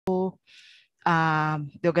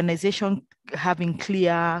the organization having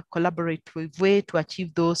clear collaborative way to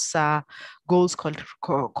achieve those goals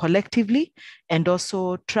collectively. And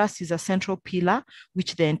also trust is a central pillar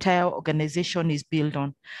which the entire organization is built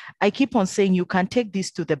on. I keep on saying you can take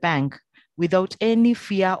this to the bank without any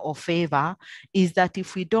fear or favor, is that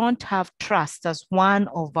if we don't have trust as one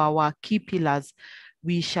of our key pillars,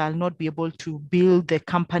 we shall not be able to build the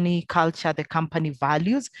company culture, the company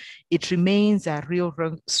values. It remains a real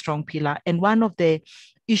strong pillar. And one of the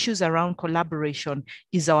issues around collaboration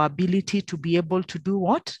is our ability to be able to do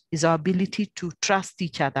what? Is our ability to trust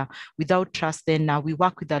each other. Without trust, then we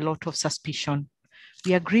work with a lot of suspicion.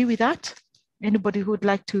 We agree with that? Anybody who would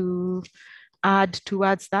like to add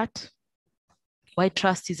towards that? Why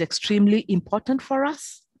trust is extremely important for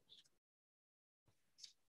us?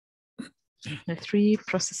 The three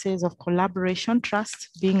processes of collaboration, trust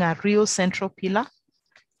being a real central pillar.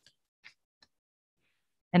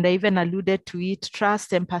 And I even alluded to it,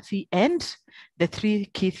 trust, empathy, and the three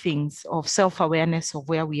key things of self-awareness of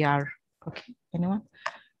where we are. Okay, anyone?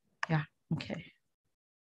 Yeah, okay.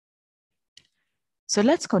 So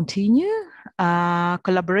let's continue.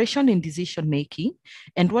 Collaboration in decision-making.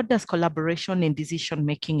 And what does collaboration in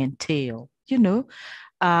decision-making entail? You know,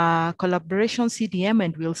 collaboration CDM,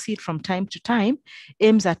 and we'll see it from time to time,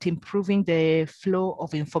 aims at improving the flow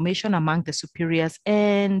of information among the superiors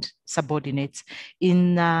and subordinates.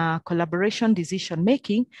 In collaboration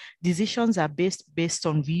decision-making, decisions are based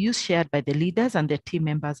on views shared by the leaders and the team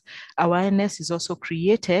members. Awareness is also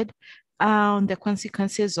created on the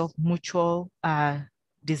consequences of mutual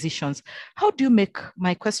decisions. How do you make,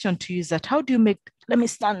 my question to you is that, how do you make, let me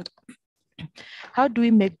stand. How do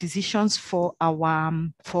we make decisions for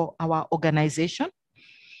our organization?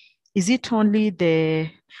 Is it only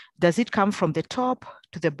does it come from the top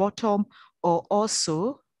to the bottom, or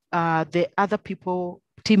also the other people,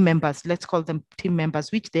 team members, let's call them team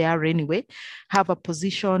members, which they are anyway, have a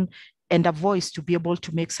position and a voice to be able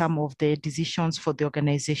to make some of the decisions for the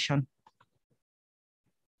organization?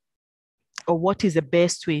 Or what is the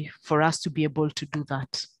best way for us to be able to do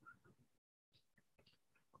that?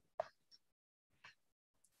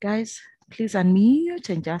 Guys, please unmute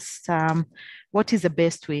and just, what is the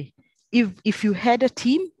best way? If you had a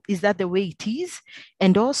team, is that the way it is?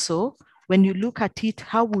 And also, when you look at it,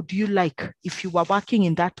 how would you like, if you were working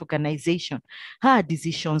in that organization, how are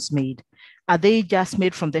decisions made? Are they just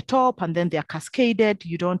made from the top and then they're cascaded?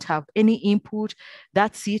 You don't have any input.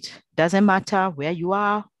 That's it. Doesn't matter where you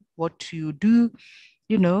are, what you do,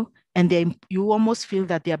 you know, and you almost feel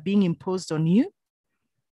that they are being imposed on you?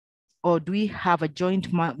 Or do we have a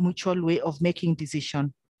joint mutual way of making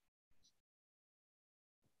decision?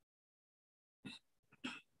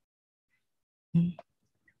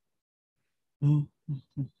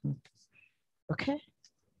 Okay.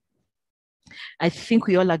 I think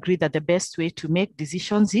we all agree that the best way to make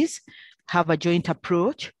decisions is have a joint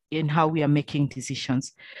approach in how we are making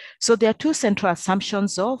decisions. So there are two central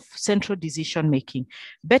assumptions of central decision making.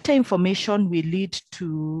 Better information will lead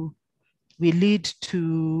to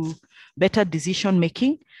better decision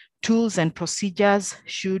making. Tools and procedures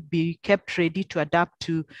should be kept ready to adapt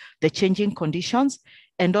to the changing conditions.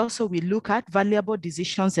 And also we look at valuable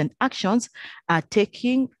decisions and actions are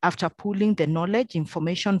taking after pooling the knowledge,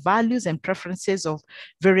 information, values, and preferences of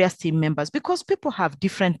various team members, because people have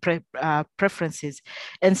different preferences.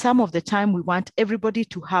 And some of the time we want everybody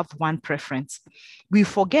to have one preference. We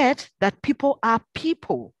forget that people are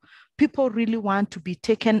people. People really want to be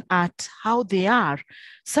taken at how they are.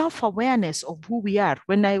 Self-awareness of who we are.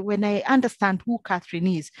 When I understand who Catherine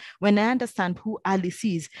is, when I understand who Alice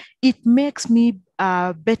is, it makes me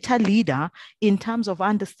a better leader in terms of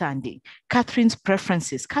understanding Catherine's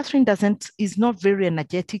preferences. Catherine is not very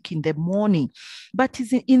energetic in the morning, but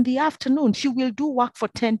in the afternoon, she will do work for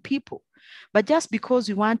 10 people. But just because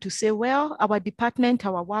we want to say, well, our department,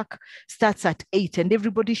 our work starts at 8 and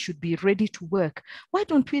everybody should be ready to work, why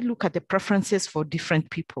don't we look at the preferences for different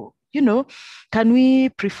people? You know, can we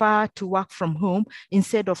prefer to work from home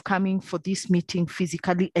instead of coming for this meeting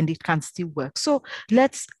physically, and it can still work? So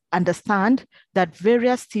let's understand that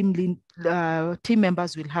various team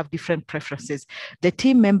members will have different preferences. The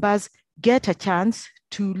team members get a chance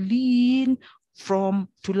to learn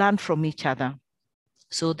from each other.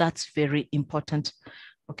 So that's very important.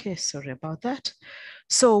 Okay, sorry about that.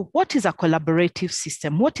 So what is a collaborative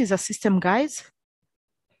system? What is a system, guys?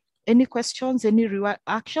 Any questions, any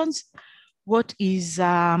reactions? What is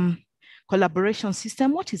collaboration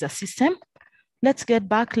system? What is a system? Let's get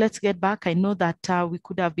back. I know that we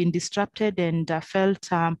could have been disrupted and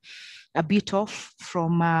felt a bit off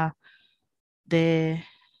from the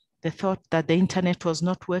They thought that the internet was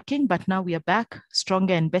not working, but now we are back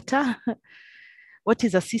stronger and better. What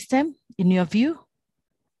is a system in your view?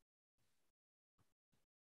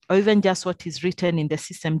 Or even just what is written in the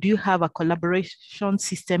system? Do you have a collaboration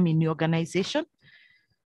system in your organization?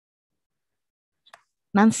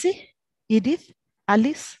 Nancy, Edith,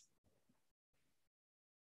 Alice?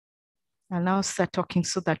 I'll now start talking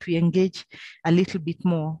so that we engage a little bit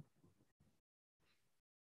more.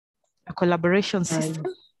 A collaboration system?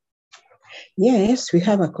 Yes, we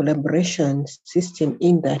have a collaboration system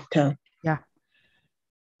in that.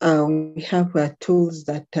 We have tools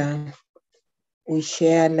that we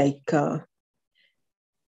share, like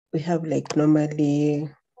we have like normally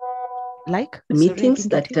meetings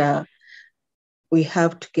that we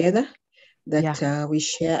have together, that we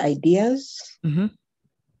share ideas,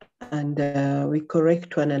 and we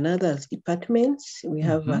correct one another's departments. We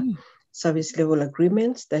have service level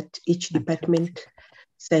agreements that each department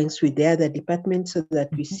signs with the other department so that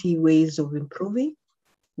we see ways of improving.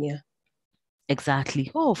 Yeah.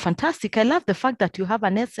 Exactly. Oh, fantastic. I love the fact that you have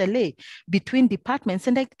an SLA between departments.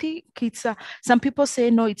 And I think it's, some people say,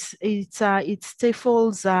 no, it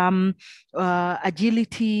stifles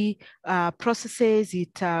agility processes,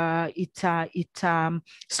 it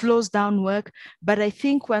slows down work. But I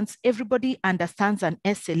think once everybody understands an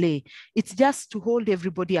SLA, it's just to hold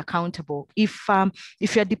everybody accountable. If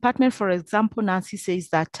your department, for example, Nancy says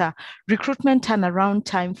that recruitment turnaround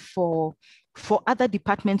time for other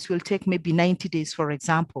departments will take maybe 90 days, for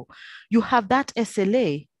example. You have that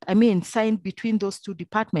SLA, signed between those two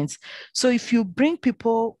departments. So if you bring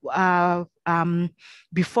people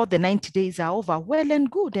before the 90 days are over, well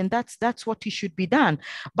and good, and that's what it should be done.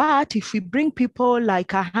 But if we bring people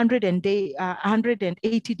like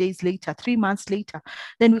 180 days later, 3 months later,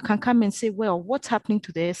 then we can come and say, well, what's happening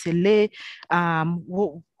to the SLA?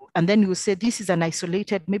 And then you say, this is an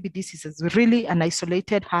isolated, maybe this is really an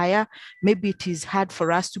isolated hire. Maybe it is hard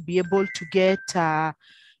for us to be able to get,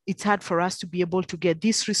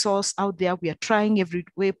 this resource out there. We are trying every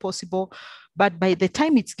way possible. But by the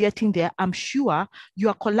time it's getting there, I'm sure you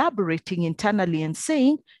are collaborating internally and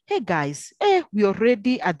saying, hey guys, we're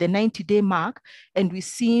already at the 90-day mark and we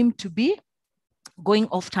seem to be going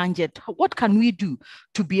off tangent. What can we do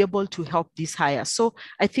to be able to help this hire? So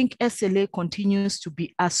I think SLA continues to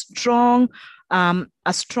be a strong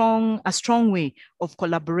way of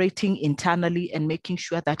collaborating internally and making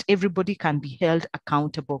sure that everybody can be held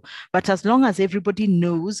accountable. But as long as everybody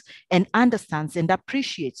knows and understands and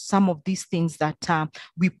appreciates some of these things that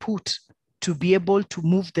we put to be able to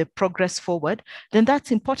move the progress forward, then that's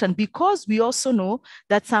important, because we also know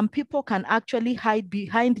that some people can actually hide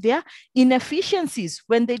behind their inefficiencies.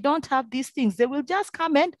 When they don't have these things, they will just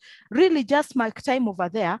come and really just mark time over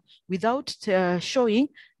there without showing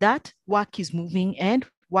that work is moving and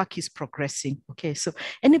work is progressing. Okay, so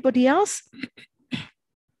anybody else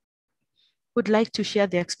would like to share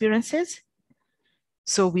their experiences?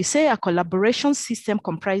 So we say a collaboration system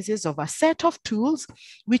comprises of a set of tools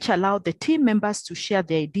which allow the team members to share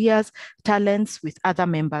their ideas, talents with other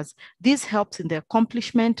members. This helps in the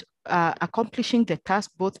accomplishing the task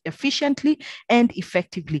both efficiently and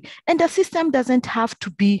effectively. And the system doesn't have to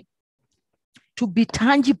be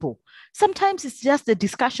tangible. Sometimes it's just a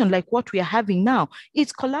discussion like what we are having now.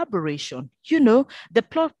 It's collaboration. You know, the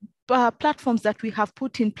platforms that we have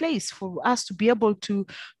put in place for us to be able to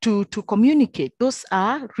communicate, those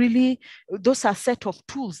are a set of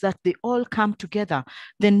tools that they all come together.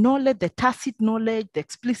 The knowledge, the tacit knowledge, the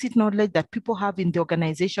explicit knowledge that people have in the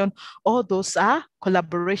organization, all those are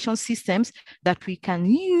collaboration systems that we can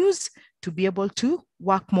use to be able to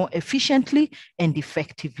work more efficiently and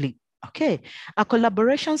effectively. Okay, a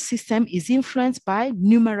collaboration system is influenced by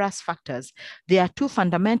numerous factors. There are two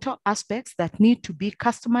fundamental aspects that need to be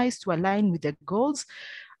customized to align with the goals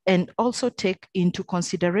and also take into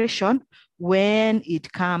consideration when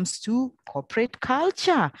it comes to corporate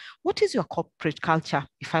culture. What is your corporate culture,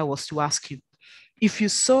 if I was to ask you? If you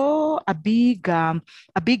saw a big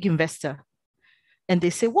investor and they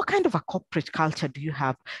say, what kind of a corporate culture do you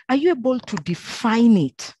have? Are you able to define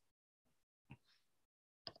it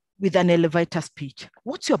with an elevator speech?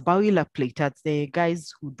 What's your boilerplate? As the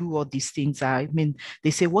guys who do all these things,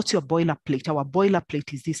 they say, what's your boilerplate? Our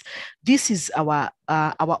boilerplate is this. This is our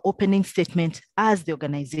opening statement as the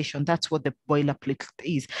organization. That's what the boilerplate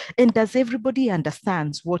is. And does everybody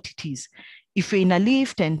understands what it is? If you're in a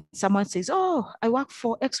lift and someone says, oh, I work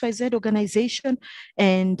for XYZ organization,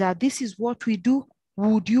 and this is what we do,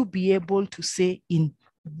 would you be able to say in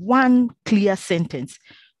one clear sentence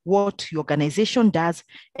what your organization does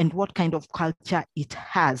and what kind of culture it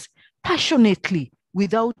has, passionately,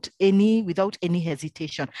 without any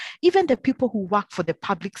hesitation. Even the people who work for the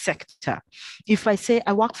public sector, if I say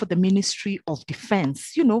I work for the Ministry of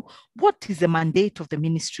Defense, what is the mandate of the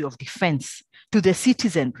Ministry of Defense to the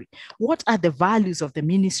citizenry? What are the values of the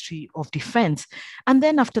Ministry of Defense? And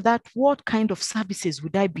then after that, what kind of services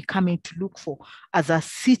would I be coming to look for as a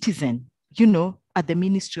citizen, at the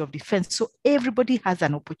Ministry of Defense? So everybody has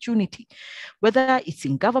an opportunity, whether it's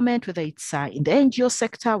in government, whether it's in the NGO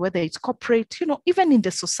sector, whether it's corporate, even in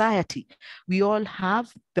the society, we all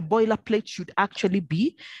have the boilerplate should actually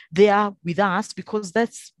be there with us, because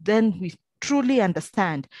then we truly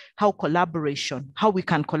understand how we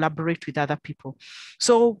can collaborate with other people.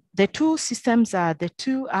 So the two systems are the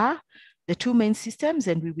two main systems,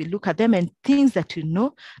 and we will look at them and things that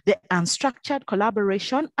the unstructured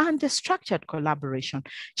collaboration and the structured collaboration,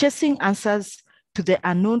 chasing answers to the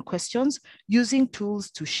unknown questions, using tools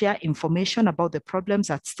to share information about the problems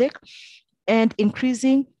at stake, and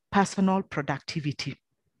increasing personal productivity.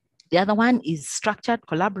 The other one is structured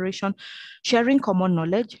collaboration, sharing common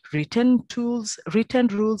knowledge, written tools, written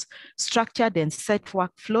rules, structured and set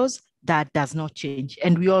workflows that does not change.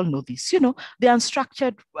 And we all know this, the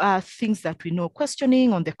unstructured things that we know,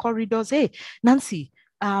 questioning on the corridors. Hey, Nancy,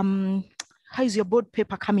 how is your board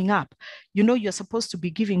paper coming up? You're supposed to be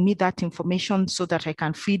giving me that information so that I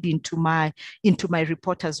can feed into my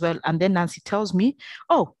report as well. And then Nancy tells me,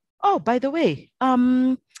 oh, by the way,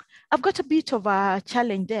 I've got a bit of a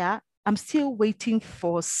challenge there. I'm still waiting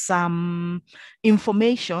for some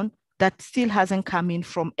information that still hasn't come in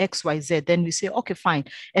from XYZ. Then we say, okay, fine.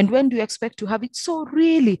 And when do you expect to have it? So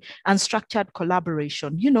really unstructured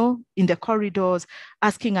collaboration, in the corridors,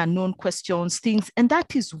 asking unknown questions, things. And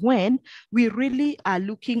that is when we really are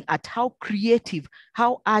looking at how creative,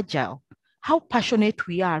 how agile, how passionate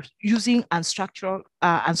we are using unstructured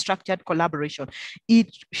collaboration.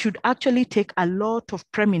 It should actually take a lot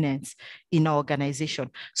of preeminence in our organization.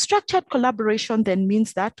 Structured collaboration then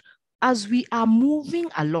means that as we are moving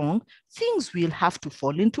along, things will have to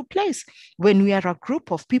fall into place. When we are a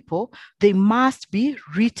group of people, they must be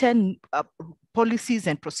written policies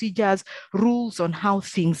and procedures, rules on how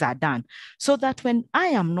things are done, so that when I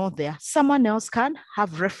am not there, someone else can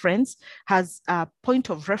have has a point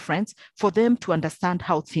of reference for them to understand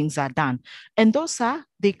how things are done. And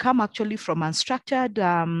they come actually from unstructured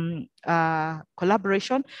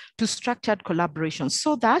collaboration to structured collaboration,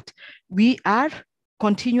 so that we are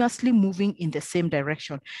continuously moving in the same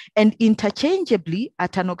direction. And interchangeably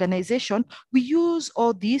at an organization, we use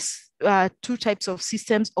all these two types of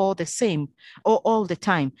systems all the same or all the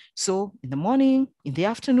time. So in the morning, in the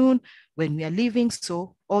afternoon, when we are leaving,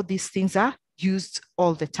 so all these things are used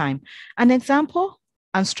all the time. An example,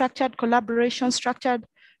 unstructured collaboration, structured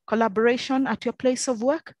collaboration at your place of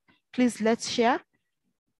work. Please, let's share.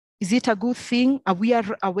 Is it a good thing? Are we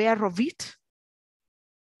aware of it?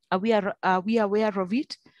 Are we aware of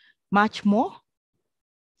it? Much more?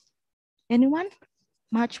 Anyone?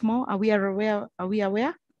 Much more? Are we aware? Are we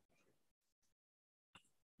aware?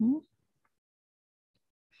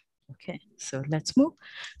 Okay, so let's move.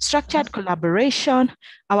 Structured collaboration.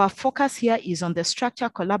 Our focus here is on the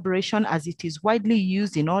structured collaboration as it is widely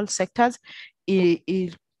used in all sectors.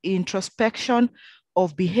 Introspection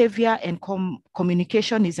of behavior and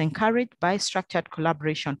communication is encouraged by structured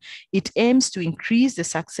collaboration. It aims to increase the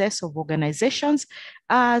success of organizations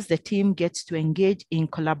as the team gets to engage in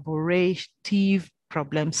collaborative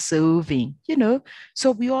problem solving,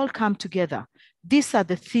 so we all come together. These are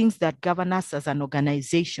the things that govern us as an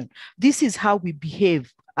organization. This is how we behave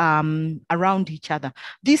around each other.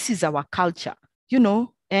 This is our culture,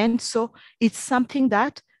 and so it's something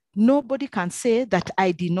that nobody can say that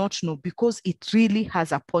I did not know, because it really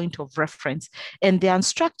has a point of reference. And the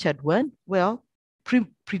unstructured one, well,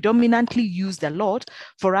 predominantly used a lot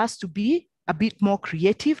for us to be a bit more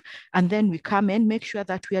creative. And then we come and make sure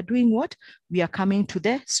that we are doing what? We are coming to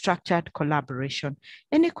the structured collaboration.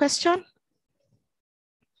 Any question?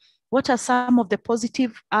 What are some of the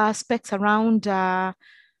positive aspects around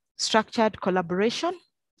structured collaboration?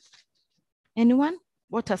 Anyone?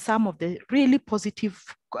 What are some of the really positive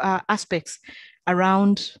aspects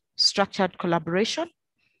around structured collaboration?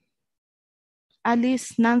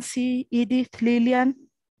 Alice, Nancy, Edith, Lillian?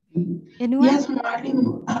 Anyone? Yes,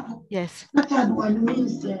 Madam. Yes. Structured one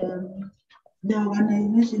means the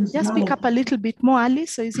organization's Just speak up a little bit more,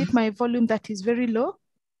 Alice. So is it my volume that is very low?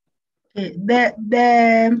 Okay.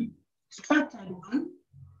 The structured one,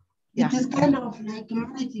 it is kind of like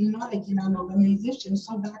managing knowledge in an organization,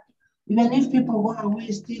 so that even if people go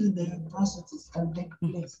away, still the processes can take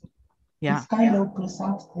place. It's kind of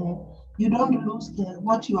preserves you don't lose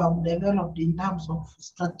what you have developed in terms of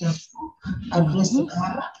structure address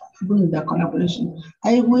doing the collaboration.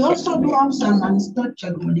 We also do have some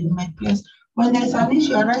unstructured one in my place. When there's an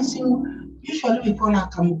issue arising, usually we call a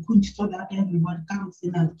kamukunch so that everybody comes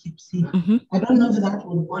in and keeps it. I don't know if that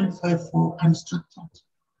would qualify for unstructured.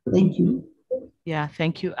 Thank you. Yeah,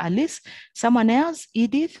 thank you, Alice. Someone else?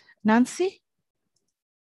 Edith, Nancy,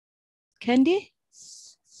 Kendi?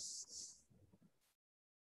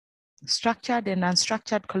 Structured and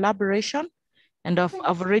unstructured collaboration. And I've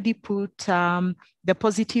already put the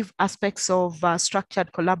positive aspects of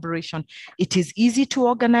structured collaboration. It is easy to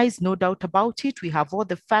organize, no doubt about it. We have all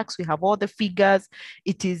the facts, we have all the figures.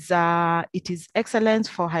 It is excellent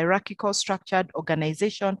for hierarchical structured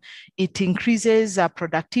organization. It increases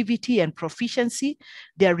productivity and proficiency.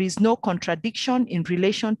 There is no contradiction in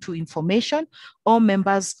relation to information. All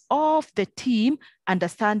members of the team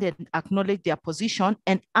understand and acknowledge their position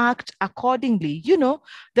and act accordingly. You know,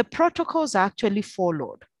 the protocols are actually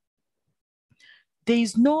followed. There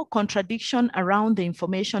is no contradiction around the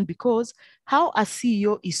information because how a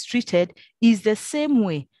CEO is treated is the same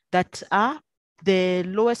way that the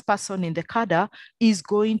lowest person in the cadre is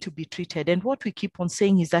going to be treated. And what we keep on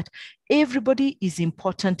saying is that everybody is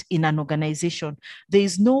important in an organization. There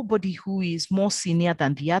is nobody who is more senior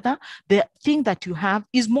than the other. The thing that you have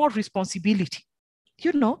is more responsibility,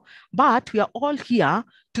 you know, but we are all here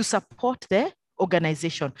to support the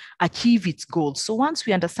organization achieve its goals. So once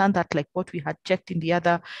we understand that, like what we had checked in the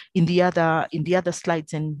other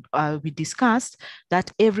slides, and we discussed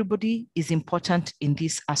that everybody is important in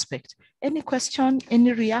this aspect. Any question?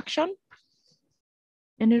 Any reaction?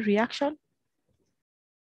 Any reaction?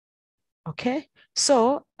 Okay,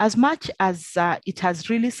 so as much as it has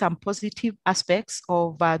really some positive aspects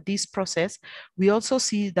of this process, we also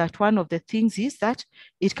see that one of the things is that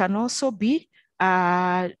it can also be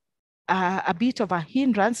a bit of a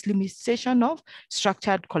hindrance, limitation of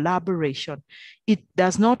structured collaboration. It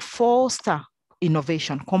does not foster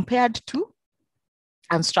innovation compared to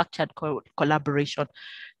unstructured collaboration.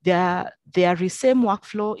 There is same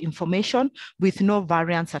workflow information with no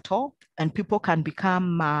variance at all, and people can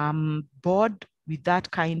become bored with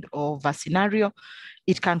that kind of a scenario.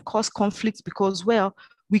 It can cause conflicts because, well,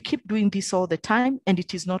 we keep doing this all the time and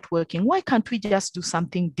it is not working. Why can't we just do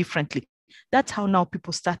something differently? That's how now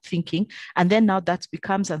people start thinking. And then now that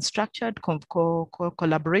becomes unstructured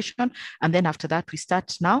collaboration. And then after that, we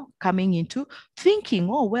start now coming into thinking,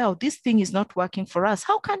 oh, well, this thing is not working for us.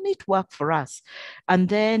 How can it work for us? And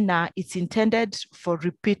then it's intended for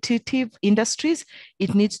repetitive industries.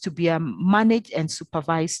 It needs to be managed and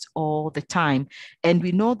supervised all the time. And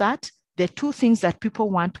we know that the two things that people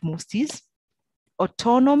want most is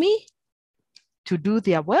autonomy to do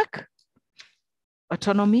their work,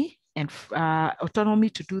 autonomy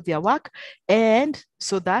to do their work, and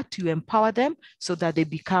so that you empower them so that they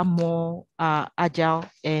become more agile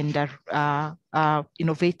and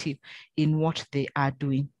innovative in what they are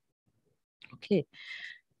doing. Okay.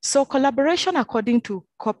 So collaboration according to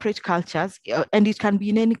corporate cultures, and it can be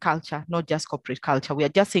in any culture, not just corporate culture. We are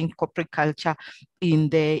just saying corporate culture in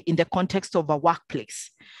the context of a workplace.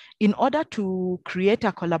 In order to create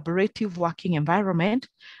a collaborative working environment,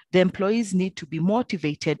 the employees need to be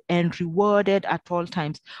motivated and rewarded at all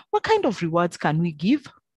times. What kind of rewards can we give?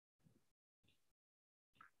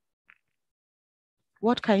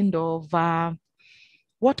 What kind of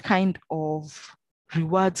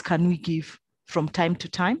rewards can we give from time to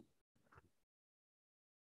time?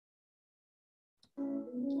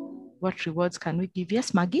 What rewards can we give?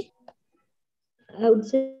 Yes, Maggie? I would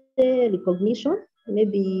say recognition,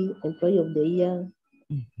 maybe Employee of the Year.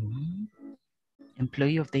 Mm-hmm.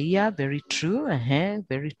 Employee of the Year, very true.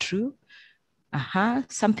 Very true.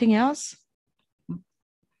 Something else?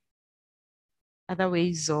 Other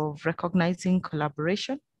ways of recognizing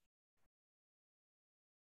collaboration?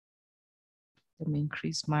 Let me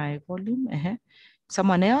increase my volume.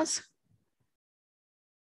 Someone else?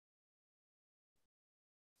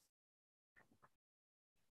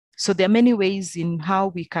 So there are many ways in how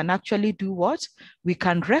we can actually do what? We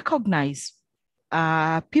can recognize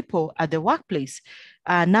people at the workplace,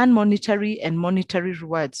 non-monetary and monetary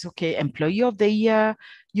rewards. Okay, Employee of the Year,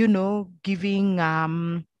 you know, giving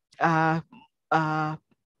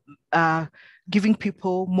giving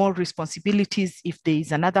people more responsibilities if there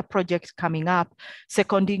is another project coming up,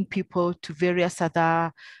 seconding people to various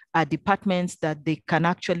other departments that they can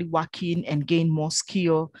actually work in and gain more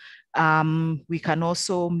skill. We can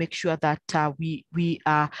also make sure that we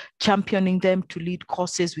are championing them to lead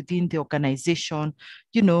courses within the organization,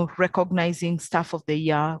 you know, recognizing Staff of the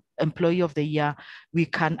Year employee of the year, we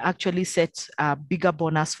can actually set a bigger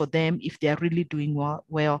bonus for them if they are really doing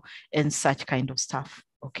well and such kind of stuff.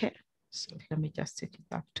 Okay, so let me just take it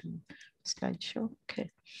back to slideshow.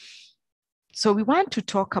 Okay. So we want to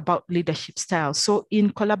talk about leadership styles. So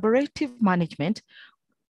in collaborative management,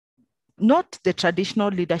 not the traditional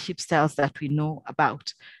leadership styles that we know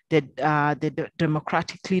about, the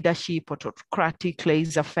democratic leadership, autocratic,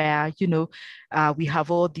 laissez-faire, we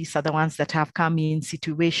have all these other ones that have come in,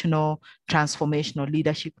 situational, transformational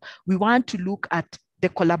leadership. We want to look at the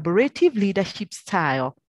collaborative leadership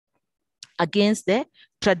style against the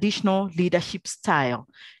traditional leadership style.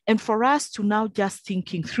 And for us to now just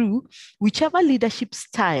thinking through whichever leadership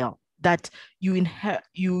style that you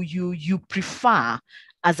prefer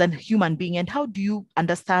as a human being, and how do you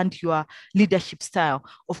understand your leadership style?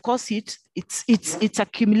 Of course, it's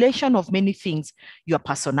accumulation of many things: your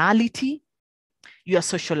personality, your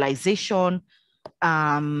socialization,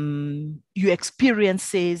 your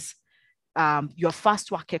experiences, your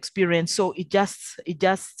first work experience. So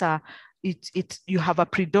you have a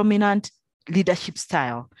predominant leadership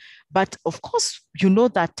style. But of course, you know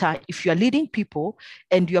that if you're leading people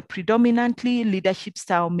and your predominantly leadership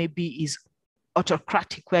style maybe is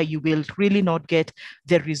autocratic, where you will really not get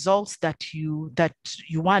the results that you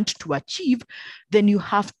want to achieve, then you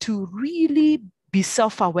have to really be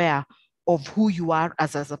self-aware of who you are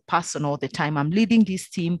as a person all the time. I'm leading this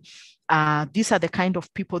team. These are the kind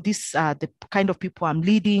of people, I'm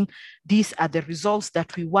leading. These are the results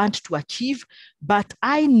that we want to achieve. But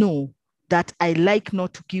I know that I like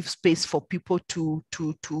not to give space for people to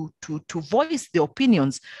voice their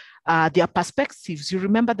opinions, their perspectives. You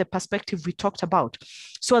remember the perspective we talked about.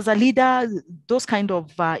 So as a leader, those kind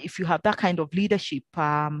of, if you have that kind of leadership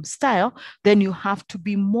style, then you have to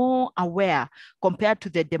be more aware compared to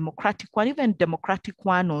the democratic one, even democratic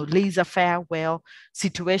one or laissez-faire, well,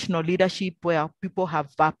 situational leadership, where people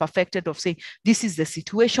have perfected of saying, this is the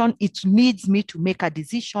situation, it needs me to make a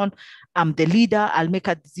decision. I'm the leader, I'll make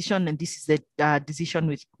a decision, and this is the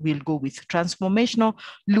decision we'll go with. Transformational,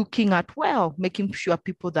 looking at, well, making sure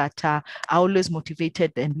people that are always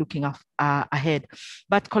motivated and looking ahead.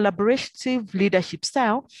 But collaborative leadership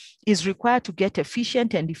style is required to get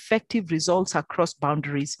efficient and effective results across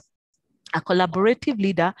boundaries. A collaborative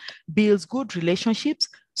leader builds good relationships,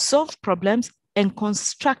 solves problems, and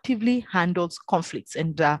constructively handles conflicts.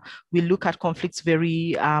 And we'll look at conflicts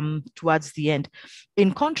very towards the end.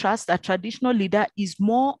 In contrast, a traditional leader is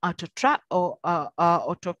more autocratic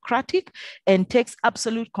and takes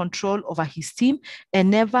absolute control over his team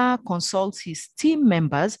and never consults his team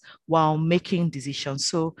members while making decisions.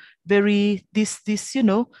 So there's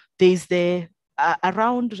the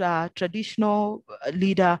around traditional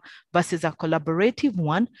leader versus a collaborative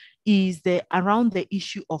one is around the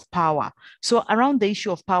issue of power. So around the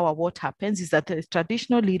issue of power, what happens is that the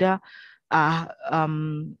traditional leader,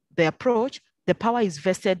 the approach, the power is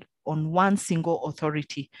vested on one single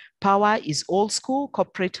authority. Power is old school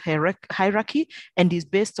corporate hierarchy and is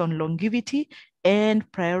based on longevity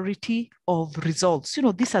and priority of results.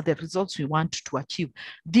 These are the results we want to achieve.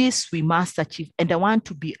 This we must achieve, and I want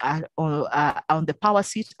to be on the power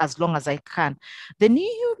seat as long as I can. The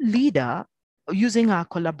new leader, using a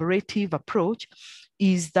collaborative approach,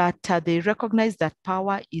 is that they recognize that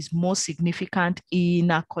power is more significant in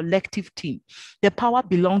a collective team. The power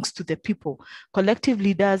belongs to the people. Collective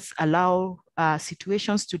leaders allow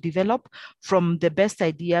situations to develop from the best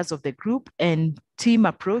ideas of the group and team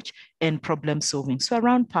approach and problem solving. So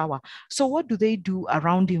around power. So what do they do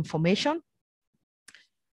around information?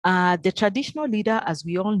 The traditional leader, as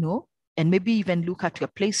we all know, and maybe even look at your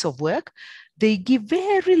place of work, they give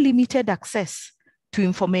very limited access to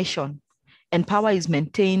information, and power is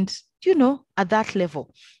maintained, at that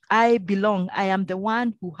level. I belong, I am the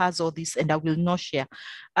one who has all this, and I will not share.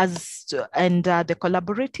 The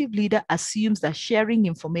collaborative leader assumes that sharing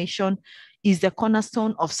information is the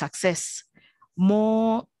cornerstone of success.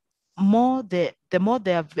 The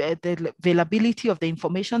availability of the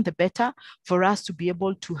information, the better for us to be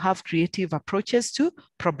able to have creative approaches to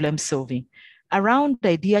problem solving. Around the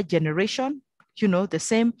idea generation, the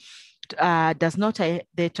same.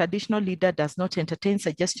 The traditional leader does not entertain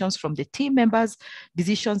suggestions from the team members.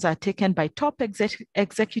 Decisions are taken by top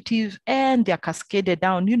executives and they're cascaded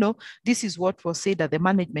down. This is what was said at the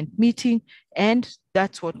management meeting, and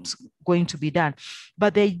that's what's going to be done.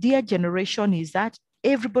 But the idea generation is that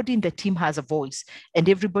everybody in the team has a voice, and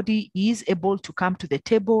everybody is able to come to the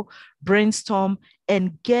table, brainstorm,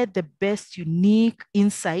 and get the best unique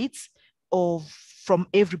insights from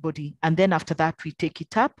everybody. And then after that, we take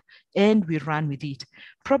it up and we run with it.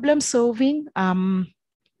 Problem solving,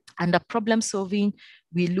 Under problem solving,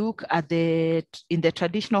 we look at in the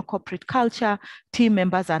traditional corporate culture, team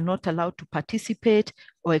members are not allowed to participate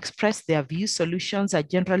or express their views. Solutions are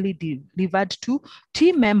generally delivered to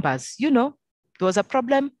team members. You know, there was a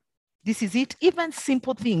problem. This is it. Even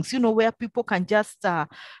simple things, you know, where people can just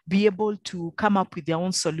be able to come up with their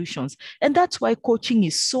own solutions. And that's why coaching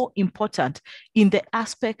is so important in the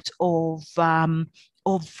aspect of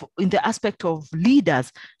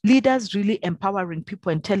leaders really empowering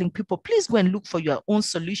people and telling people, please go and look for your own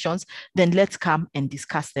solutions, then let's come and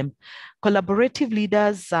discuss them. Collaborative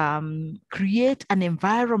leaders create an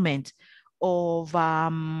environment of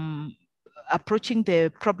approaching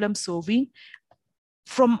the problem solving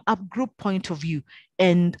from a group point of view.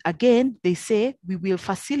 And again, they say, we will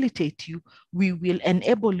facilitate you, we will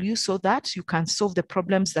enable you so that you can solve the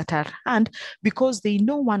problems that are at hand, because they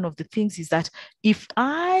know one of the things is that if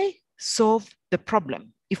I solve the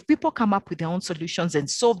problem, if people come up with their own solutions and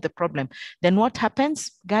solve the problem, then what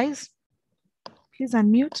happens, guys? Please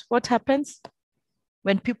unmute. What happens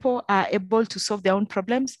when people are able to solve their own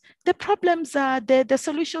problems? The problems are, the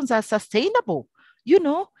solutions are sustainable, you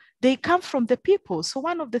know, they come from the people. So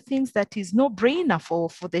one of the things that is no-brainer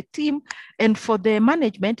for the team and for the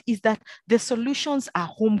management is that the solutions are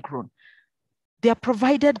homegrown. They are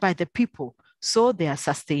provided by the people, so they are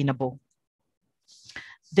sustainable.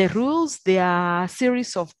 The rules, there are a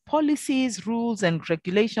series of policies, rules, and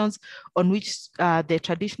regulations on which the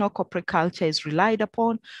traditional corporate culture is relied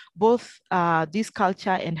upon. Both this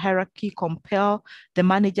culture and hierarchy compel the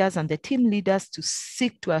managers and the team leaders to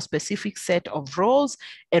stick to a specific set of roles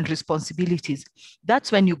and responsibilities. That's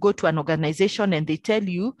when you go to an organization and they tell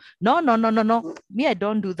you, no, me, I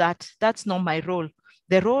don't do that. That's not my role.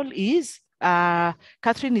 The role is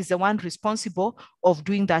Catherine is the one responsible of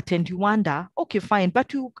doing that, and you wonder, okay, fine,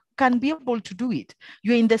 but you can be able to do it.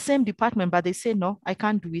 You're in the same department, but they say, no, I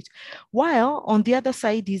can't do it. While on the other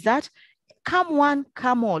side is that come one,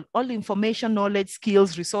 come all information, knowledge,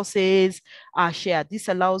 skills, resources are shared. This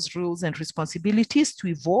allows rules and responsibilities to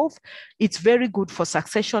evolve. It's very good for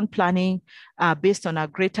succession planning based on a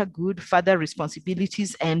greater good. Further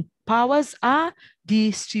responsibilities and powers are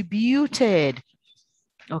distributed.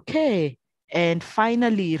 Okay. And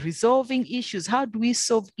finally, resolving issues. How do we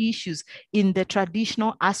solve issues in the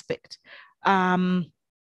traditional aspect?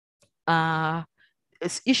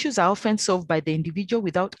 Issues are often solved by the individual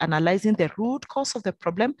without analyzing the root cause of the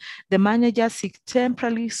problem. The manager seeks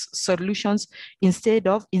temporary solutions instead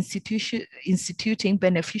of instituting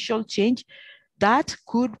beneficial change that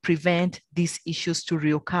could prevent these issues to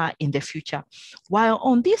reoccur in the future. While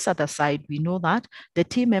on this other side, we know that the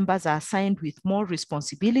team members are assigned with more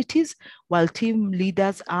responsibilities, while team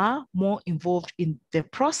leaders are more involved in the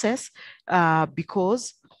process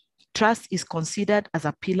because trust is considered as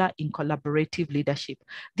a pillar in collaborative leadership.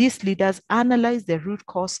 These leaders analyze the root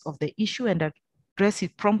cause of the issue and address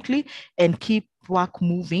it promptly and keep work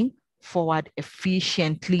moving forward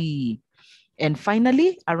efficiently. And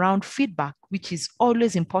finally, around feedback, which is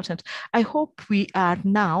always important. I hope we are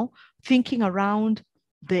now thinking around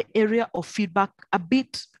the area of feedback a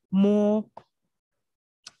bit more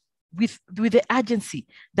with the urgency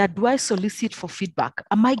that, do I solicit for feedback?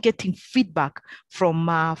 Am I getting feedback from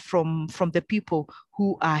the people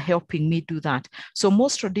who are helping me do that? So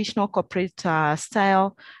most traditional corporate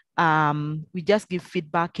style, we just give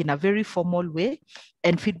feedback in a very formal way,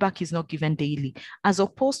 and feedback is not given daily. As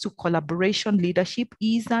opposed to collaboration leadership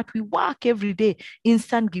is that we work every day.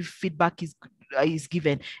 Instant feedback is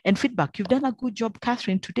given. And feedback, you've done a good job,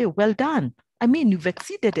 Catherine, today. Well done. I mean, you've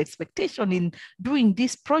exceeded expectation in doing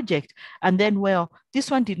this project. And then, well, this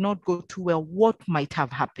one did not go too well. What might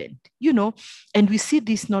have happened? You know, and we see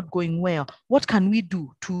this not going well. What can we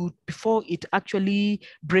do before it actually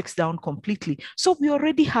breaks down completely? So we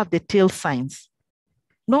already have the tail signs.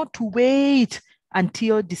 Not to wait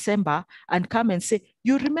until December and come and say,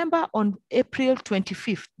 you remember on April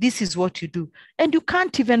 25th, this is what you do. And you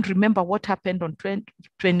can't even remember what happened on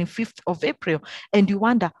 25th of April. And you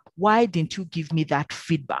wonder, why didn't you give me that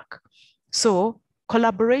feedback? So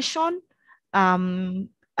collaboration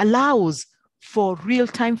allows for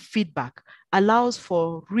real-time feedback, allows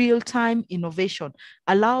for real-time innovation,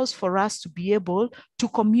 allows for us to be able to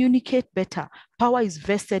communicate better. Power is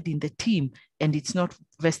vested in the team and it's not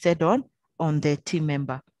vested on the team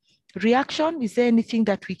member. Reaction, is there anything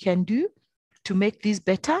that we can do to make this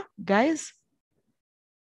better, guys?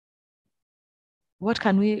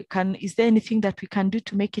 Is there anything that we can do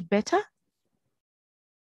to make it better?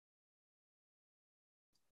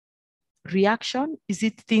 Reaction, is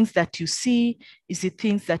it things that you see? Is it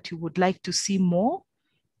things that you would like to see more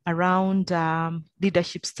around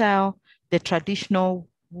leadership style, the traditional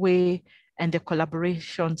way and the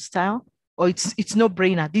collaboration style? Or it's no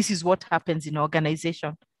brainer? This is what happens in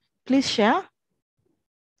organization. Please share.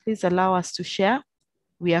 Please allow us to share.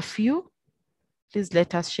 We are few. Please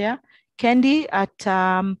let us share. Candy, at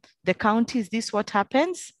the county, is this what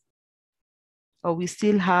happens? Or we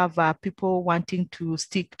still have people wanting to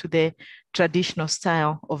stick to the traditional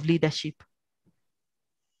style of leadership?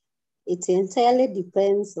 It entirely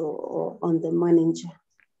depends on the manager.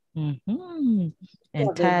 Mm-hmm.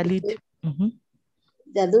 Entirely. Mm-hmm.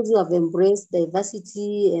 There are those who have embraced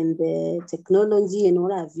diversity and the technology and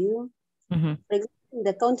what have you. Mm-hmm. For example, in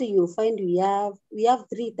the county, you'll find we have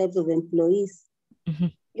three types of employees. Mm-hmm.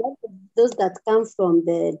 You have those that come from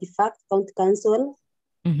the de facto county council.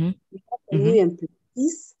 Mm-hmm. We have the new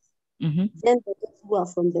employees. Mm-hmm. Then the those who are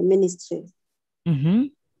from the ministry. Mm-hmm.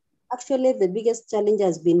 Actually, the biggest challenge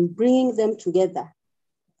has been bringing them together.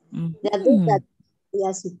 Mm-hmm. There are those that they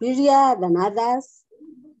are superior than others.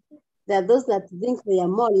 There are those that think they are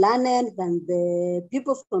more learned than the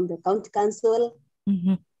people from the county council.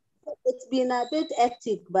 Mm-hmm. It's been a bit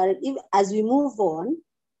hectic, but as we move on,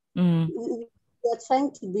 we are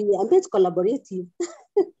trying to be a bit collaborative.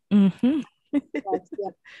 Mm-hmm. But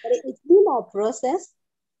it's been a process.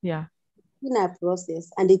 Yeah. It's been a process,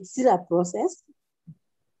 and it's still a process.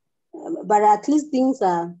 But at least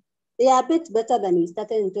they are a bit better than we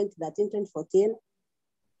started in 2013, 2014.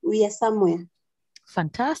 We are somewhere.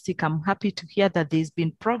 Fantastic. I'm happy to hear that there's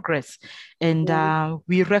been progress, and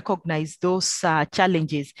we recognize those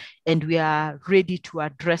challenges and we are ready to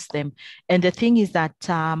address them. And the thing is that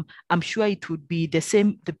I'm sure it would be the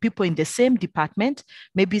same, the people in the same department,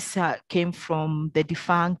 maybe came from the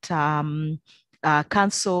defunct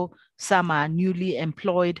council. Some are newly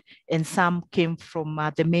employed and some came from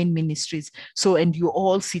the main ministries. So, and you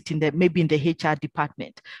all sit in maybe in the HR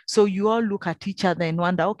department. So you all look at each other and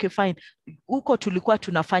wonder, okay, fine, huko tulikuwa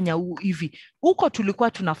tunafanya hivi, huko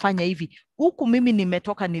tulikuwa tunafanya hivi, huku mimi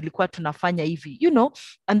nimetoka nilikuwa tunafanya hivi, you know.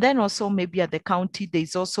 And then also maybe at the county,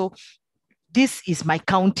 there's also, this is my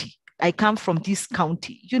county. I come from this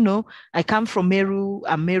county, you know, I come from Meru,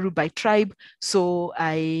 I'm Meru by tribe, so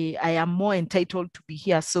I am more entitled to be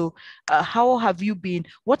here. So how have you been?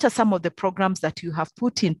 What are some of the programs that you have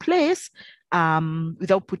put in place,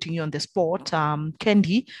 without putting you on the spot,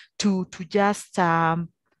 Kendi, to just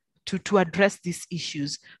to address these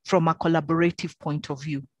issues from a collaborative point of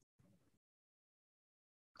view?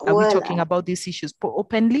 Are we talking about these issues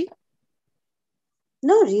openly?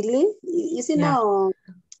 No, really. You see, now,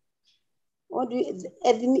 what is it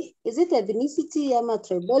ethnicity,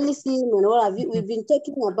 tribalism, and what have you? We've been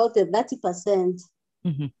talking about the 30%,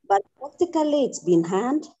 but practically it's been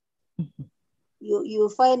hand. You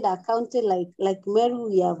find a county like Meru,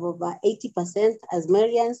 we have over 80% as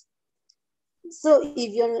Marians. So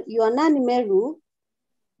if you're non-Meru,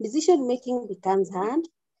 decision making becomes hand.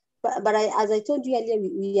 But as I told you earlier,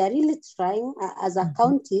 we are really trying as a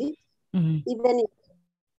county, even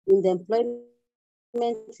in the employment,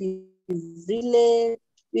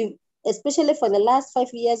 especially for the last 5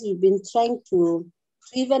 years, we've been trying to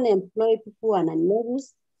even employ people and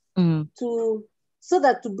non-Merus so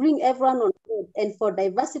that to bring everyone on board, and for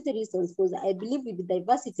diversity reasons, because I believe with the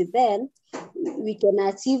diversity, then we can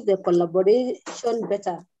achieve the collaboration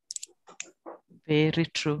better. Very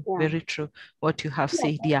true, very true what you have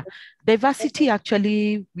said. Yeah, diversity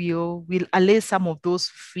actually will allay some of those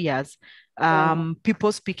fears.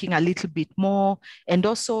 People speaking a little bit more, and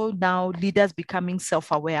also now leaders becoming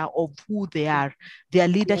self-aware of who they are, their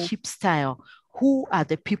leadership style. Who are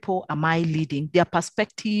the people am I leading? Their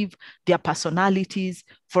perspective, their personalities,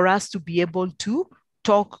 for us to be able to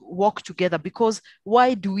work together. Because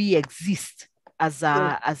why do we exist as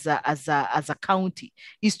a county?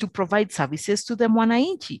 Is to provide services to the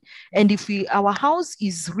mwananchi. And if our house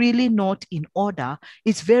is really not in order,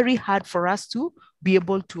 it's very hard for us to be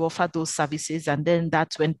able to offer those services. And then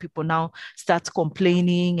that's when people now start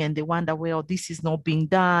complaining and they wonder, well, this is not being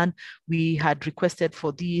done. We had requested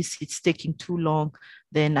for this, it's taking too long.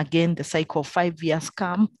 Then again, the cycle of 5 years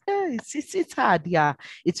come. It's hard, yeah.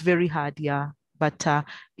 It's very hard, yeah. But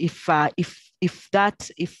if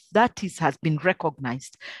that has been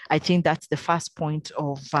recognized, I think that's the first point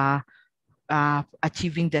of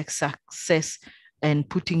achieving the success and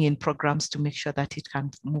putting in programs to make sure that it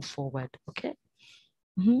can move forward. Okay.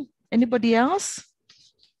 Anybody else?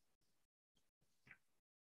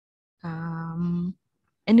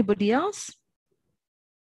 Anybody else?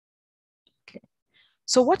 Okay.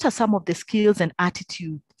 So what are some of the skills and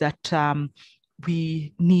attitudes that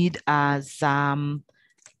we need as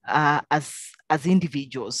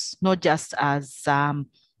individuals, not just as a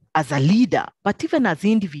leader, but even as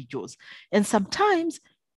individuals? And sometimes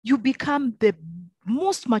you become the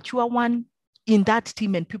most mature one in that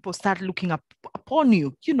team and people start looking up upon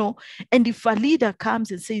you, you know. And if a leader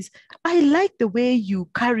comes and says, I like the way you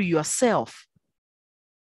carry yourself,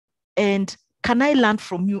 and can I learn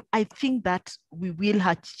from you? I think that we will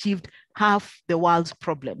have achieved half the world's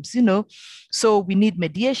problems, you know. So we need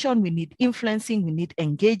mediation, we need influencing, we need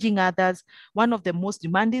engaging others. One of the most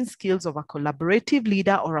demanding skills of a collaborative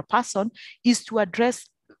leader or a person is to address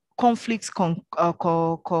conflicts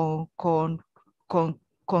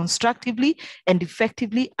constructively and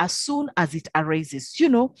effectively as soon as it arises. You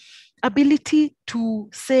know, ability to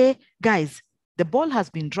say, guys, the ball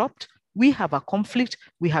has been dropped. We have a conflict.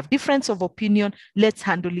 We have difference of opinion. Let's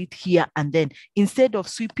handle it here and then, instead of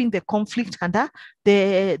sweeping the conflict under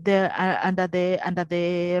the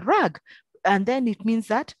rug. And then it means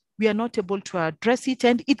that we are not able to address it,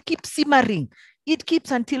 and it keeps simmering. It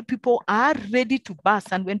keeps until people are ready to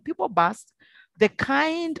burst. And when people burst, the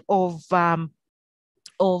kind of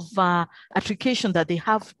application that they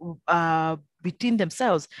have between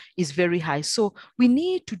themselves is very high. So we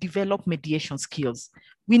need to develop mediation skills.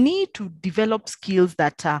 We need to develop skills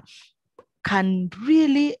that can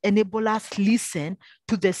really enable us listen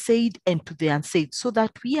to the said and to the unsaid, so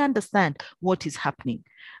that we understand what is happening.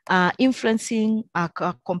 Influencing a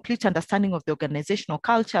complete understanding of the organizational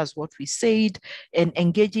culture, as what we said, and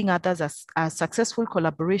engaging others as a successful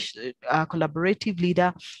collaborative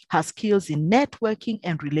leader has skills in networking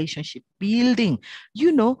and relationship building.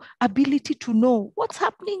 You know, ability to know what's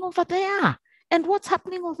happening over there and what's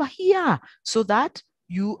happening over here, so that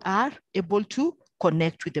you are able to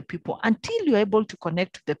connect with the people. Until you're able to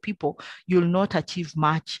connect with the people, you'll not achieve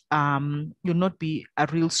much. You'll not be a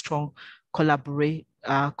real strong collaborative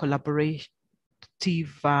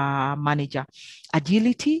manager.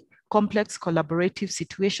 Agility, complex collaborative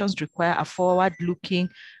situations require a forward-looking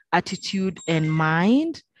attitude and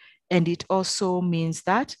mind. And it also means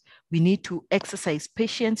that we need to exercise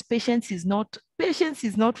patience. Patience is not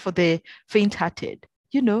for the faint-hearted.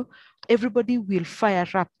 You know, everybody will fire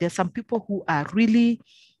up. There's some people who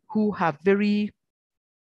have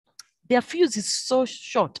their fuse is so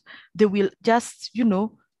short. They will just, you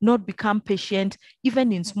know, not become patient,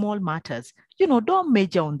 even in small matters. You know, don't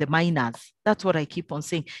major on the minors. That's what I keep on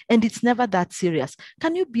saying. And it's never that serious.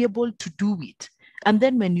 Can you be able to do it? And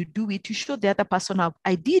then when you do it, you show the other person how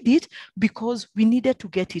I did it because we needed to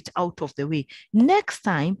get it out of the way. Next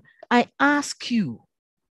time, I ask you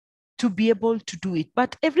to be able to do it.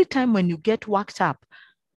 But every time when you get worked up,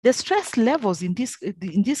 the stress levels in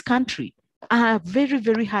this country are very,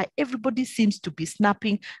 very high. Everybody seems to be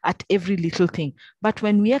snapping at every little thing. But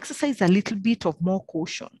when we exercise a little bit of more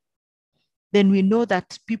caution, then we know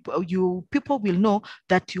that people will know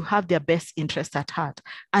that you have their best interest at heart.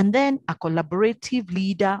 And then a collaborative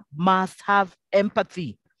leader must have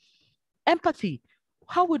empathy. Empathy.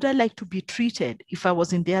 How would I like to be treated if I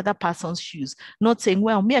was in the other person's shoes? Not saying,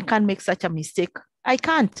 well, me, I can't make such a mistake. I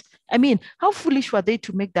can't. I mean, how foolish were they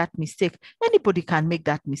to make that mistake? Anybody can make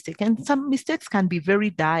that mistake. And some mistakes can be very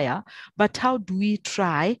dire, but how do we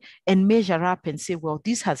try and measure up and say, well,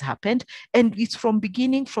 this has happened. And it's from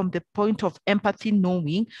the point of empathy,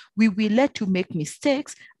 knowing we will let you make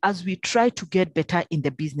mistakes as we try to get better in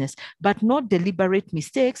the business, but not deliberate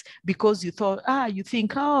mistakes because you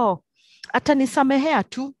think, atanisamehea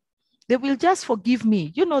tu. They will just forgive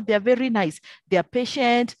me. You know, they're very nice. They're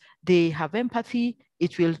patient. They have empathy.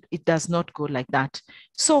 It does not go like that.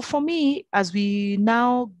 So for me, as we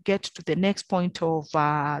now get to the next point of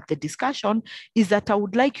the discussion, is that I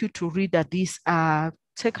would like you to read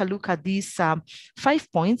take a look at these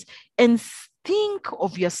 5 points and think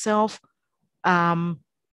of yourself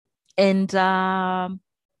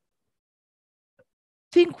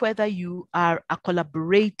think whether you are a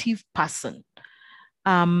collaborative person.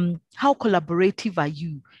 How collaborative are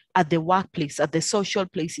you at the workplace, at the social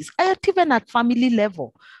places, even at family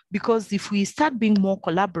level? Because if we start being more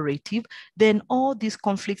collaborative, then all these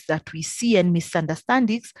conflicts that we see and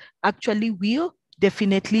misunderstandings actually will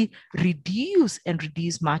definitely reduce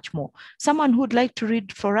much more. Someone who would like to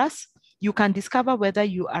read for us? You can discover whether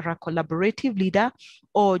you are a collaborative leader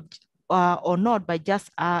or not by just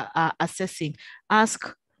assessing.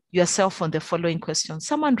 Ask yourself on the following questions.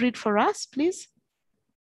 Someone read for us, please.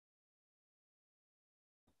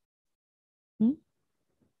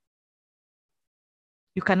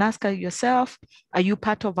 You can ask yourself, are you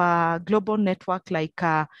part of a global network like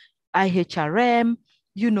IHRM,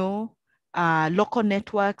 local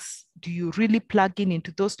networks? Do you really plug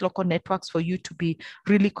into those local networks for you to be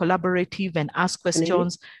really collaborative and ask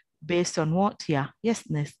questions based on what? Yeah. Yes,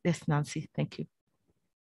 Nancy. Thank you.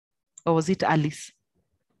 Or was it Alice?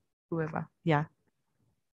 Whoever. Yeah.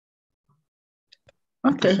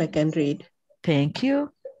 Okay. If I can read. Thank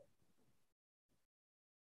you.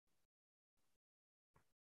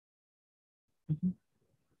 Mm-hmm.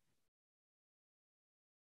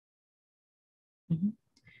 Mm-hmm.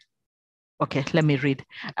 Okay, let me read.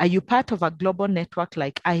 Are you part of a global network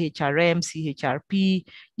like IHRM, CHRP,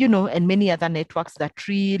 and many other networks that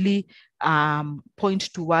really point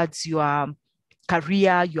towards your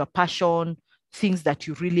career, your passion, things that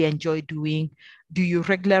you really enjoy doing? Do you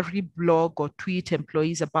regularly blog or tweet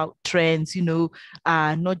employees about trends,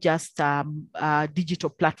 not just digital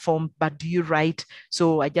platform, but do you write?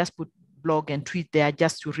 So I just put blog and tweet there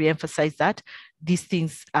just to reemphasize that these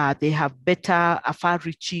things, they have better,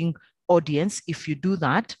 far-reaching audience if you do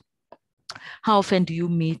that. How often do you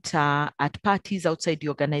meet at parties outside the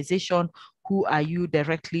organization? Who are you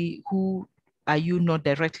not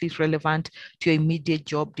directly relevant to your immediate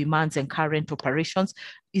job demands and current operations?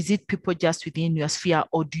 Is it people just within your sphere,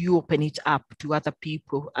 or do you open it up to other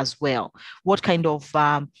people as well? What kind of,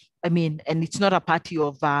 and it's not a party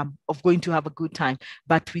of going to have a good time,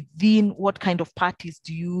 but within what kind of parties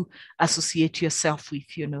do you associate yourself with,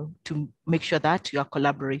 to make sure that you are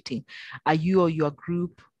collaborating? Are you or your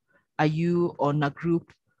group, are you on a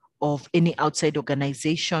group of any outside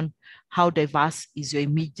organization? How diverse is your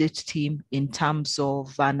immediate team in terms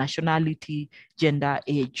of nationality, gender,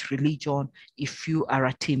 age, religion, if you are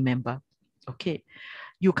a team member? Okay.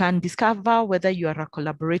 You can discover whether you are a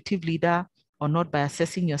collaborative leader or not by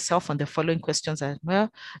assessing yourself on the following questions as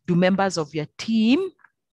well. Do members of your team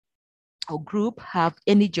or group have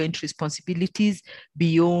any joint responsibilities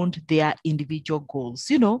beyond their individual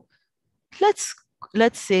goals?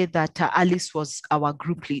 Let's say that Alice was our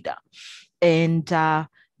group leader, and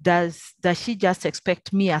does she just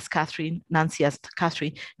expect me as Catherine, Nancy as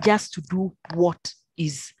Catherine, just to do what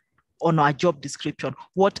is on our job description,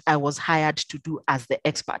 what I was hired to do as the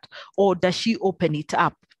expert, or does she open it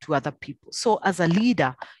up to other people? So as a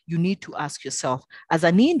leader, you need to ask yourself. As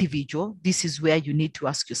an individual, this is where you need to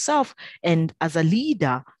ask yourself, and as a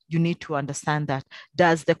leader, you need to understand that.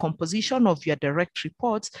 Does the composition of your direct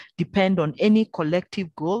reports depend on any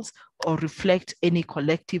collective goals or reflect any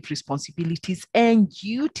collective responsibilities and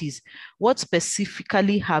duties? What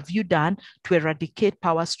specifically have you done to eradicate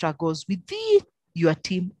power struggles within your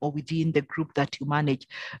team or within the group that you manage?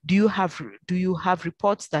 Do you have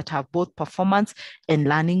reports that have both performance and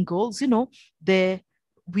learning goals?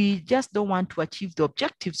 We just don't want to achieve the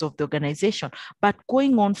objectives of the organization, but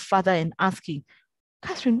going on further and asking,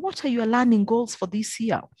 Catherine, what are your learning goals for this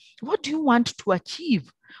year? What do you want to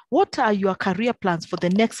achieve? What are your career plans for the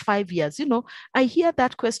next 5 years? I hear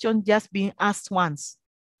that question just being asked once.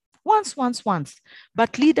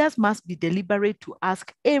 But leaders must be deliberate to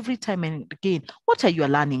ask every time and again, what are your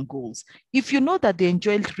learning goals? If you know that they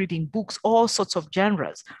enjoy reading books, all sorts of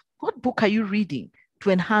genres, what book are you reading to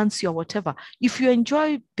enhance your whatever? If you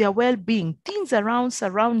enjoy their well-being, things around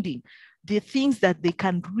surrounding, the things that they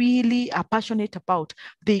can really are passionate about,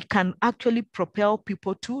 they can actually propel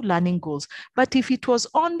people to learning goals. But if it was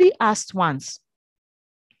only asked once,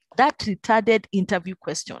 that retarded interview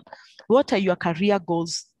question, what are your career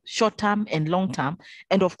goals, short-term and long-term?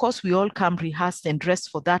 And of course, we all come rehearsed and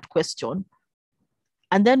dressed for that question.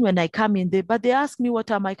 And then when I come in there, but they ask me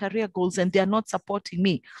what are my career goals and they're not supporting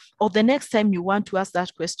me. Or the next time you want to ask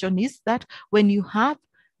that question is that when you have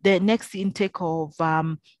the next intake of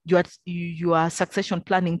your succession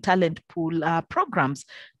planning talent pool programs,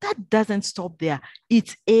 that doesn't stop there.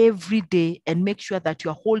 It's every day, and make sure that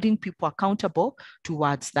you're holding people accountable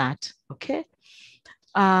towards that, okay?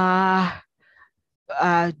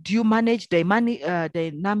 Do you manage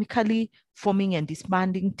dynamically forming and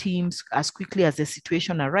disbanding teams as quickly as the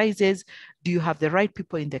situation arises? Do you have the right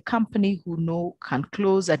people in the company who can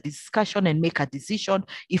close a discussion and make a decision?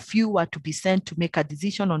 If you were to be sent to make a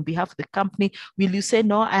decision on behalf of the company, will you say,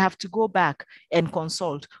 no, I have to go back and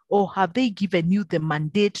consult? Or have they given you the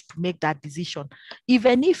mandate to make that decision?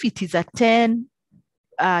 Even if it is a $10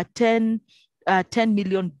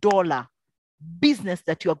 million business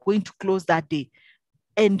that you are going to close that day,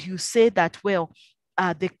 and you say that, well,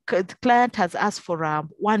 the client has asked for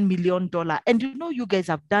 $1 million, and you guys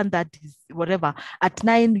have done that, whatever, at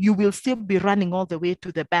 9, you will still be running all the way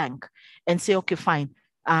to the bank and say, okay, fine,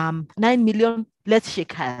 9 million, let's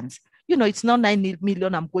shake hands. It's not 9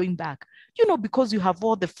 million, I'm going back. Because you have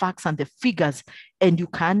all the facts and the figures, and you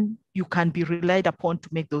can be relied upon to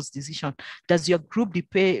make those decisions. Does your group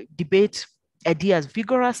debate ideas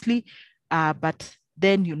vigorously, but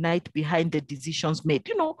then unite behind the decisions made?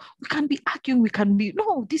 We can be arguing,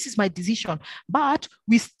 no, this is my decision, but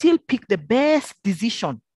we still pick the best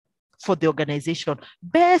decision for the organization,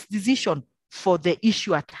 best decision for the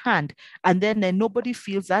issue at hand. And then nobody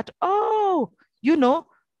feels that, oh,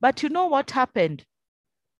 but you know what happened?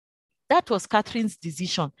 That was Catherine's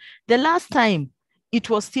decision. The last time, it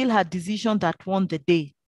was still her decision that won the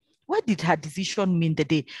day. What did her decision mean the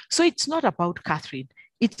day? So it's not about Catherine.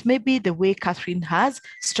 It may be the way Catherine has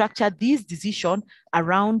structured this decision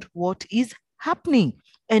around what is happening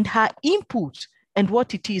and her input and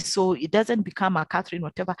what it is. So it doesn't become a Catherine,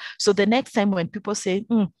 whatever. So the next time when people say,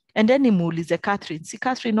 and then Imul is a Catherine, see,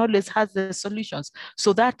 Catherine always has the solutions.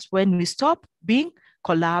 So that's when we stop being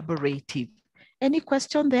collaborative. Any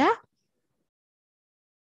question there?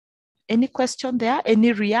 Any question there?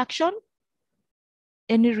 Any reaction?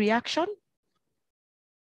 Any reaction?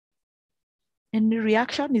 Any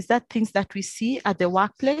reaction? Is that things that we see at the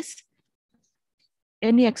workplace?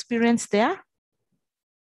 Any experience there?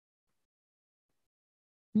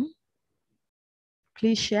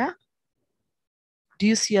 Please share. Do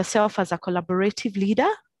you see yourself as a collaborative leader?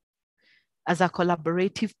 As a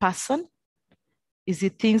collaborative person? Is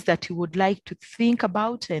it things that you would like to think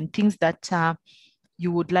about and things that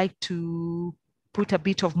you would like to put a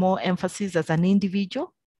bit of more emphasis as an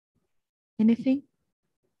individual? Anything?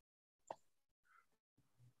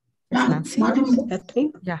 Yes, Nancy? I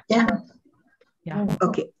think. Yeah.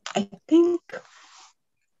 Okay. I think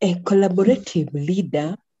a collaborative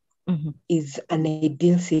leader is an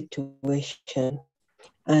ideal situation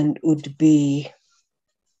and would be,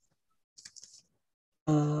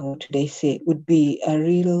 what should I say, would be a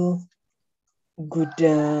real good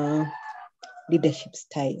leadership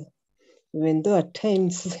style. Even though at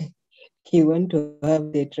times you want to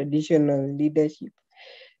have the traditional leadership,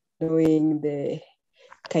 knowing the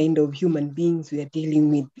kind of human beings we are dealing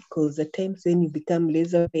with, because at times when you become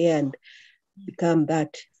laissez-faire and become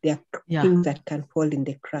that, there are things that can fall in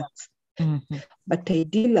the cracks. But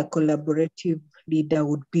ideal a collaborative leader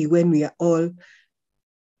would be when we are all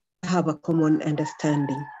have a common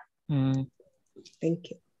understanding.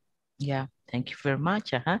 Thank you. Yeah, thank you very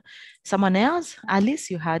much. Someone else? Alice,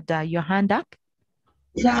 you had your hand up.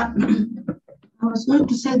 Yeah, I was going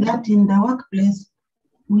to say that in the workplace,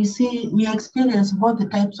 we experience both the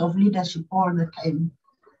types of leadership all the time.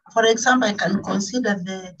 For example, I can consider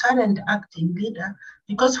the current acting leader,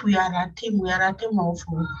 because we are a team of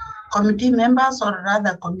committee members or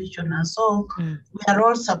rather commissioners. So we are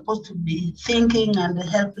all supposed to be thinking and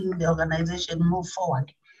helping the organization move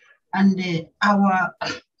forward. And our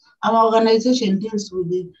organization deals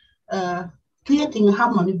with creating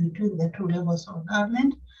harmony between the two levels of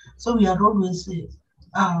government. So we are always,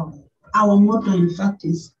 our motto in fact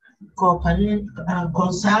is cooperate,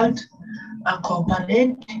 consult,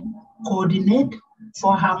 cooperate, coordinate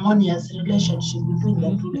for harmonious relationship between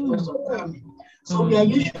the two levels of government. So we are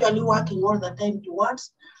usually working all the time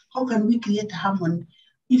towards how can we create harmony.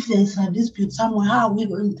 If there is a dispute somewhere, how are we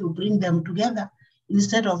going to bring them together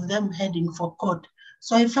instead of them heading for court?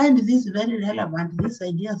 So I find this very relevant, these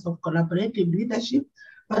ideas of collaborative leadership,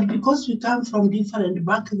 but because we come from different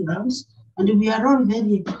backgrounds and we are all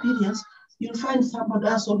very experienced, you'll find somebody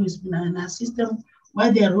has always been in a system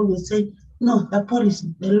where they are always saying, no, the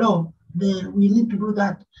policy, the law, we need to do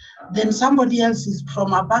that. Then somebody else is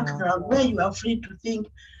from a background where you are free to think,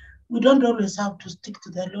 we don't always have to stick to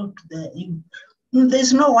the law,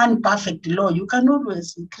 there's no one perfect law. You can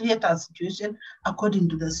always create a situation according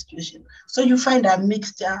to the situation. So you find a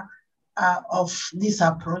mixture of this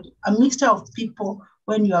approach, a mixture of people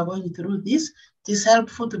when you are going through this. It is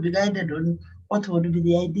helpful to be guided on what would be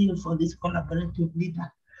the ideal for this collaborative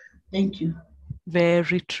leader. Thank you.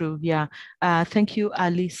 Very true. Yeah. Thank you,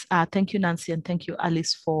 Alice. Thank you, Nancy, and thank you,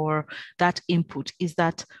 Alice, for that input. Is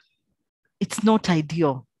that it's not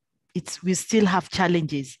ideal. We still have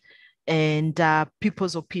challenges and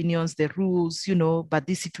people's opinions, the rules, but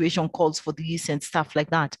this situation calls for this and stuff like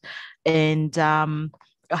that. And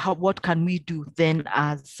what can we do then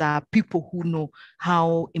as people who know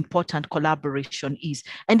how important collaboration is?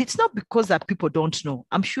 And it's not because that people don't know.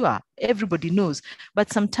 I'm sure everybody knows,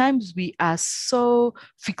 but sometimes we are so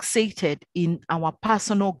fixated in our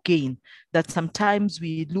personal gain that sometimes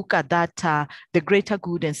we look at that, the greater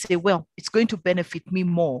good, and say, well, it's going to benefit me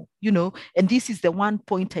more, and this is the one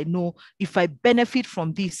point I know, if I benefit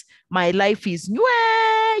from this, my life is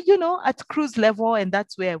at cruise level, and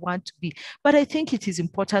that's where I want to be. But I think it is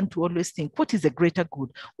important to always think, what is the greater good?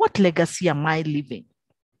 What legacy am I leaving?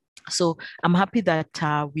 So I'm happy that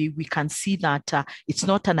we can see that it's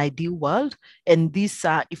not an ideal world, and this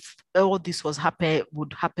if all this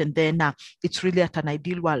would happen, then it's really at an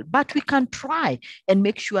ideal world. But we can try and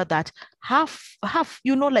make sure that half,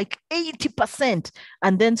 like 80%,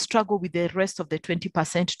 and then struggle with the rest of the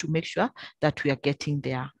 20% to make sure that we are getting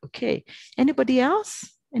there. Okay. Anybody else?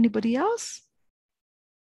 Anybody else?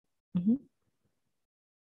 Mm-hmm.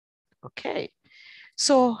 Okay.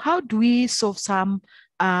 So how do we solve some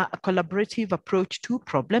a collaborative approach to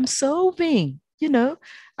problem solving? So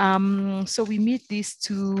we meet these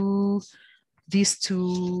two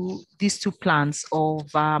plans of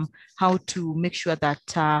how to make sure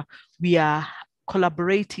that we are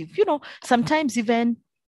collaborative. Sometimes even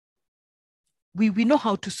we know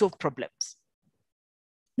how to solve problems.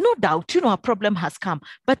 No doubt, a problem has come,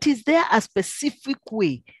 but is there a specific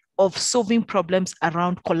way of solving problems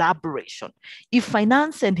around collaboration? If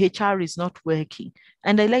finance and HR is not working,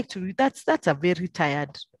 and I like to, that's a very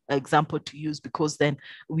tired example to use, because then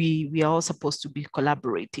we are all supposed to be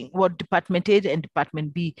collaborating. What Department A and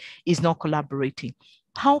Department B is not collaborating.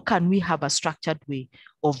 How can we have a structured way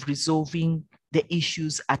of resolving the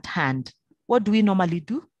issues at hand? What do we normally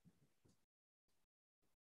do?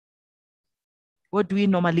 What do we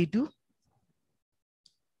normally do?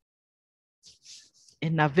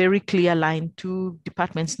 In a very clear line, two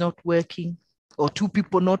departments not working, or two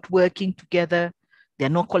people not working together, they're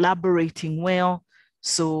not collaborating well,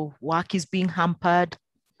 so work is being hampered,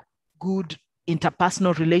 good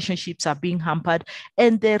interpersonal relationships are being hampered.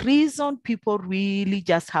 And the reason people really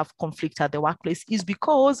just have conflict at the workplace is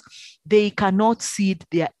because they cannot see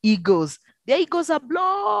their egos. Their egos are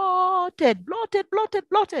bloated.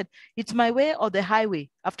 It's my way or the highway.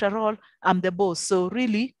 After all, I'm the boss. So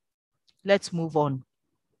really, let's move on.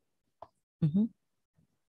 Mm-hmm.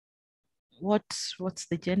 What's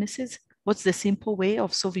the genesis? What's the simple way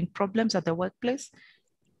of solving problems at the workplace?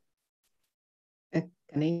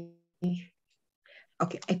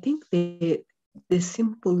 Okay, I think the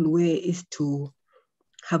simple way is to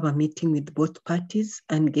have a meeting with both parties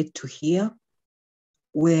and get to hear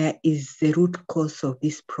where is the root cause of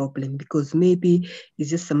this problem, because maybe it's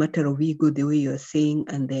just a matter of ego, the way you're saying,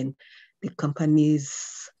 and then the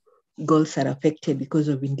company's goals are affected because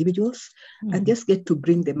of individuals, and just get to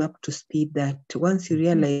bring them up to speed that once you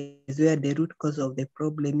realize where the root cause of the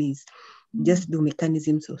problem is, just do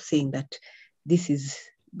mechanisms of saying that this is,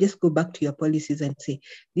 just go back to your policies and say,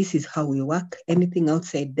 this is how we work. Anything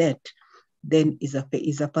outside that then is a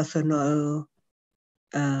personal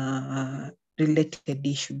related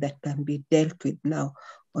issue that can be dealt with now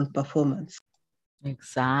on performance.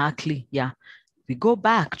 Exactly, yeah. We go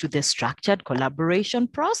back to the structured collaboration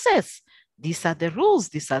process. These are the rules,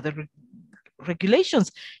 these are the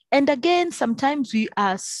regulations. And again, sometimes we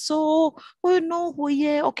are so,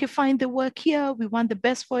 okay, fine, the work here, we want the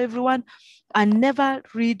best for everyone, and never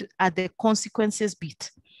read at the consequences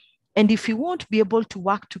bit. And if we won't be able to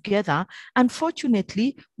work together,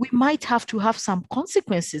 unfortunately, we might have to have some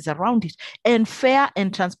consequences around it, and fair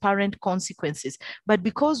and transparent consequences. But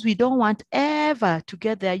because we don't want ever to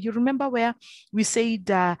get there, you remember where we said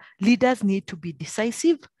leaders need to be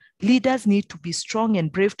decisive, leaders need to be strong and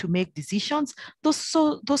brave to make decisions. Those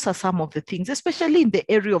are some of the things, especially in the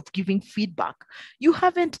area of giving feedback. You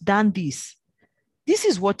haven't done this. This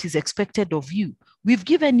is what is expected of you. We've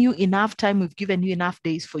given you enough time, we've given you enough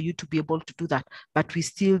days for you to be able to do that, but we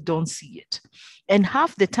still don't see it. And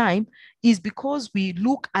half the time is because we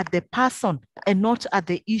look at the person and not at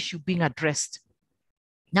the issue being addressed.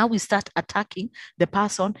 Now we start attacking the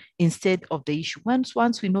person instead of the issue.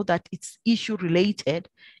 Once we know that it's issue related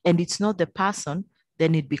and it's not the person,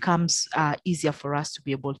 then it becomes easier for us to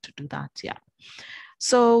be able to do that. Yeah.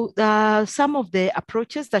 So some of the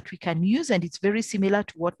approaches that we can use, and it's very similar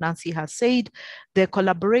to what Nancy has said, the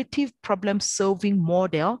collaborative problem-solving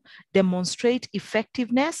model demonstrate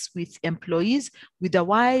effectiveness with employees with a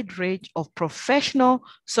wide range of professional,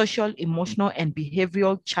 social, emotional, and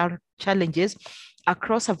behavioral challenges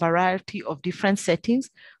across a variety of different settings,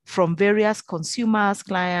 from various consumers,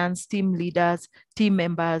 clients, team leaders, team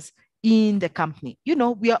members in the company.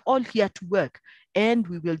 We are all here to work, and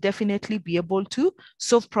we will definitely be able to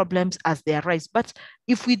solve problems as they arise. But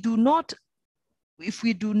if we do not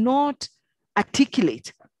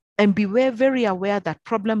articulate and be very aware that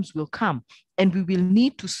problems will come and we will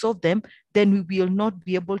need to solve them, then we will not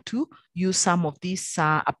be able to use some of these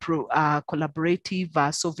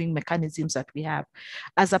collaborative solving mechanisms that we have.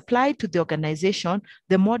 As applied to the organization,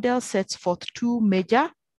 the model sets forth two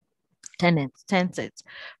major tenets.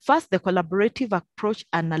 First, the collaborative approach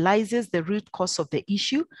analyzes the root cause of the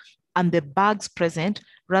issue and the bugs present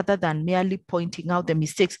rather than merely pointing out the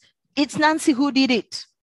mistakes. It's Nancy who did it.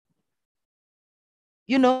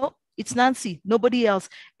 You know, it's Nancy, nobody else.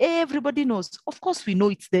 Everybody knows. Of course, we know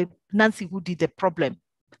it's the Nancy who did the problem.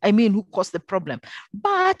 I mean, who caused the problem.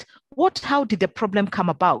 But how did the problem come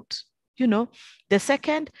about? You know, the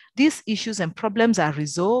second, these issues and problems are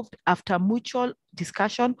resolved after mutual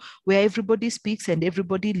discussion where everybody speaks and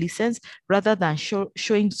everybody listens rather than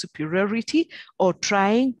showing superiority or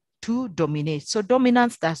trying to dominate. So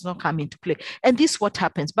dominance does not come into play. And this is what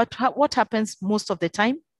happens. But what happens most of the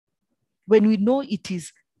time? When we know it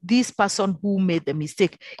is this person who made the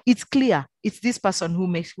mistake, it's clear it's this person who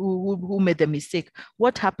made the mistake.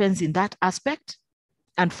 What happens in that aspect?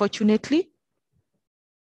 Unfortunately,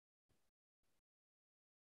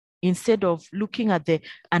 instead of looking at the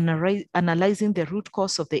analyzing the root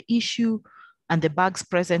cause of the issue and the bugs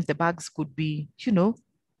present, the bugs could be, you know,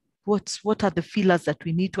 what are the feelers that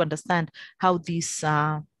we need to understand how this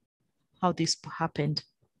happened.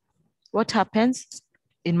 What happens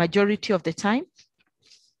in majority of the time?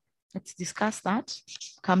 Let's discuss that.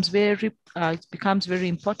 It becomes very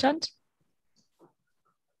important.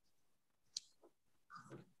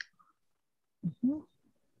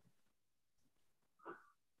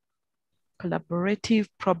 Collaborative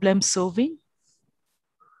problem solving.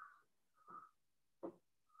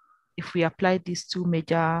 If we apply these two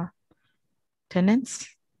major tenets,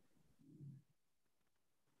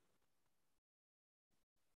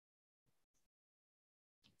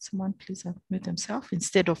 someone please unmute themselves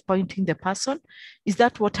instead of pointing the person. Is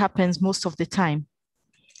that what happens most of the time?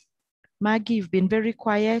 Maggie, you've been very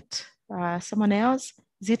quiet. Someone else?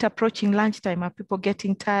 Is it approaching lunchtime? Are people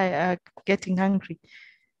getting tired, getting hungry?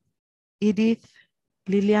 Edith,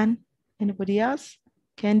 Lillian, anybody else?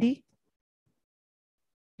 Candy?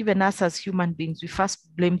 Even us as human beings, we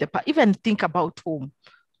first blame even think about home,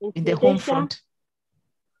 in the home front.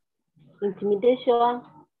 Intimidation,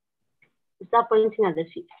 start pointing at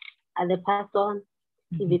the person.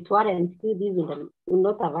 If it weren't, this would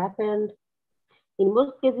not have happened. In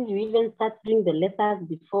most cases, you even start doing the letters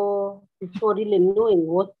before really knowing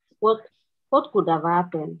what could have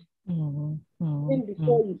happened. Even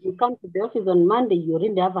before you come to the office on Monday, you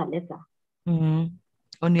already have a letter.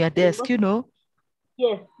 On your desk, you know?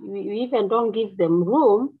 Yes, we even don't give them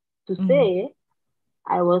room to say,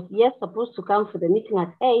 I was, yes, supposed to come for the meeting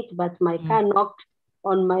at 8, but my car knocked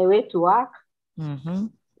on my way to work. So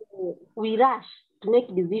we rush to make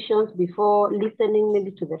decisions before listening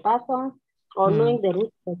maybe to the person or knowing the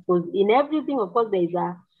root cause. In everything, of course, there's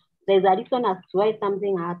a reason as to why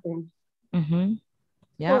something happened.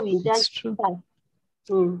 Yeah, so it's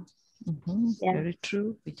true. Yeah. Very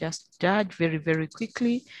true. We just judge very, very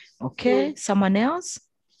quickly. Okay, someone else?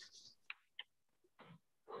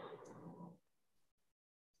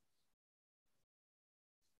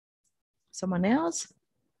 Someone else?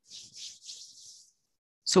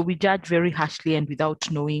 So we judge very harshly and without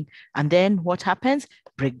knowing. And then what happens?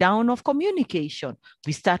 Breakdown of communication.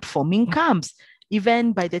 We start forming camps.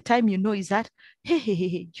 Even by the time you know is that,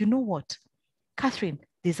 hey, you know what? Catherine,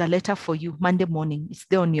 there's a letter for you Monday morning. It's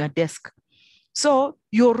there on your desk. So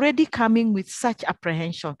you're already coming with such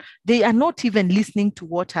apprehension. They are not even listening to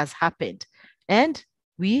what has happened. And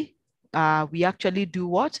we actually do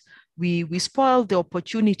what? We spoil the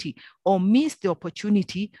opportunity or miss the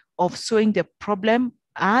opportunity of showing the problem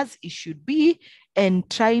as it should be and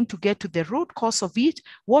trying to get to the root cause of it,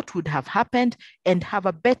 what would have happened, and have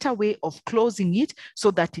a better way of closing it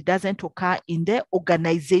so that it doesn't occur in the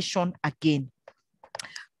organization again.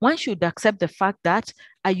 One should accept the fact that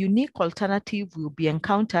a unique alternative will be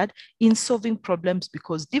encountered in solving problems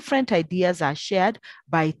because different ideas are shared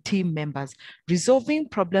by team members. Resolving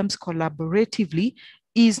problems collaboratively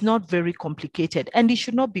is not very complicated, and it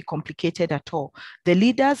should not be complicated at all. The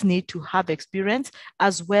leaders need to have experience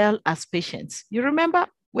as well as patience. You remember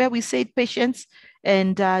where we said patience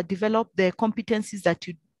and develop the competencies that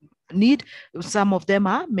you need? Some of them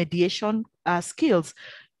are mediation skills.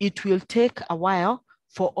 It will take a while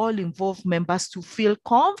for all involved members to feel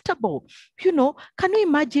comfortable. You know, can you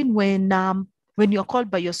imagine when you're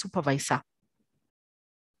called by your supervisor,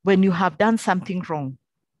 when you have done something wrong?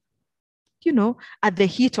 You know, at the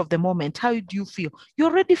heat of the moment, how do you feel? You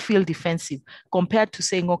already feel defensive compared to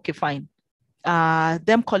saying, okay, fine.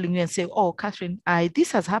 Them calling you and say, oh, Catherine,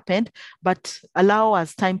 this has happened, but allow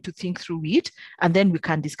us time to think through it, and then we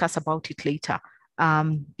can discuss about it later.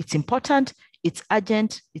 It's important, it's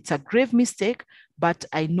urgent, it's a grave mistake, but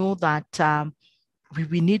I know that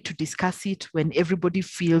we need to discuss it when everybody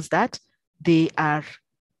feels that they are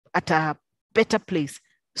at a better place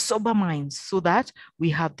sober minds, so that we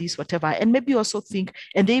have this whatever. And maybe also think,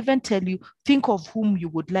 and they even tell you, think of whom you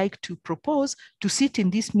would like to propose to sit in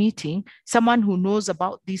this meeting, someone who knows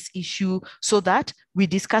about this issue, so that we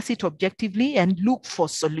discuss it objectively and look for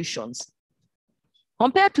solutions.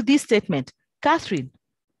 Compared to this statement, Catherine,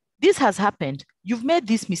 this has happened. You've made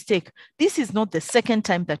this mistake. This is not the second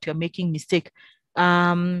time that you're making mistake.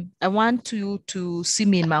 I want you to see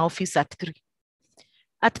me in my office at 3.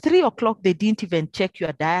 At 3 o'clock, they didn't even check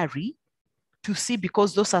your diary to see,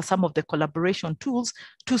 because those are some of the collaboration tools,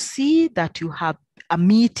 to see that you have a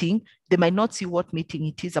meeting. They might not see what meeting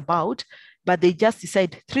it is about, but they just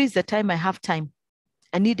decide 3 is the time I have time.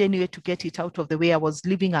 I need anyway to get it out of the way. I was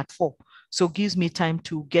leaving at 4. So it gives me time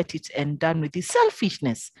to get it and done with this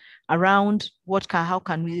selfishness around how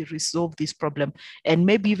can we resolve this problem. And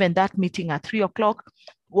maybe even that meeting at 3 o'clock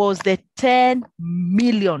was the $10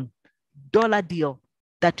 million deal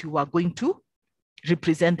that you are going to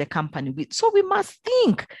represent the company with. So we must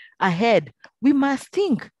think ahead. We must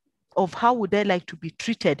think of how would I like to be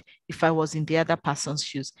treated if I was in the other person's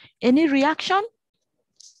shoes. Any reaction?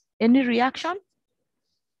 Any reaction?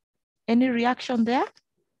 Any reaction there?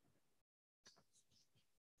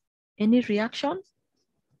 Any reaction?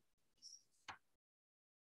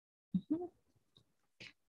 Mm-hmm.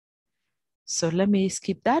 So let me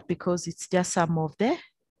skip that because it's just some of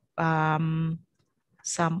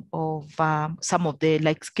the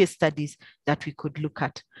like case studies that we could look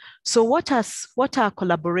at. So what are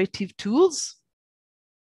collaborative tools?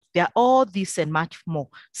 They are all this and much more.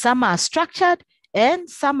 Some are structured and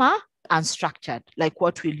some are unstructured, like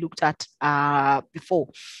what we looked at before.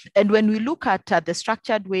 And when we look at the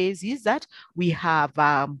structured ways, is that we have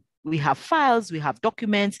files, we have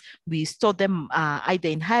documents, we store them either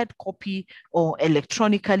in hard copy or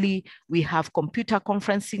electronically. We have computer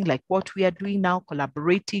conferencing, like what we are doing now,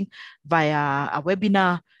 collaborating via a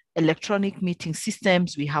webinar, electronic meeting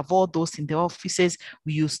systems. We have all those in the offices.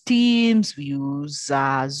 We use Teams, we use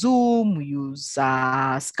Zoom, we use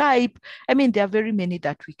Skype. I mean, there are very many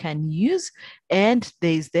that we can use. And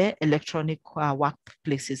there is the electronic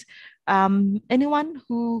workplaces. Anyone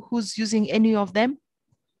who's using any of them?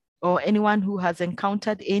 Or anyone who has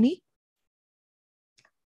encountered any?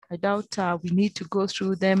 I doubt we need to go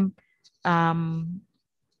through them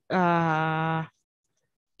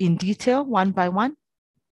in detail, one by one.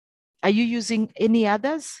 Are you using any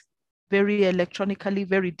others? Very electronically,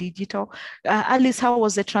 very digital. Alice, how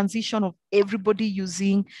was the transition of everybody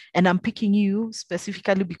using, and I'm picking you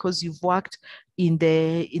specifically because you've worked in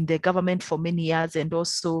the government for many years and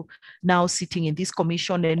also now sitting in this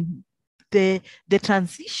commission, and the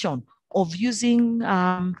transition of using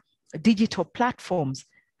digital platforms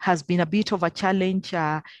has been a bit of a challenge,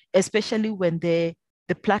 especially when the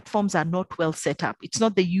platforms are not well set up. It's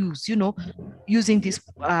not the use, using this,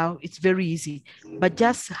 it's very easy, but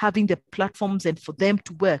just having the platforms and for them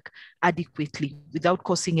to work adequately without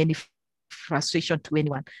causing any frustration to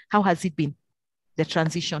anyone. How has it been, the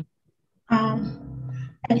transition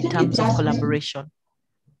in terms of collaboration?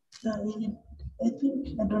 I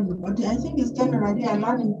don't know, but I think it's generally a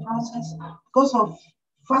learning process because of,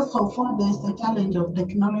 first of all, there's the challenge of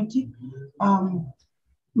technology.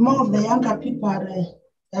 More of the younger people are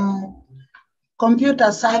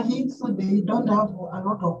computer savvy, so they don't have a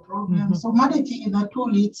lot of problems. So managing the tool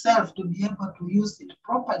itself to be able to use it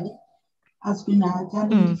properly has been a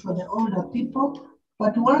challenge for the older people.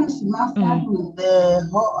 But once you start with the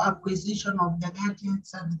whole acquisition of the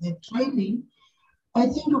gadgets and the training, I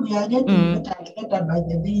think we are getting better and better by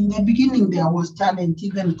the day. In the beginning, there was challenge,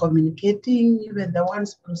 even communicating, even the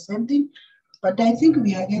ones presenting. But I think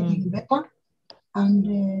we are getting better,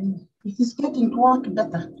 and it is getting to work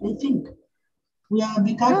better, I think. We are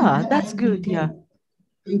becoming better. That's good, yeah.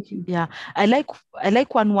 Thank you. Yeah, I like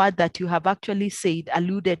one word that you have actually said,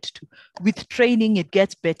 alluded to. With training, it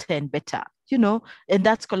gets better and better, and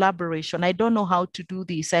that's collaboration. I don't know how to do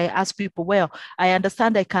this. I ask people, well, I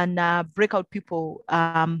understand I can break out people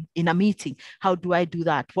in a meeting. How do I do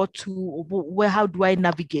that? How do I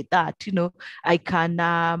navigate that? I can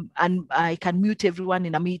and I can mute everyone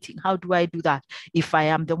in a meeting. How do I do that if I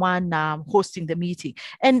am the one hosting the meeting?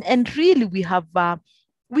 And really, we have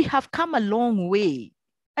come a long way.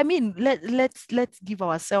 I mean, let's give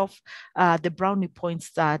ourselves the brownie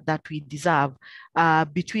points that we deserve.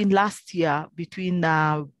 Between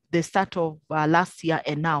the start of last year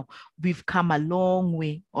and now, we've come a long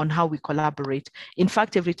way on how we collaborate. In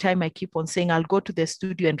fact, every time I keep on saying, I'll go to the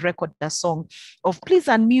studio and record a song of please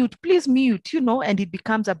unmute, please mute, and it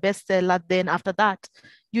becomes a bestseller. Then after that,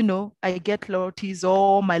 I get royalties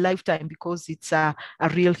all my lifetime because it's a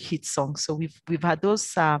real hit song. So we've had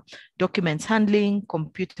those documents handling,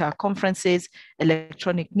 computer conferences,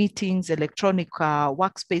 electronic meetings, electronic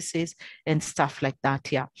workspaces, and stuff like that.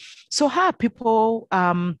 Yeah. So how are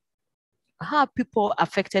people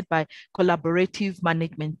affected by collaborative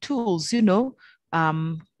management tools?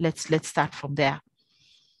 Let's start from there.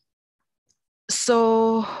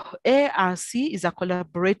 So ARC is a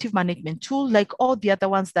collaborative management tool like all the other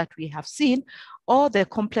ones that we have seen. All the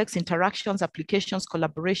complex interactions, applications,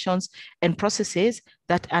 collaborations, and processes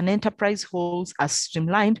that an enterprise holds are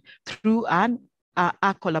streamlined through our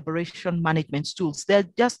collaboration management tools. They're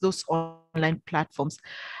just those online platforms.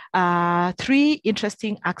 Three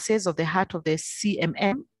interesting axes of the heart of the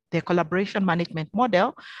CMM, the collaboration management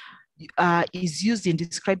model, is used in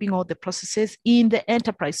describing all the processes in the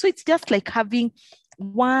enterprise. So it's just like having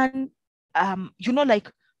one,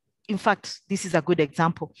 in fact, this is a good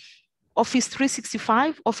example. Office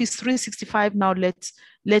 365 now lets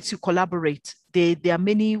you collaborate. There are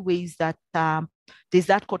many ways that there's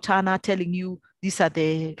that Cortana telling you,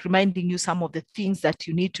 reminding you some of the things that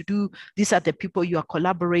you need to do. These are the people you are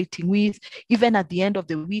collaborating with. Even at the end of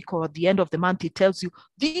the week or at the end of the month, it tells you,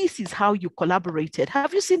 this is how you collaborated.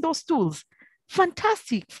 Have you seen those tools?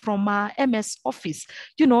 Fantastic, from MS Office,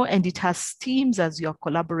 and it has Teams as your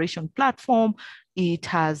collaboration platform. It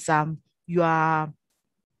has your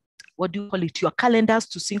calendars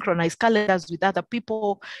to synchronize calendars with other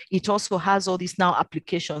people. It also has all these now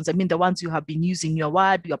applications. I mean, the ones you have been using, your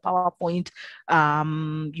Word, your PowerPoint,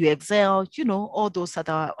 your Excel, all those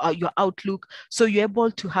other, your Outlook. So you're able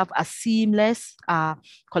to have a seamless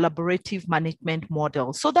collaborative management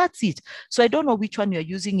model. So that's it. So I don't know which one you're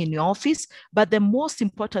using in your office, but the most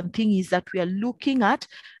important thing is that we are looking at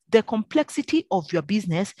the complexity of your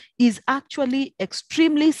business is actually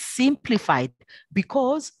extremely simplified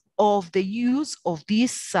because of the use of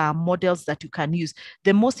these models that you can use.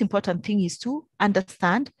 The most important thing is to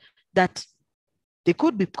understand that they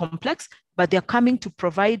could be complex, but they're coming to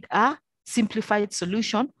provide a simplified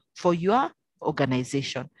solution for your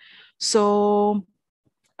organization. So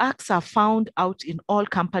acts are found out in all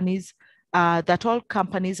companies, that all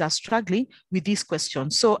companies are struggling with these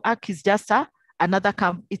questions. So ACT is just another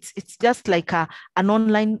it's just like an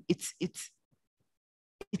online, it's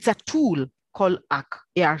a tool called ARC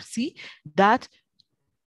that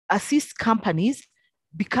assists companies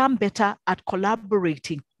become better at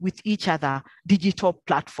collaborating with each other, digital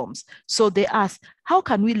platforms. So they ask, how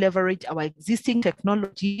can we leverage our existing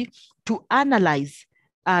technology to analyze,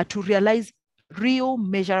 to realize real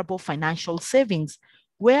measurable financial savings?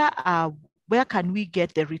 Where can we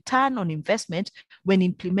get the return on investment when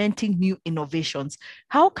implementing new innovations?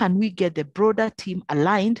 How can we get the broader team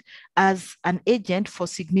aligned as an agent for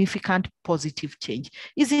significant positive change?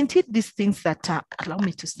 Isn't it these things that, allow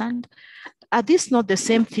me to stand, are these not the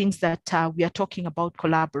same things that we are talking about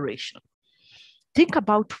collaboration? Think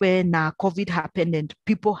about when COVID happened and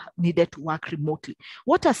people needed to work remotely.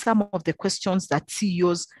 What are some of the questions that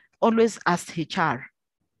CEOs always ask HR,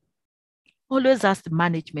 always ask the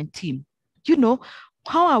management team?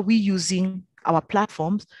 How are we using our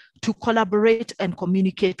platforms to collaborate and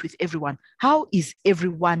communicate with everyone? How is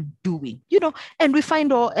everyone doing? And we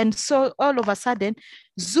find so all of a sudden,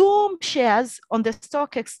 Zoom shares on the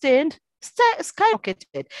stock exchange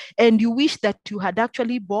skyrocketed, and you wish that you had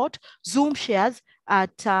actually bought Zoom shares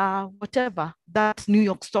at whatever, that New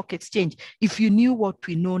York Stock Exchange, if you knew what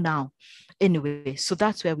we know now. Anyway, so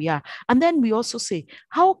that's where we are. And then we also say,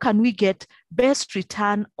 how can we get best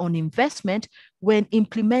return on investment when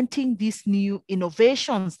implementing these new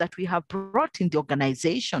innovations that we have brought in the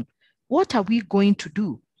organization? What are we going to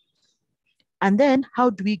do? And then how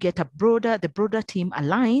do we get the broader team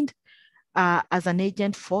aligned as an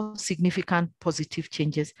agent for significant positive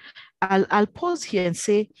changes? I'll pause here and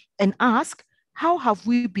say and ask, how have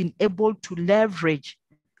we been able to leverage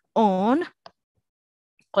on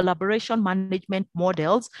collaboration management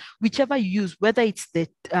models, whichever you use, whether it's the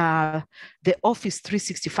Office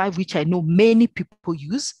 365, which I know many people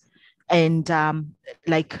use, and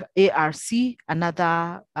like ARC,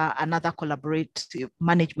 another collaborative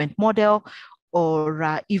management model,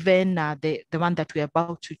 or even the one that we're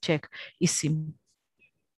about to check, ISIM.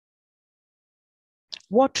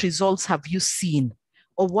 What results have you seen?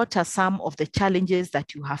 Or what are some of the challenges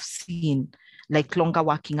that you have seen, like longer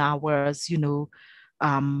working hours,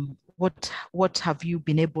 what have you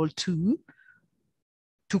been able to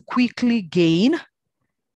quickly gain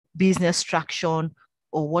business traction,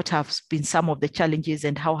 or what have been some of the challenges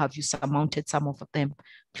and how have you surmounted some of them?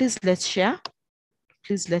 Please let's share.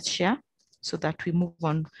 Please let's share so that we move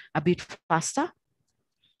on a bit faster.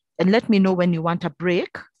 And let me know when you want a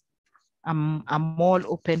break. I'm all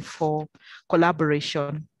open for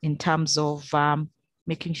collaboration in terms of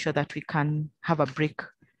making sure that we can have a break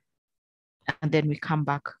and then we come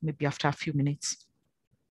back maybe after a few minutes.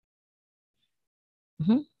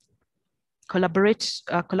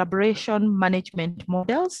 Collaboration management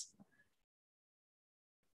models,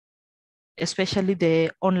 especially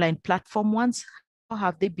the online platform ones. How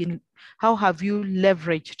have they been? How have you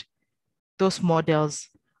leveraged those models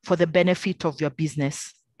for the benefit of your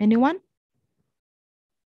business? Anyone?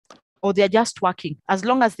 Or they're just working? As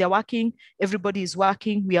long as they're working, everybody is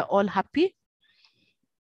working, we are all happy.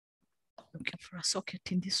 Looking for a socket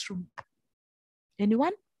in this room.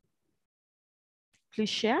 Anyone? Please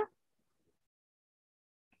share.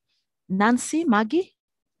 Nancy, Maggie?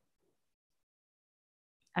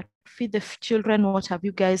 At Feed the Children, what have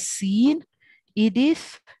you guys seen?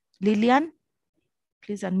 Edith, Lillian,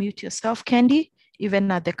 please unmute yourself. Candy, even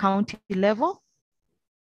at the county level.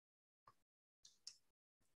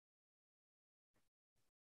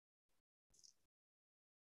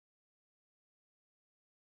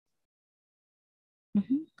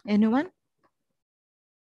 Anyone?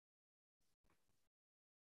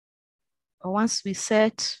 Or once we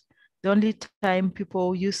set, the only time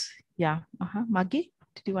people use, yeah. Maggie,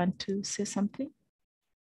 did you want to say something?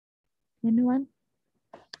 Anyone?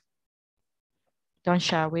 Don't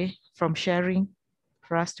shy away from sharing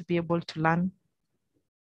for us to be able to learn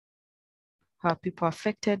how people are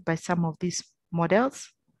affected by some of these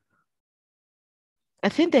models. I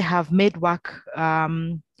think they have made work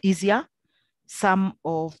easier. Some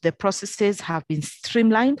of the processes have been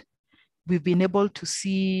streamlined. We've been able to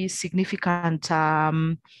see significant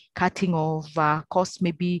cutting of costs.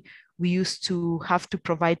 Maybe we used to have to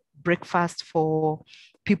provide breakfast for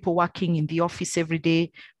people working in the office every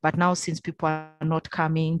day, but now since people are not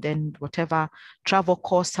coming, then whatever travel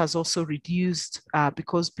cost has also reduced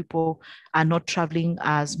because people are not traveling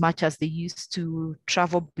as much as they used to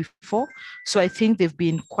travel before. So I think there've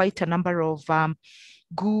been quite a number of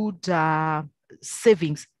good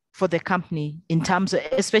savings for the company in terms of,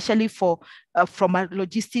 especially for from a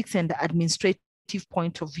logistics and administrative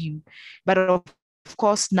point of view. But of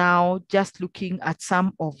course, now just looking at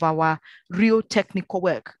some of our real technical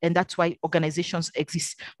work, and that's why organizations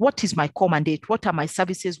exist. What is my core mandate? What are my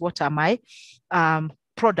services? What are my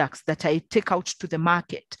products that I take out to the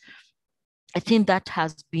market? I think that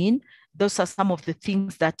has been, those are some of the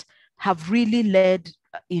things that have really led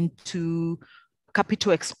into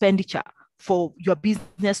capital expenditure for your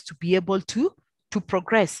business to be able to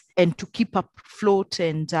progress and to keep up afloat.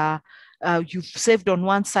 And you've saved on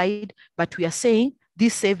one side, but we are saying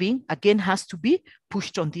this saving again has to be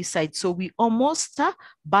pushed on this side. So we almost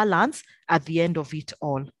balance at the end of it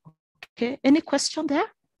all. Okay, any question there?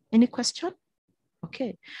 Any question?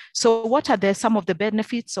 Okay, so what are some of the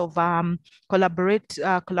benefits of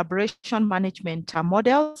collaboration management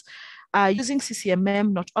models? Using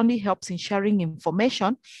CCMM not only helps in sharing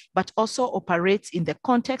information, but also operates in the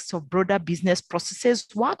context of broader business processes,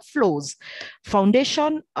 workflows,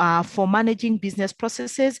 foundation for managing business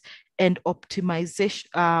processes, and optimization,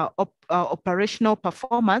 operational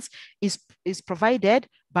performance is provided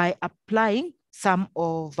by applying some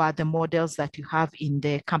of the models that you have in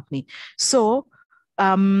the company. So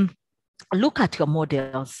look at your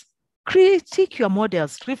models. Critique your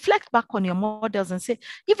models, reflect back on your models and say,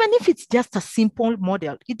 even if it's just a simple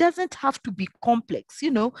model, it doesn't have to be complex.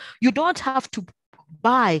 You don't have to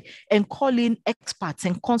buy and call in experts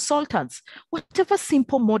and consultants. Whatever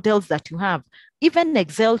simple models that you have, even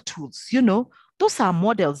Excel tools, those are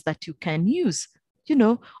models that you can use,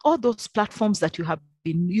 all those platforms that you have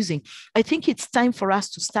been using. I think it's time for us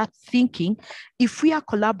to start thinking, if we are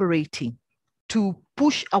collaborating to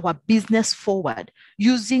push our business forward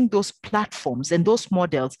using those platforms and those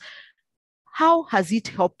models, how has it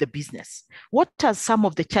helped the business? What are some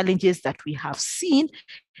of the challenges that we have seen?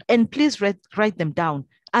 And please write them down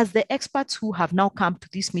as the experts who have now come to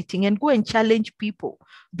this meeting, and go and challenge people.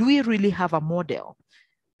 Do we really have a model?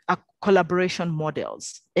 Collaboration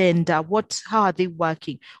models, and how are they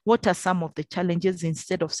working? What are some of the challenges,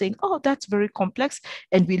 instead of saying, oh, that's very complex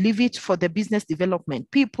and we leave it for the business development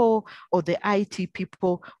people or the IT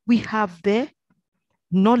people? We have the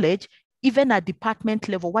knowledge, even at department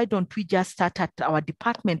level. Why don't we just start at our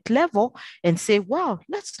department level and say, wow,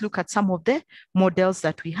 let's look at some of the models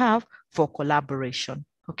that we have for collaboration?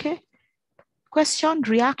 Okay, question,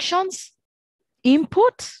 reactions,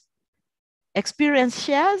 input? Experience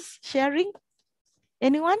sharing?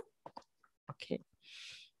 Anyone? Okay.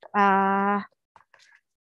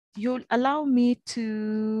 You'll allow me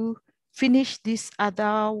to finish this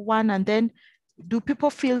other one, and then do people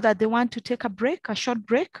feel that they want to take a short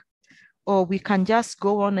break, or we can just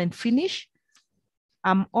go on and finish?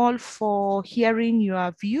 I'm all for hearing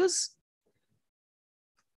your views.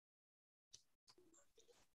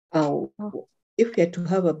 If we are to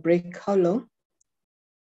have a break, how long?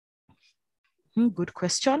 Good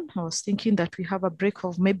question. I was thinking that we have a break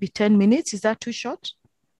of maybe 10 minutes. Is that too short?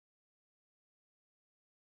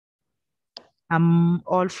 I'm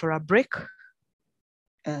all for a break.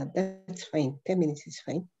 That's fine. 10 minutes is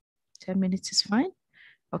fine. 10 minutes is fine.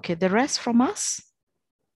 Okay, the rest from us?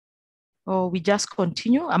 Or we just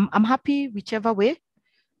continue? I'm happy whichever way.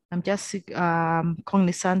 I'm just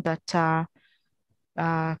cognizant that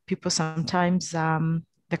people sometimes,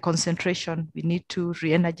 the concentration, we need to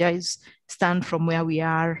re-energize, stand from where we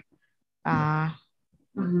are.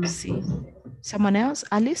 See, someone else,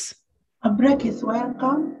 Alice? A break is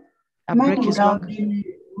welcome. A break is welcome.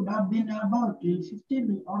 Would have been about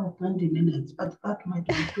 15 or 20 minutes, but that might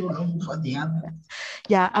be too long for the others.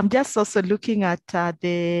 Yeah, I'm just also looking at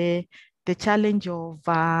the challenge of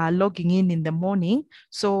logging in the morning.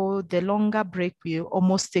 So the longer break will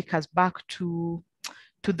almost take us back to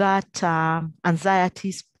that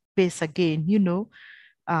anxiety space again, you know.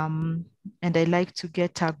 And I like to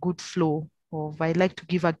get a good flow I like to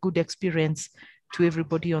give a good experience to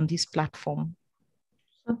everybody on this platform.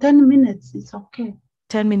 So 10 minutes is okay.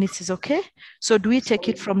 10 minutes is okay. So do we take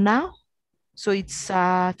it from now? So it's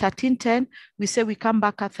 13:10. We say we come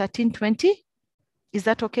back at 13:20. Is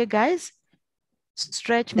that okay, guys?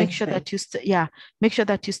 Stretch. Make sure that you make sure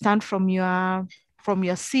that you stand from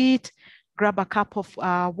your seat. Grab a cup of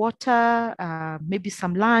water, maybe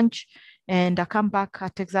some lunch, and come back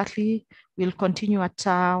at exactly. We'll continue at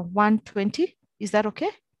 1:20. Is that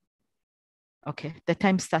okay? Okay. The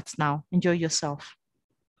time starts now. Enjoy yourself.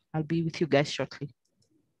 I'll be with you guys shortly.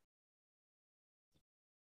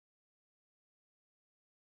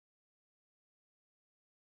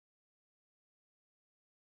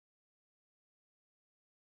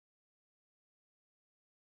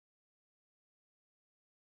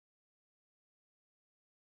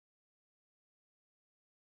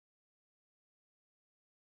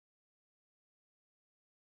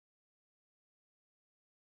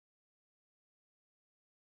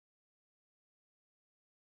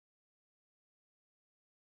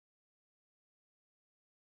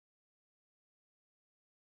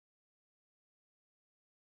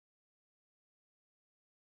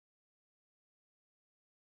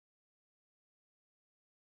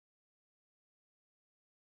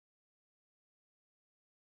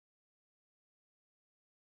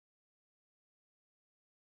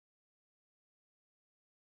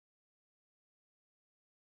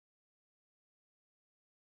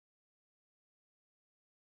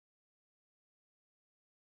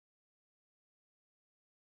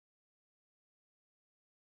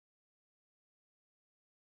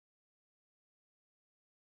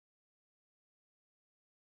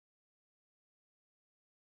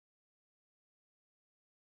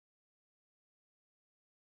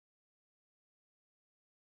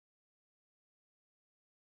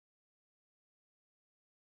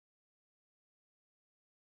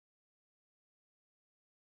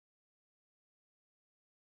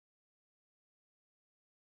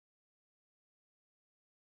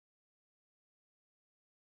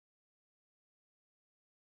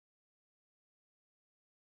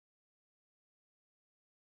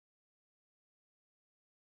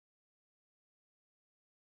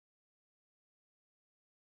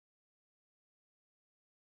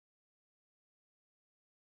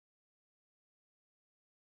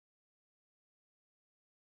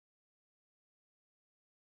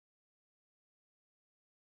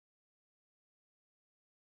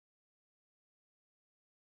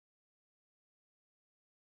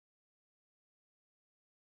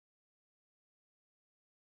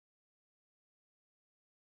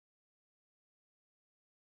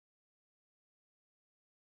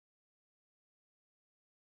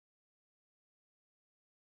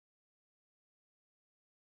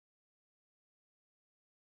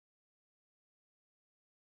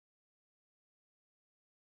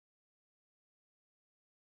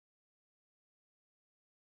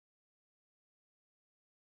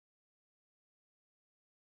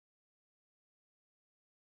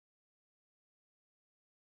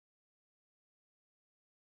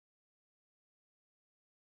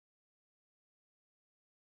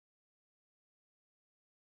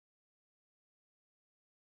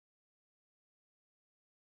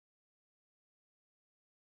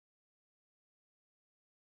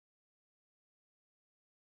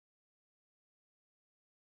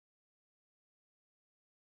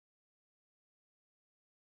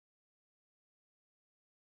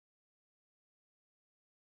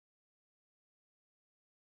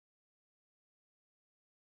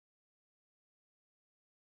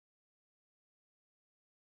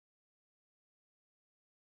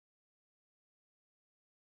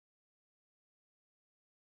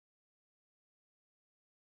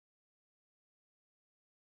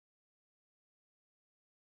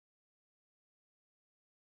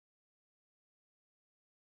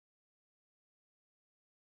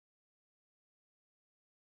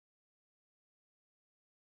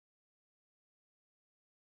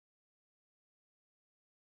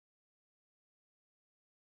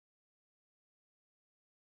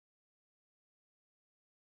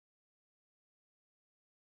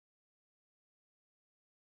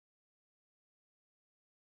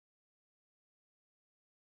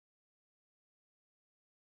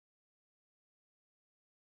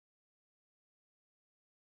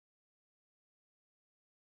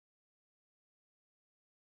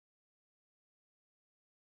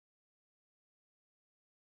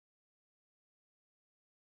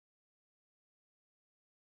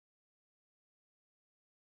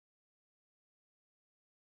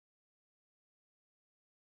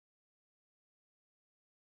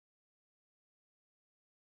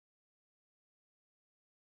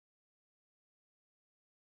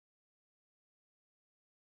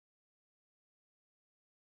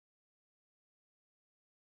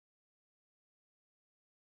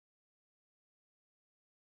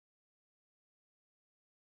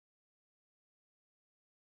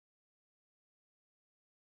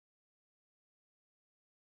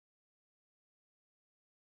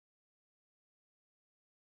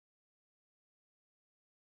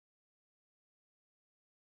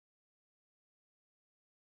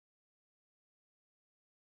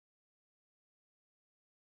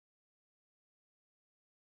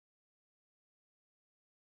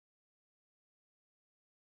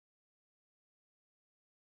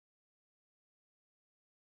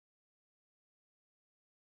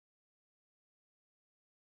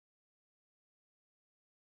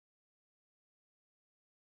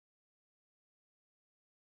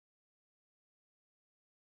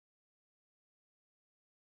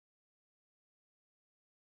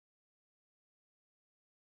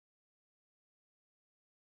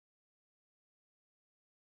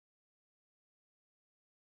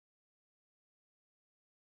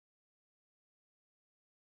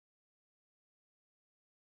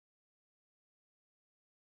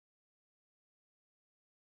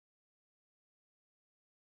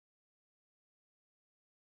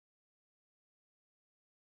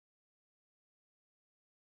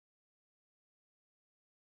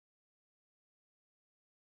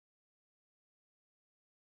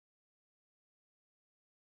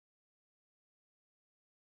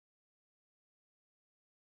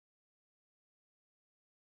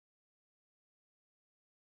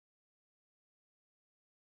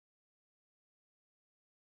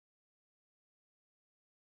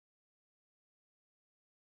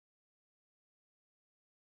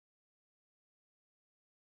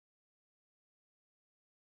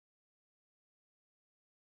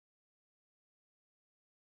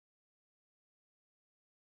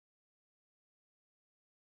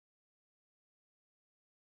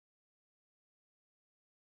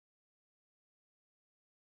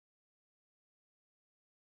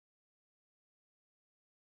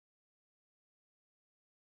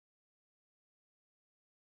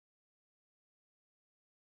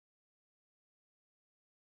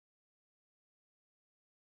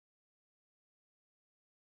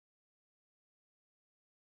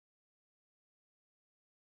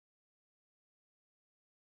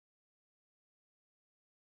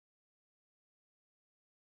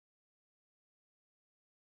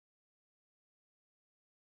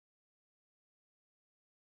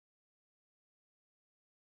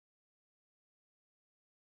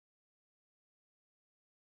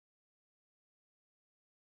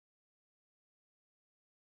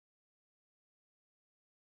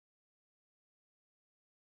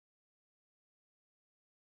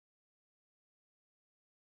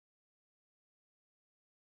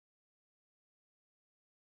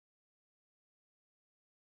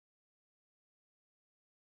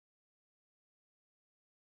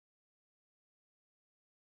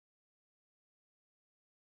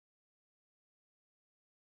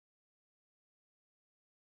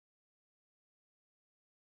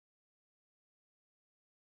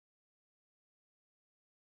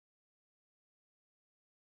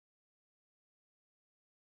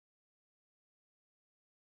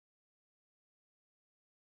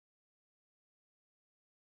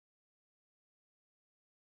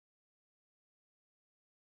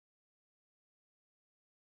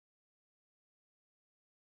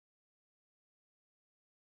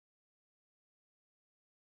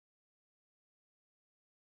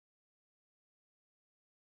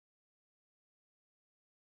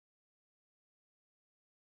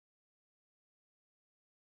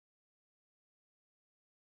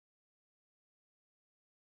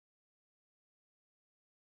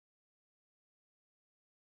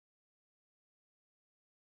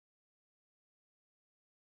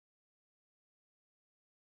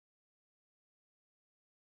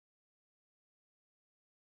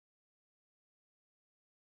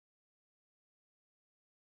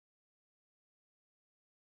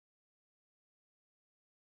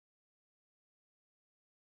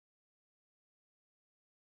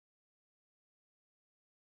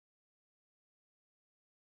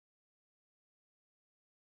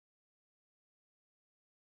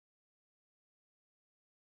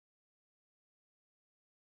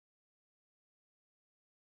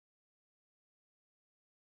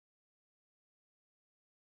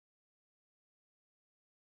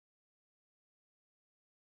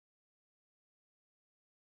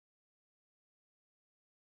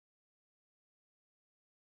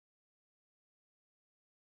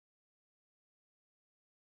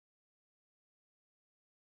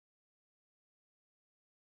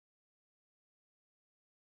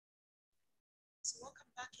 So welcome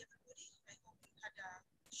back, everybody. I hope you had a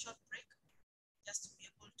short break just to be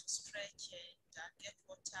able to stretch and get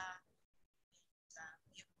water and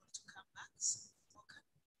be able to come back. So welcome.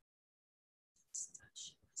 Start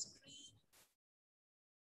share my screen.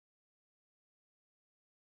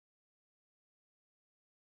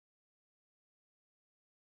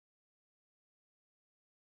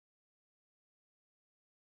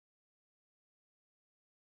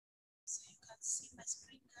 So you can see my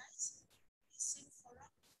screen, guys. eSIM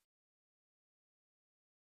forum.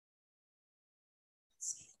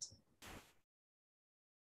 See it.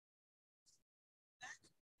 Back.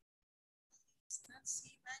 It's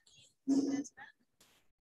Nancy, Maggie. You guys back?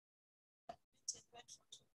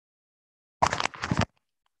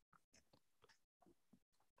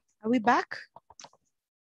 Are we back?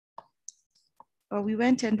 Or we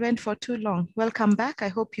went for too long? Welcome back. I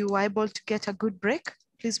hope you were able to get a good break.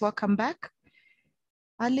 Please welcome back.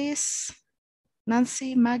 Alice,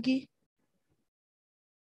 Nancy, Maggie.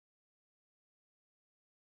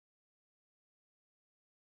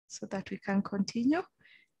 So that we can continue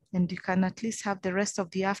and you can at least have the rest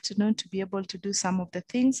of the afternoon to be able to do some of the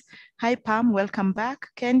things. Hi, Pam, welcome back.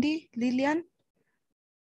 Candy, Lillian.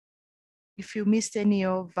 If you missed any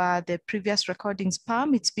of the previous recordings,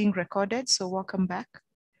 Pam, it's being recorded, so welcome back.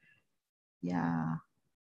 Yeah.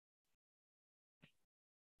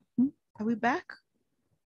 Are we back?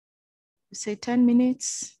 You say 10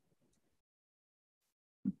 minutes.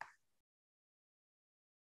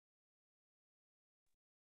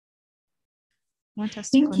 Want us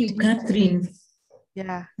Thank you, Catherine.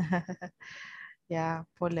 Yeah. Yeah,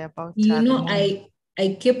 Paul, about you know, I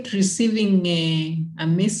kept receiving a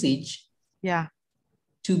message. Yeah.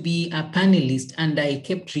 To be a panelist, and I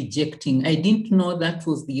kept rejecting. I didn't know that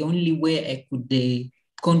was the only way I could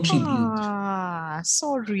contribute.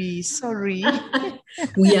 Sorry.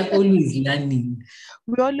 We are always learning.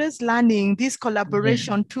 We're always learning these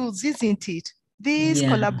collaboration tools, isn't it? These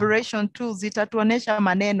collaboration tools, itatuonesha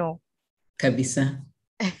maneno. Kabisa.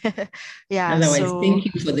 Yeah. Otherwise, thank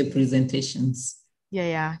you for the presentations.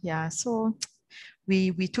 Yeah. So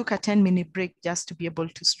we took a 10-minute break just to be able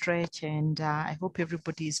to stretch, and I hope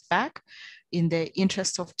everybody is back in the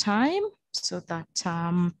interest of time, so that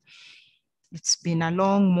it's been a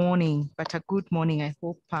long morning, but a good morning. I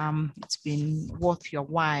hope it's been worth your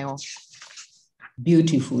while.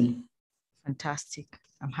 Beautiful. Fantastic.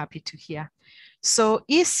 I'm happy to hear. So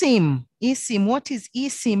eSIM, what is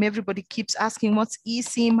eSIM? Everybody keeps asking, what's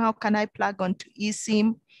eSIM? How can I plug onto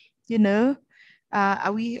eSIM? You know,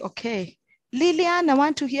 are we okay? Lillian, I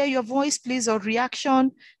want to hear your voice, please, or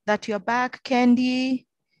reaction that you're back. Candy,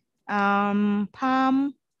 Pam,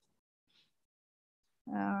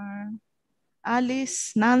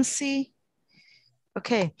 Alice, Nancy.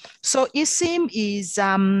 Okay, so eSIM is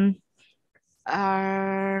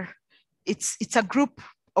it's a group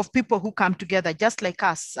of people who come together, just like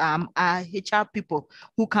us, HR people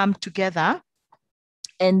who come together,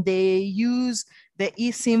 and they use the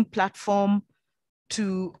eSIM platform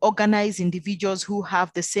to organize individuals who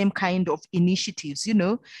have the same kind of initiatives, you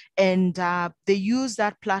know, and they use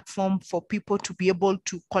that platform for people to be able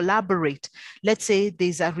to collaborate. Let's say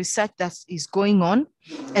there's a research that is going on,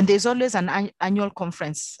 and there's always an annual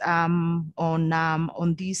conference on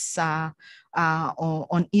this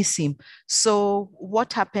on eSIM. So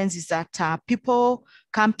what happens is that people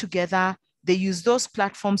come together. They use those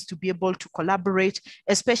platforms to be able to collaborate,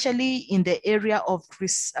 especially in the area of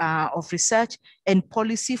research and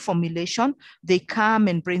policy formulation. They come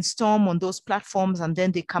and brainstorm on those platforms, and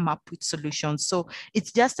then they come up with solutions. So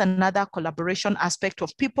it's just another collaboration aspect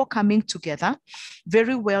of people coming together,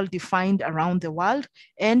 very well defined around the world,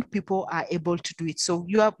 and people are able to do it. So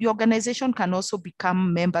your organization can also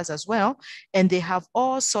become members as well, and they have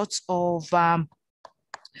all sorts of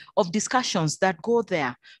discussions that go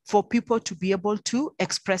there for people to be able to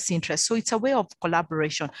express interest. So it's a way of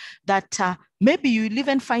collaboration that maybe you'll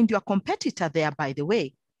even find your competitor there, by the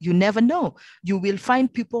way. You never know. You will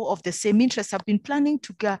find people of the same interest. I've been planning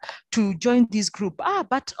to join this group.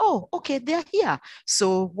 But okay, they're here.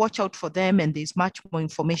 So watch out for them, and there's much more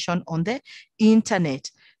information on the internet.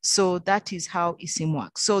 So that is how eSIM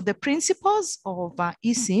works. So the principles of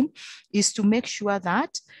eSIM is to make sure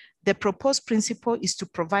that the proposed principle is to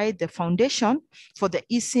provide the foundation for the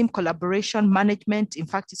eSIM collaboration management. In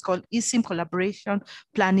fact, it's called eSIM collaboration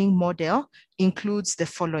planning model, includes the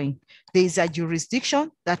following: There is a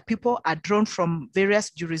jurisdiction that people are drawn from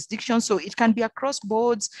various jurisdictions. So it can be across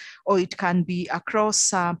boards, or it can be across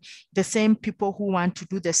the same people who want to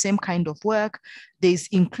do the same kind of work. There's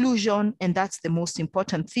inclusion, and that's the most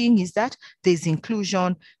important thing, is that there's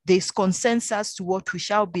inclusion, there's consensus to what we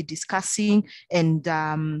shall be discussing and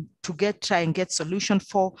to try and get solution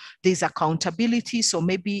for. There's accountability, so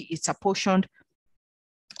maybe it's apportioned.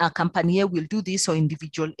 A company A will do this, or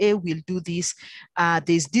individual A will do this.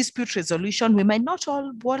 There's dispute resolution. We might not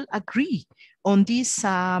all well agree on this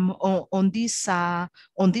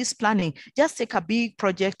planning. Just take a big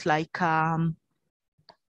project like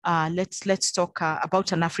let's talk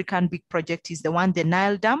about an African big project, is the one, the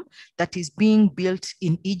Nile Dam, that is being built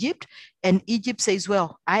in Egypt. And Egypt says,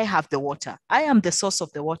 well, I have the water. I am the source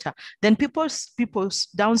of the water. Then people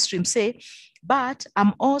downstream say, but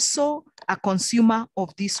I'm also a consumer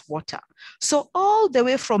of this water. So all the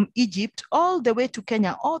way from Egypt, all the way to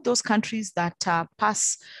Kenya, all those countries that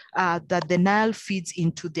pass, that the Nile feeds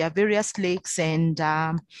into their various lakes and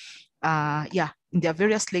in their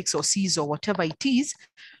various lakes or seas or whatever it is,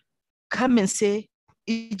 come and say,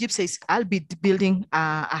 Egypt says, I'll be building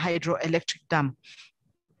a hydroelectric dam.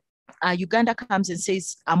 Uganda comes and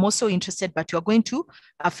says, I'm also interested, but you're going to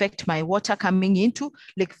affect my water coming into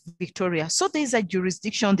Lake Victoria. So there's a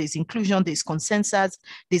jurisdiction, there's inclusion, there's consensus,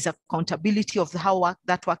 there's accountability of how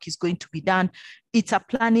that work is going to be done. It's a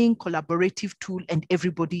planning collaborative tool, and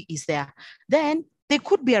everybody is there. Then there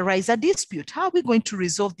could be a dispute. How are we going to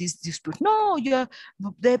resolve this dispute? No, your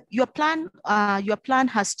plan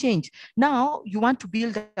has changed. Now you want to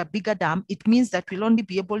build a bigger dam. It means that we'll only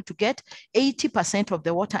be able to get 80% of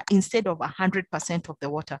the water instead of 100% of the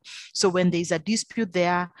water. So when there's a dispute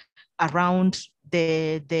there around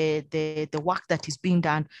the work that is being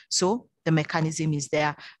done, so the mechanism is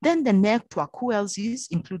there. Then the network, who else is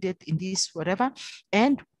included in this, whatever,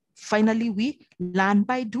 and finally, we learn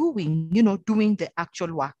by doing, doing the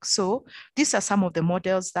actual work. So these are some of the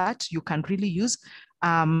models that you can really use.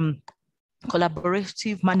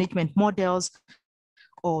 Collaborative management models,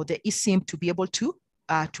 or the eSIM, to be able to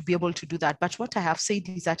do that. But what I have said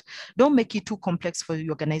is that don't make it too complex for the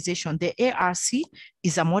organization. The ARC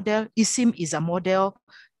is a model, eSIM is a model.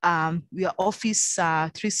 Your Office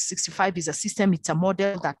 365 is a system, it's a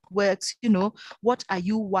model that works. What are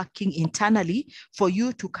you working internally for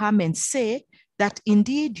you to come and say that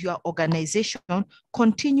indeed your organization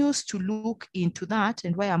continues to look into that?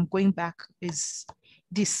 And why I'm going back is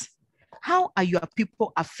this. How are your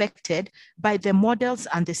people affected by the models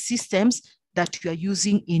and the systems that you are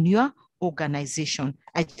using in your organization?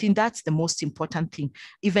 I think that's the most important thing.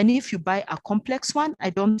 Even if you buy a complex one,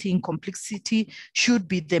 I don't think complexity should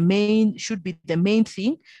be the main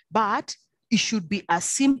thing, but it should be as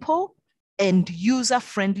simple and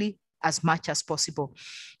user-friendly as much as possible.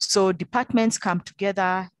 So departments come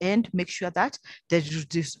together and make sure that the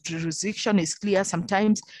jurisdiction is clear.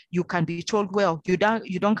 Sometimes you can be told, well, you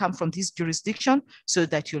don't come from this jurisdiction, so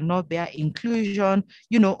that you'll not bear inclusion,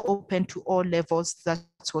 open to all levels.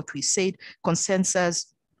 That's what we said.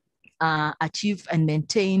 Consensus, achieved and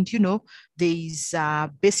maintained. There's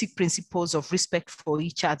basic principles of respect for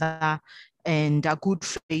each other and a good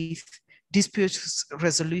faith. Dispute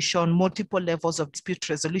resolution, multiple levels of dispute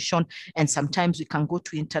resolution, and sometimes we can go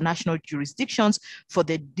to international jurisdictions for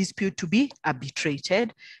the dispute to be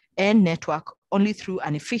arbitrated. And network, only through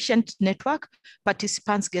an efficient network,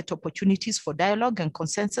 participants get opportunities for dialogue and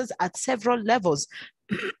consensus at several levels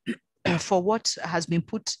for what has been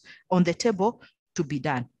put on the table to be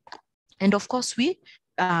done. And of course, we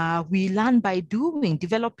learn by doing,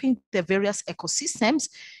 developing the various ecosystems,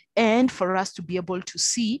 and for us to be able to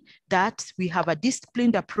see that we have a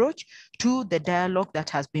disciplined approach to the dialogue that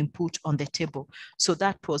has been put on the table. So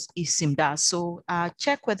that was eSIM. So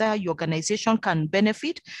check whether your organization can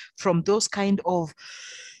benefit from those kind of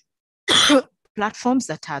platforms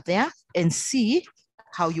that are there, and see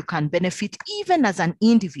how you can benefit even as an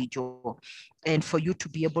individual, and for you to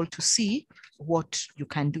be able to see what you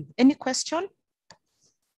can do. Any question?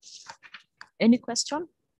 Any question?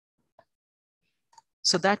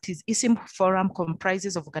 So that is eSIM forum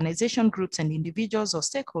comprises of organization groups and individuals or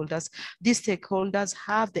stakeholders. These stakeholders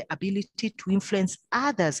have the ability to influence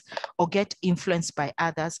others or get influenced by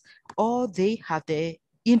others, or they have the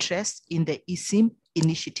interest in the eSIM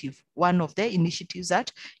initiative. One of the initiatives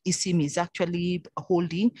that eSIM is actually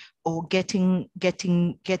holding or getting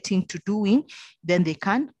to doing, then they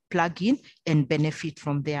can plug in and benefit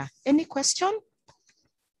from there. Any question?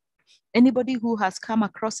 Anybody who has come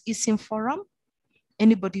across eSIM forum?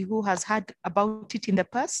 Anybody who has heard about it in the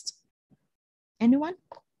past? Anyone?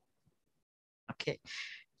 Okay.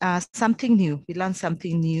 something new. We learn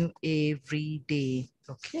something new every day.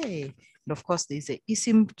 Okay. And of course, there's a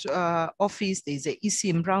eSIM office, there's a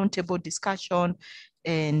eSIM roundtable discussion,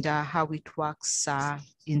 and how it works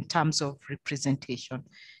in terms of representation.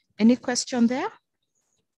 Any question there?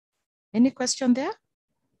 Any question there?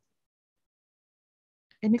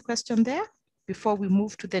 Any question there? Before we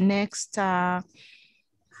move to the next idea.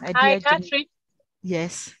 Hi, Catherine.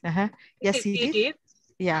 Yes. Yes, Edith.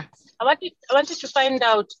 Yeah. I wanted to find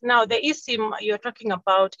out now, the eSIM you're talking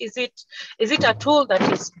about, is it a tool that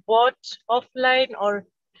is bought offline, or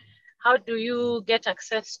how do you get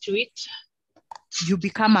access to it? You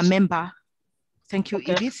become a member. Thank you,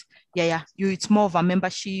 Okay. Edith. Yeah. It's more of a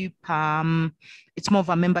membership. It's more of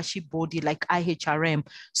a membership body like IHRM.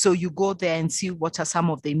 So you go there and see what are some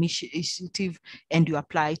of the initiative, and you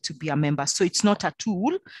apply to be a member. So it's not a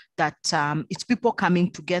tool that it's people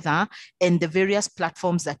coming together, and the various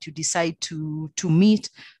platforms that you decide to meet,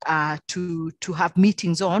 to have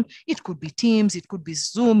meetings on. It could be Teams, it could be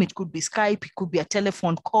Zoom, it could be Skype, it could be a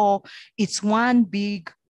telephone call. It's one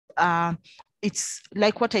big it's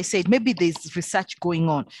like what I said, maybe there's research going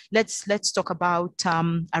on. Let's talk about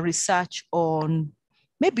a research on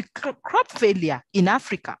maybe crop failure in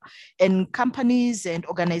Africa, and companies and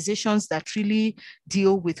organizations that really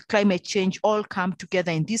deal with climate change all come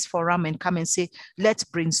together in this forum and come and say, let's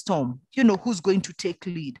brainstorm, who's going to take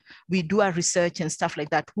lead. We do our research and stuff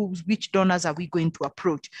like that. Which donors are we going to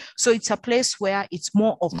approach? So it's a place where it's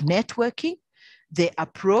more of networking. The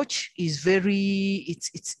approach is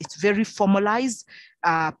very formalized.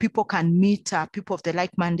 People can meet, people of the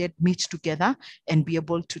like-minded meet together and be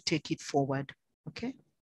able to take it forward. Okay,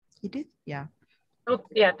 Edith? Yeah. Oh,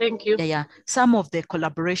 yeah, thank you. Yeah. Some of the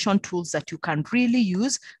collaboration tools that you can really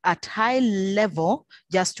use at high level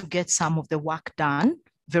just to get some of the work done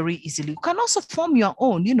very easily. You can also form your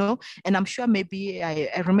own, and I'm sure maybe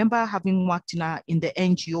I remember having worked in the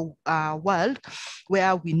NGO world,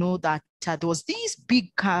 where we know that there was these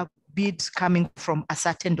big bids coming from a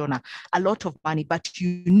certain donor, a lot of money, but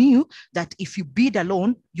you knew that if you bid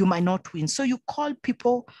alone, you might not win. So you call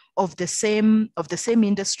people of the same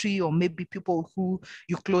industry, or maybe people who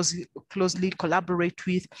you closely collaborate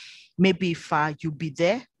with. Maybe if you'll be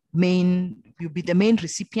the main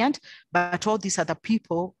recipient, but all these other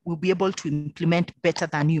people will be able to implement better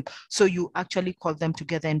than you. So you actually call them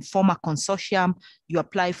together and form a consortium. You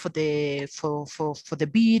apply for the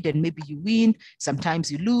bid, and maybe you win.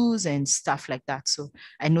 Sometimes you lose and stuff like that. So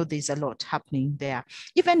I know there's a lot happening there.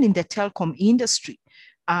 Even in the telecom industry,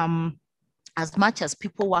 as much as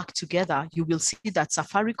people work together, you will see that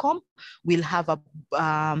Safaricom will have a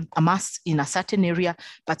mast in a certain area,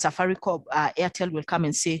 but Safaricom, Airtel will come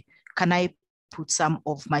and say, can I put some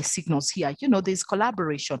of my signals here? There's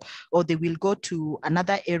collaboration. Or they will go to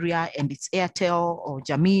another area and it's Airtel or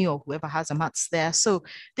Jamii or whoever has a mast there. So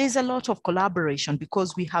there's a lot of collaboration,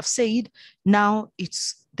 because we have said now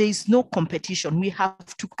there's no competition. We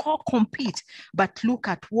have to compete, but look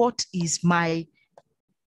at what is my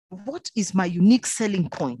unique selling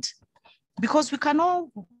point, because we can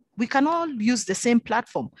all use the same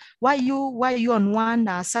platform. Why are you on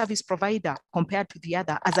one service provider compared to the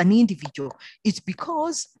other as an individual? It's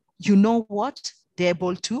because you know what they're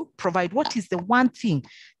able to provide. What is the one thing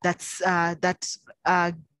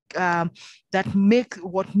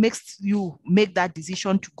what makes you make that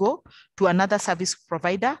decision to go to another service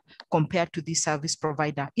provider compared to this service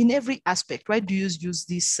provider in every aspect? Why do you use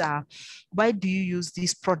this? Why do you use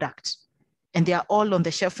this product? And they are all on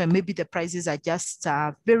the shelf, and maybe the prices are just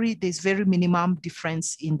there's very minimum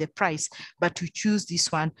difference in the price, but we choose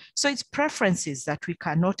this one. So it's preferences that we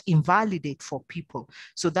cannot invalidate for people.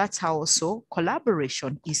 So that's how also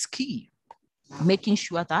collaboration is key, making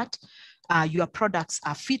sure that your products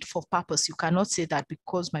are fit for purpose. You cannot say that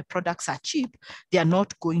because my products are cheap, they are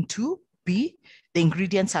not going to be, the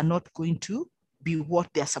ingredients are not going to be what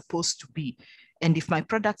they're supposed to be. And if my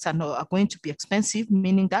products are going to be expensive,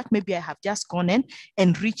 meaning that maybe I have just gone in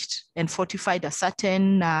and reached and fortified a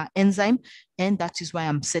certain enzyme, and that is why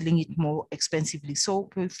I'm selling it more expensively. So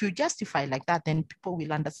if you justify like that, then people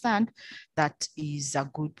will understand that is a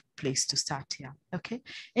good place to start here. Okay.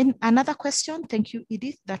 And another question. Thank you,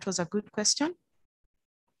 Edith. That was a good question.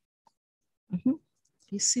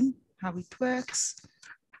 eSIM, how it works.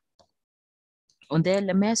 On the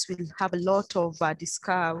LMS, we'll have a lot of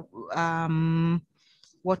discuss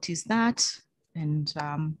what is that, and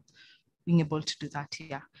being able to do that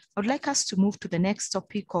here. I would like us to move to the next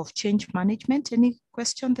topic of change management. Any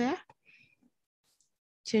question there?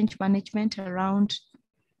 Change management around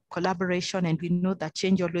collaboration, and we know that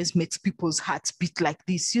change always makes people's hearts beat like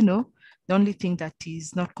this, The only thing that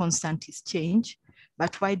is not constant is change,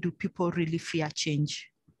 but why do people really fear change?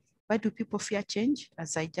 Why do people fear change?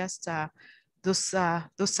 As I just, those are,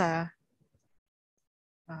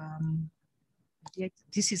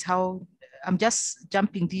 this is how, I'm just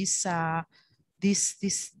jumping those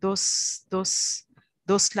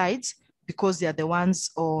slides because they are the ones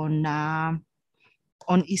on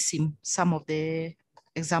eSIM, some of the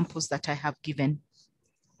examples that I have given.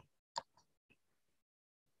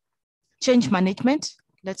 Change management.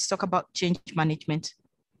 Let's talk about change management.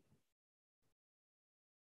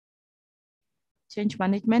 Change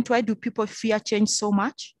management. Why do people fear change so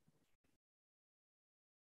much?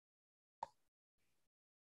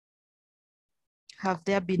 Have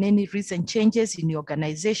there been any recent changes in your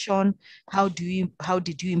organization? How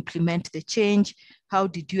did you implement the change? How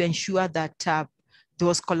did you ensure that there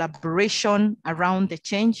was collaboration around the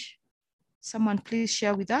change? Someone please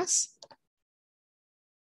share with us.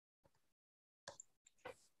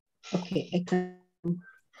 Okay,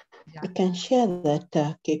 I can share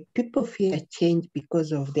that people fear change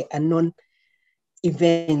because of the unknown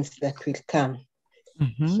events that will come.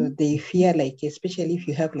 So they fear, like, especially if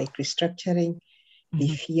you have like restructuring, they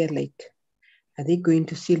fear like, are they going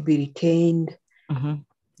to still be retained?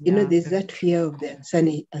 You know, there's that fear of the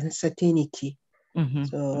uncertainty.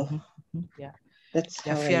 So yeah, that's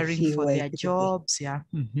they're how fearing I see for why their jobs. Yeah.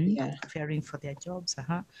 Yeah. Fearing for their jobs.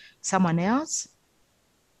 Someone else?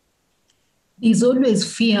 There's always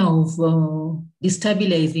fear of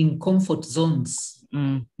destabilizing comfort zones.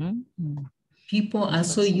 People are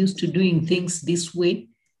so used to doing things this way.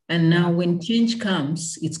 And now when change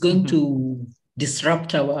comes, it's going to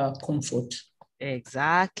disrupt our comfort.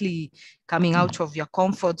 Exactly. Coming out of your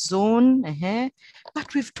comfort zone.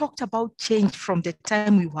 But we've talked about change from the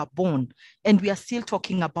time we were born, and we are still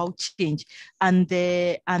talking about change. And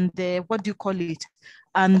the what do you call it?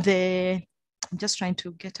 And I'm just trying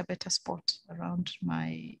to get a better spot around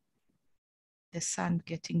the sun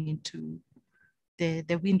getting into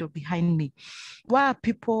the window behind me. Why are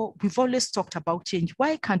people, we've always talked about change.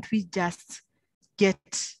 Why can't we just get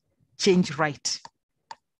change right?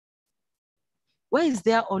 Why is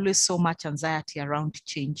there always so much anxiety around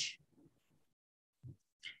change?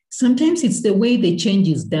 Sometimes it's the way the change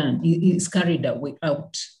is done, it's carried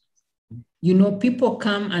out. You know, people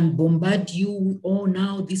come and bombard you. Oh,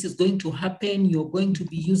 now this is going to happen. You're going to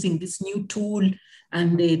be using this new tool,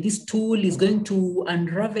 and this tool is going to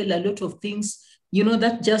unravel a lot of things. You know,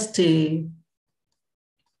 that just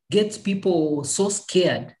gets people so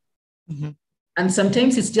scared. And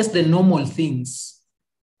sometimes it's just the normal things.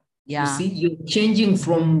 You see, you're changing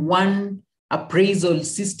from one appraisal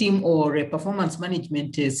system or a performance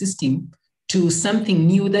management system to something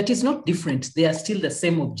new that is not different. They are still the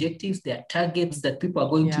same objectives, they are targets that people are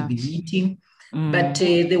going to be meeting. But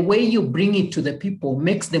the way you bring it to the people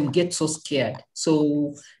makes them get so scared.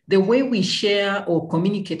 So the way we share or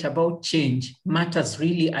communicate about change matters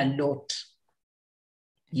really a lot.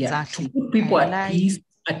 Yeah, Exactly. to put people at peace,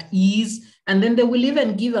 at ease, and then they will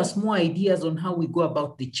even give us more ideas on how we go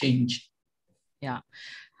about the change. Yeah.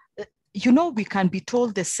 You know, we can be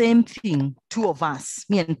told the same thing, two of us,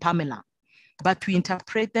 me and Pamela, but we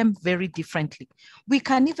interpret them very differently. We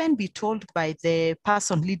can even be told by the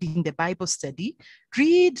person leading the Bible study,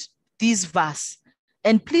 read this verse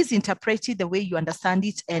and please interpret it the way you understand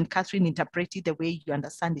it, and Catherine interpret it the way you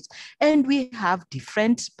understand it. And we have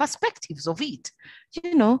different perspectives of it,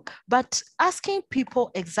 you know, but asking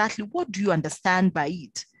people exactly what do you understand by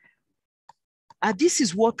it? This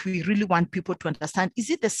is what we really want people to understand. Is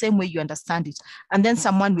it the same way you understand it? And then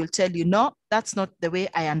someone will tell you, no, that's not the way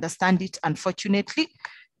I understand it. Unfortunately,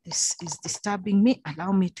 this is disturbing me.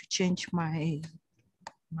 Allow me to change my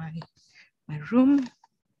room.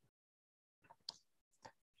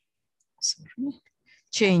 Sorry.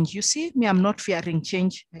 Change. You see me, I'm not fearing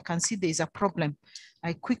change. I can see there's a problem.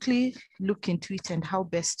 I quickly look into it and how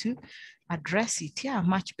best to address it. Yeah,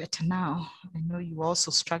 much better now. I know you're also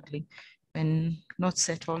struggling. When not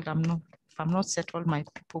settled, if I'm not settled, my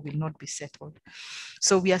people will not be settled.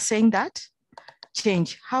 So we are saying that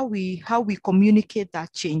change, how we communicate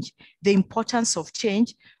that change, the importance of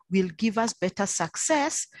change will give us better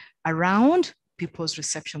success around people's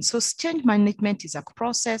reception. So change management is a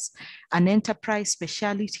process, an enterprise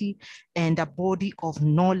specialty, and a body of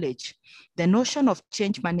knowledge. The notion of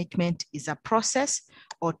change management is a process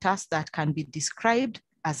or task that can be described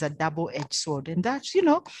as a double-edged sword. And that, you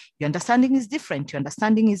know, your understanding is different. Your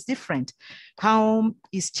understanding is different. How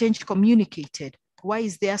is change communicated? Why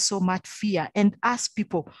is there so much fear? And ask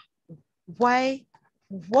people,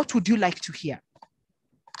 what would you like to hear?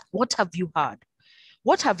 What have you heard?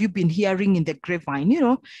 what have you been hearing in the grapevine, you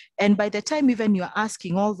know? And by the time even you're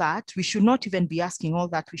asking all that, we should not even be asking all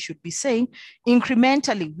that. We should be saying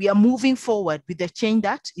incrementally, we are moving forward with the change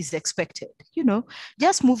that is expected, you know,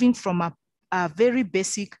 just moving from a very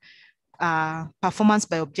basic performance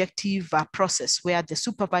by objective process where the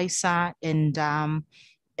supervisor and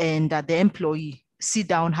the employee sit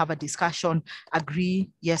down, have a discussion,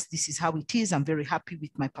 agree, yes, this is how it is. I'm very happy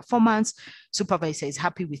with my performance. Supervisor is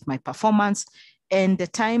happy with my performance. And the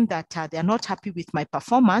time that they're not happy with my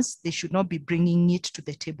performance, they should not be bringing it to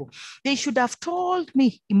the table. They should have told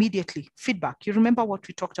me immediately. Feedback. You remember what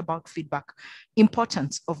we talked about feedback,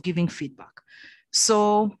 importance of giving feedback.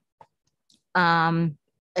 So, and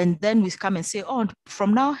then we come and say, oh,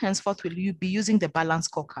 from now henceforth, will you be using the balance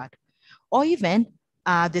scorecard? Or even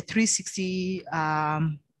the 360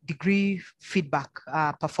 degree feedback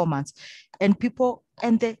performance. And people,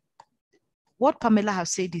 and what Pamela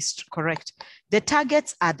has said is correct. The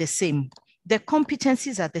targets are the same. The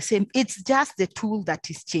competencies are the same. It's just the tool that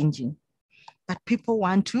is changing. But people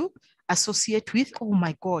want to associate with, oh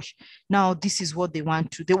my gosh, now this is what they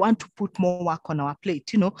want to. They want to put more work on our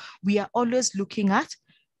plate. You know, we are always looking at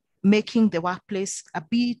making the workplace a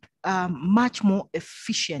bit much more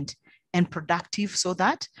efficient and productive so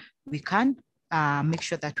that we can make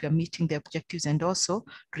sure that we are meeting the objectives and also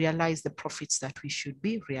realize the profits that we should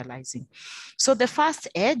be realizing. So the first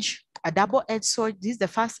edge, a double-edged sword, the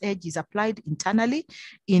first edge is applied internally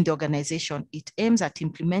in the organization. It aims at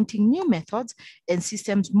implementing new methods and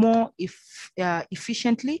systems more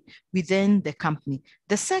efficiently within the company.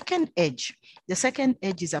 The second edge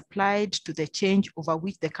is applied to the change over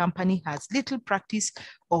which the company has little practice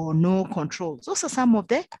or no control. Those are some of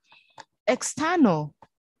the external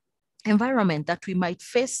environment that we might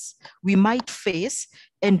face,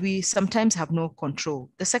 and we sometimes have no control.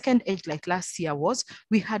 The second edge, like last year, was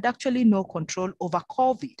we had actually no control over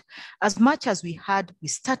COVID. As much as we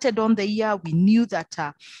started on the year, we knew that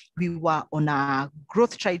we were on a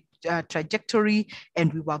growth trajectory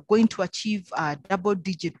and we were going to achieve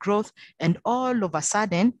double-digit growth, and all of a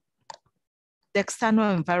sudden, the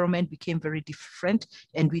external environment became very different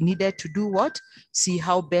and we needed to do what? See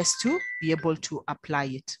how best to be able to apply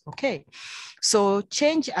it, okay? So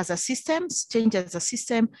change as a systems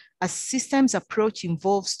approach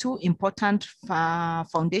involves two important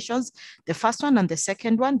foundations. The first one and the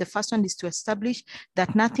second one. The first one is to establish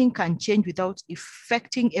that nothing can change without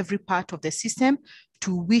affecting every part of the system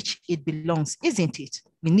to which it belongs, isn't it?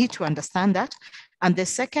 We need to understand that. And the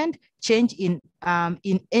second, change in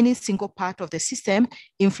any single part of the system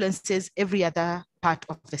influences every other part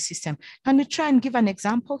of the system. Can we try and give an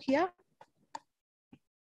example here?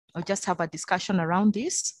 Or just have a discussion around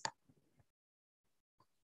this.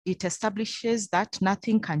 It establishes that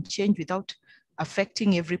nothing can change without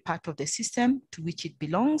affecting every part of the system to which it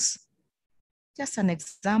belongs. Just an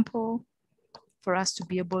example for us to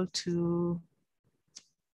be able to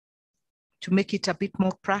make it a bit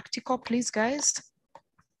more practical, please, guys.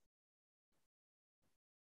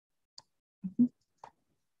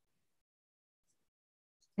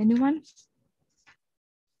 Anyone?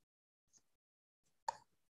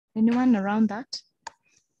 Anyone around that?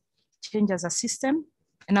 Change as a system.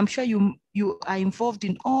 And I'm sure you are involved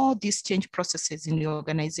in all these change processes in your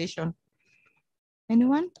organization.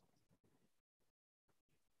 Anyone?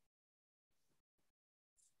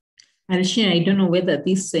 Alishia, I don't know whether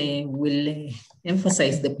this will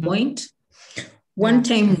emphasize the point. One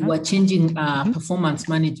time we were changing our performance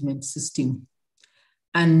management system.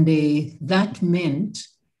 And that meant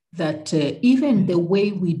that even the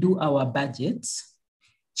way we do our budgets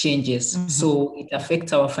changes. So it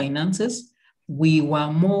affects our finances. We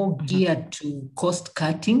were more geared to cost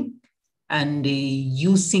cutting and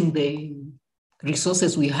using the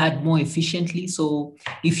resources we had more efficiently. So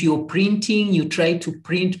if you're printing, you try to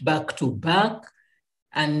print back to back,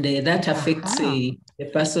 and that affects the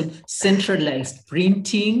person. Centralized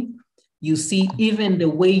printing. You see, even the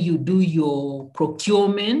way you do your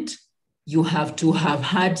procurement, you have to have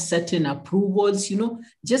had certain approvals, you know,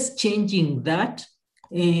 just changing that.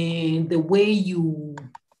 And the way you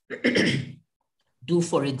do,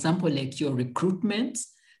 for example, like your recruitment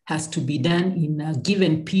has to be done in a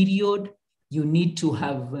given period. You need to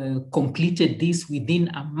have completed this within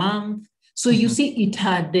a month. So you see, it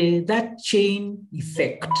had that chain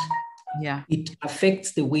effect. Yeah, it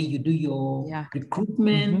affects the way you do your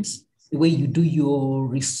recruitment, the way you do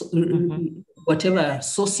your whatever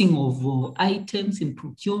sourcing of items in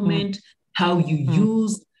procurement, how you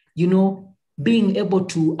use, you know, being able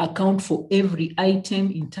to account for every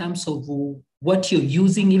item in terms of what you're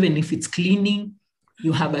using, even if it's cleaning.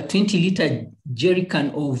 You have a 20-liter jerry can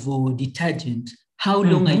of detergent. How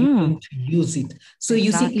long are you going to use it? So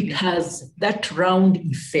you see, it has that round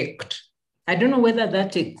effect. I don't know whether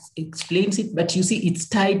that explains it, but you see, it's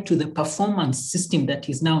tied to the performance system that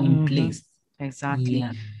is now in place. Exactly.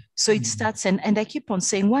 Yeah. So it starts, and I keep on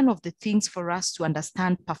saying, one of the things for us to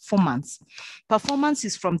understand performance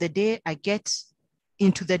is from the day I get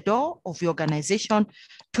into the door of the organization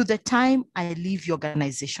to the time I leave the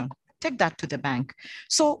organization. Take that to the bank.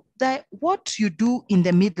 So what you do in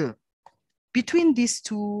the middle between these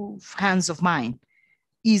two hands of mine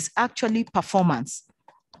is actually performance.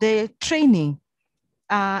 The training,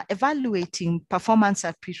 evaluating performance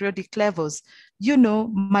at periodic levels,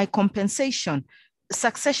 my compensation,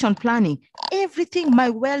 succession planning, everything, my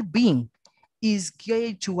well-being is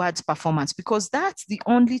geared towards performance, because that's the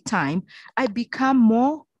only time I become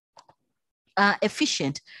more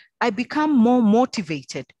efficient. I become more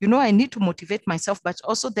motivated. I need to motivate myself, but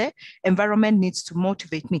also the environment needs to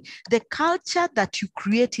motivate me. The culture that you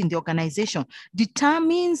create in the organization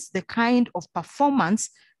determines the kind of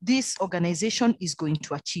performance this organization is going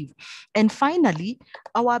to achieve. And finally,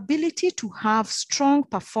 our ability to have strong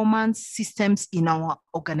performance systems in our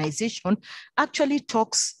organization actually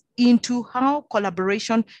talks into how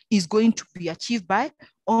collaboration is going to be achieved by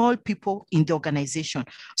all people in the organization.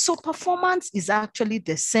 So performance is actually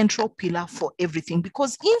the central pillar for everything,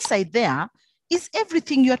 because inside there is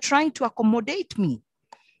everything you're trying to accommodate me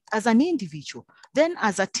as an individual, then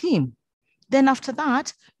as a team. Then after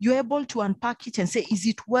that, you're able to unpack it and say, is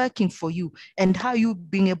it working for you? And how you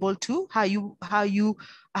being able to, how you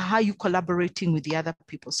collaborating with the other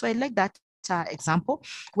people. So I like that example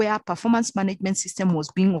where performance management system was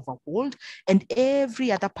being overhauled and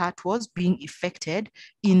every other part was being affected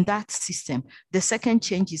in that system. The second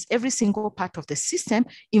change is every single part of the system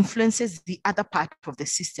influences the other part of the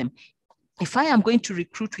system. If I am going to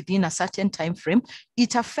recruit within a certain time frame,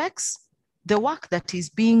 it affects the work that is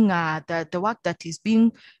being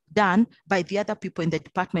done by the other people in the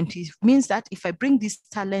department. It means that if I bring this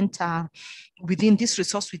talent within this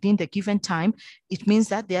resource within the given time, it means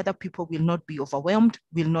that the other people will not be overwhelmed,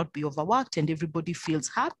 will not be overworked, and everybody feels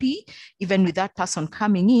happy, even with that person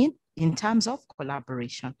coming in terms of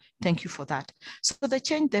collaboration. Thank you for that. So the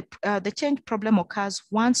change problem occurs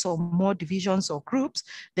once or more divisions or groups,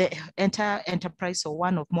 the entire enterprise or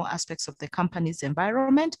one or more aspects of the company's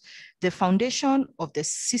environment. The foundation of the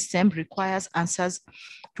system requires answers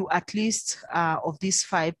to at least of these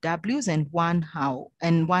 5 W's and 1 how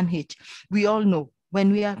and 1 H. We all know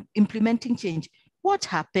when we are implementing change, what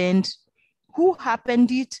happened, who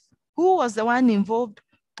happened it, who was the one involved,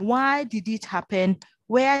 why did it happen,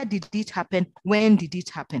 where did it happen, when did it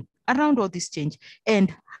happen, around all this change,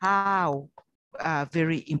 and how.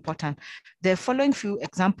 Very important. The following few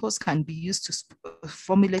examples can be used to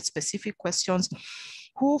formulate specific questions.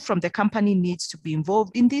 Who from the company needs to be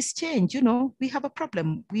involved in this change? We have a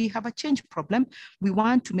problem. We have a change problem. We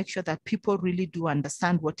want to make sure that people really do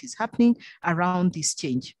understand what is happening around this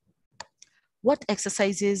change. What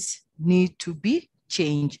exercises need to be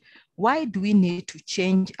changed? Why do we need to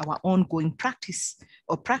change our ongoing practice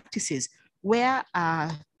or practices? Where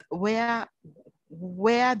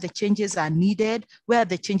the changes are needed, where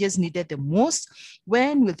the changes needed the most,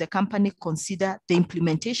 when will the company consider the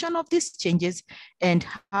implementation of these changes, and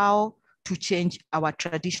how to change our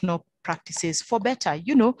traditional practices for better?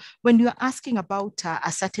 When you're asking about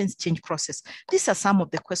a certain change process, these are some of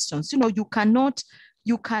the questions.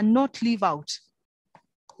 You cannot leave out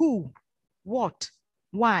who, what,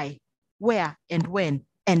 why, where, and when,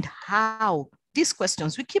 and how. These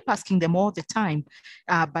questions, we keep asking them all the time,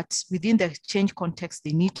 but within the change context,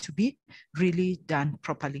 they need to be really done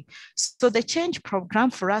properly. So the change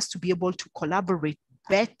program for us to be able to collaborate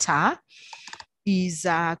better is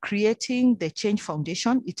creating the change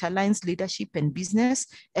foundation. It aligns leadership and business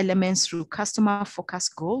elements through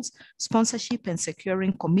customer-focused goals, sponsorship, and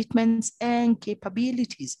securing commitments and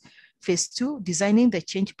capabilities. Phase 2, designing the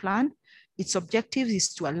change plan. Its objective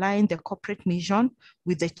is to align the corporate mission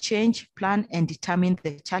with the change plan and determine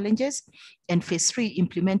the challenges. And phase 3,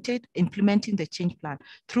 implementing the change plan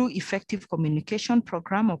through effective communication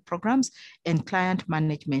program or programs and client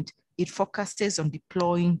management. It focuses on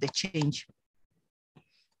deploying the change.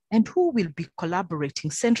 And who will be collaborating?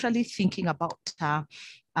 Centrally thinking about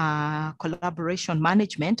collaboration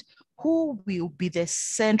management, who will be the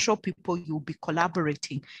central people you'll be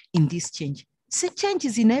collaborating in this change? So change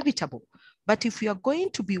is inevitable. But if you are going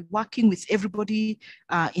to be working with everybody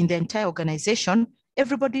in the entire organization,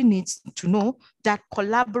 everybody needs to know that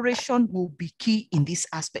collaboration will be key in this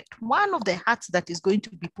aspect. One of the hats that is going to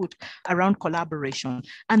be put around collaboration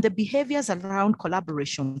and the behaviors around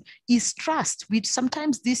collaboration is trust.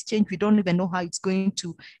 Sometimes this change, we don't even know how it's going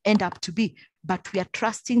to end up to be, but we are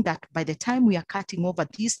trusting that by the time we are cutting over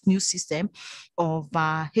this new system of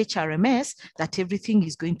HRMS, that everything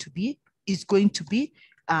is going to be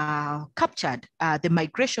captured. The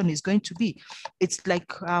migration is going to be, it's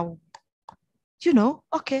like, you know,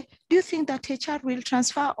 okay, do you think that HR will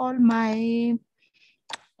transfer all my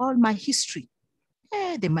history?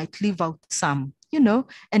 They might leave out some, you know,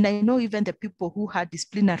 and I know even the people who had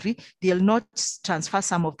disciplinary, they'll not transfer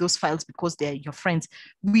some of those files because they're your friends.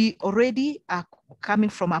 We already are coming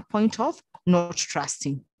from a point of not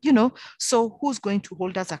trusting, you know, so who's going to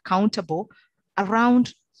hold us accountable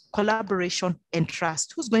around collaboration and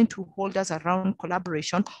trust? Who's going to hold us around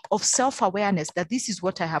collaboration of self-awareness that this is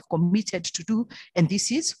what I have committed to do and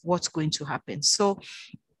this is what's going to happen? So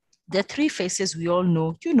the three phases we all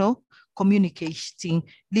know, you know, communicating,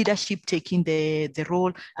 leadership taking the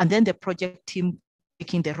role, and then the project team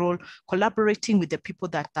taking the role, collaborating with the people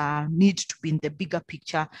that need to be in the bigger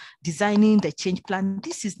picture, designing the change plan.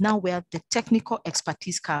 This is now where the technical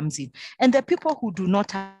expertise comes in. And the people who do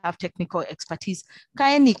not have technical expertise,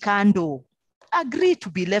 kaeni kando, agree to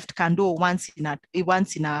be left kando once in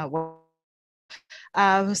a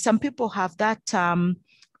while. Some people have that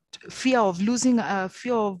fear of losing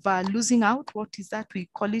out. What is that? We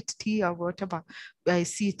call it T or whatever. I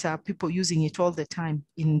see it, people using it all the time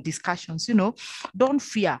in discussions, you know. Don't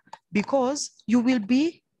fear, because you will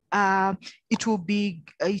be, it will be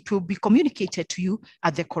communicated to you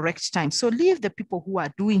at the correct time. So leave the people who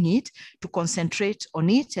are doing it to concentrate on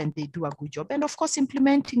it, and they do a good job. And of course,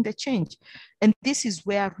 implementing the change. And this is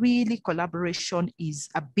where really collaboration is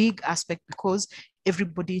a big aspect, because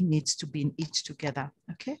everybody needs to be in it together.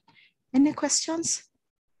 Okay. Any questions?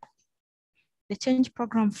 The change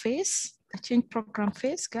program phase,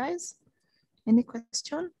 guys. Any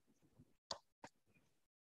question?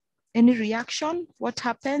 Any reaction? What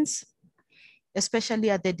happens, especially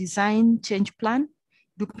at the design change plan?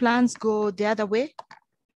 Do plans go the other way?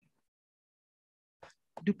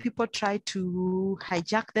 Do people try to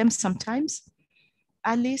hijack them sometimes?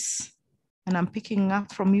 Alice? And I'm picking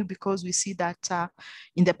up from you because we see that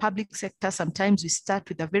in the public sector, sometimes we start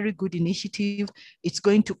with a very good initiative. It's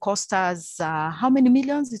going to cost us how many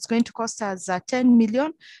millions? It's going to cost us 10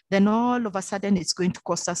 million. Then all of a sudden, it's going to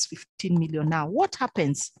cost us 15 million. Now, what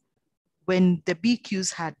happens when the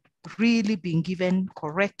BQs had really been given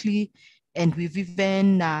correctly, and we've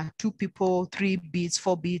even 2 people, 3 bids,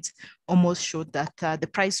 4 bids almost showed that the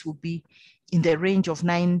price will be in the range of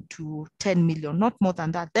 9 to 10 million, not more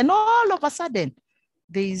than that. Then all of a sudden,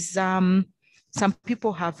 there's some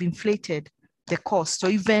people have inflated the cost, or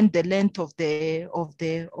even the length of the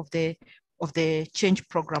change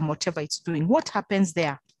program, whatever it's doing. What happens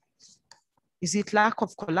there? Is it lack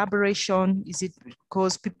of collaboration? Is it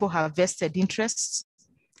because people have vested interests?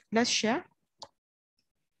 Let's share.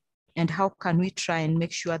 And how can we try and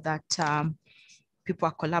make sure that people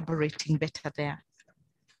are collaborating better there?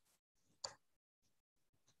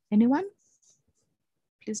 Anyone?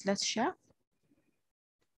 Please, let's share.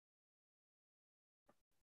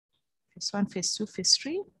 Phase 1, phase 2, phase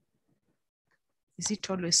 3. Is it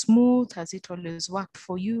always smooth? Has it always worked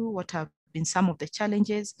for you? What have been some of the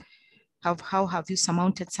challenges? How have you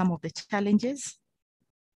surmounted some of the challenges?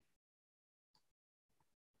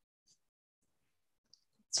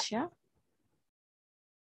 Let's share.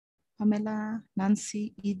 Pamela,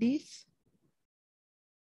 Nancy, Edith,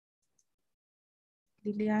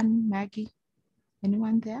 Lillian, Maggie,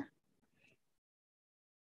 anyone there?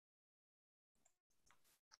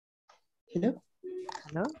 Hello?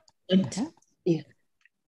 Hello? Yeah.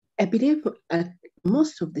 I believe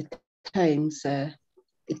most of the times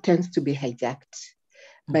it tends to be hijacked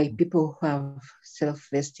by people who have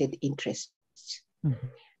self-vested interests.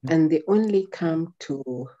 And they only come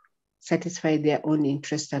to satisfy their own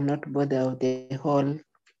interests and not bother the whole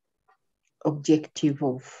objective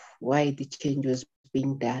of why the change was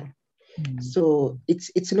being done. So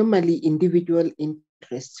it's normally individual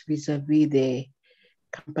interests vis-a-vis the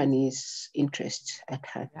company's interests at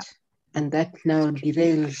heart. And that now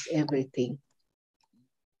derails everything.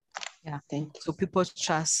 Yeah, thank you. So people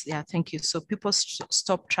trust, thank you. So people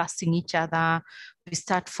stop trusting each other. We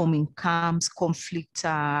start forming camps, conflict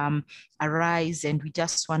arise, and we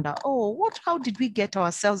just wonder, oh, how did we get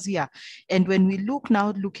ourselves here? And when we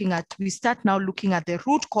we start now looking at the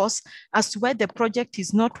root cause as to why the project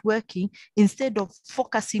is not working, instead of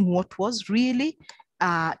focusing what was really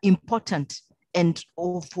important. and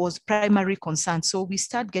was primary concern. So we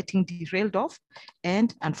start getting derailed off,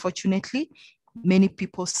 and unfortunately, many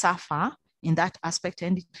people suffer in that aspect,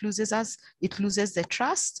 and it loses the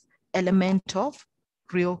trust element of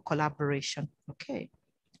real collaboration. Okay,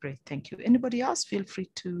 great, thank you. Anybody else? Feel free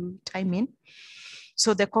to chime in.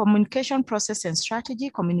 So the communication process and strategy,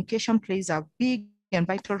 communication plays a big and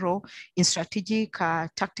vital role in strategic,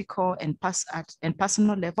 tactical, and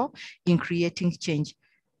personal level in creating change.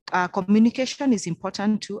 Communication is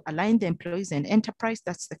important to align the employees and enterprise,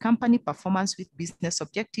 that's the company performance, with business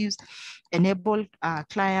objectives, enable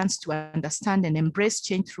clients to understand and embrace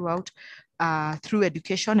change through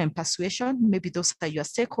education and persuasion. Maybe those are your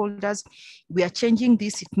stakeholders. We are changing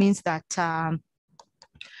this. It means that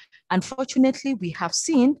unfortunately, we have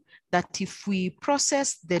seen that if we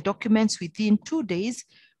process the documents within 2 days,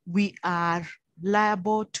 we are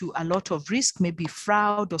liable to a lot of risk, maybe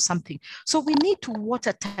fraud or something. So we need to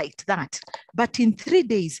watertight that. But in 3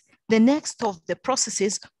 days, the next of the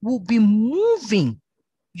processes will be moving,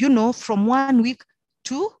 you know, from 1 week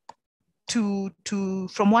from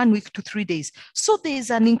 1 week to 3 days. So there's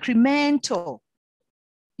an incremental,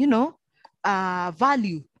 you know,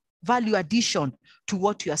 value addition to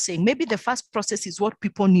what you are saying. Maybe the first process is what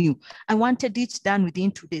people knew. I wanted it done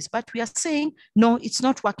within 2 days, but we are saying, no, it's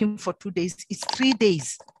not working for 2 days, it's 3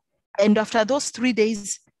 days. And after those 3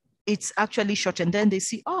 days, it's actually short. And then they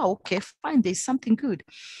see, oh, okay, fine, there's something good.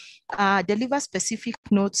 Deliver specific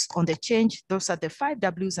notes on the change. Those are the 5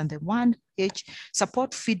 W's and the 1 H.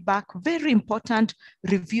 Support feedback, very important.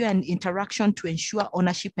 Review and interaction to ensure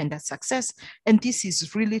ownership and success. And this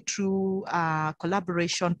is really through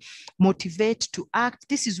collaboration. Motivate to act.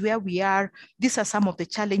 This is where we are. These are some of the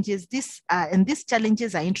challenges. And these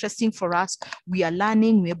challenges are interesting for us. We are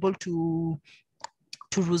learning, we're able to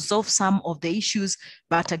resolve some of the issues.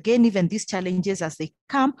 But again, even these challenges as they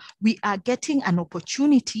come, we are getting an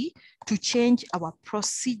opportunity to change our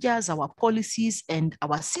procedures, our policies, and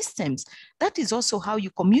our systems. That is also how you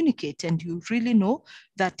communicate, and you really know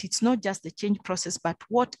that it's not just the change process, but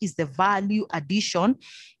what is the value addition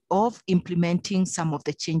of implementing some of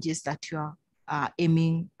the changes that you are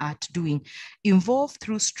aiming at doing. Involve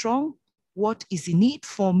through strong, what is in it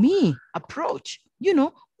for me approach. You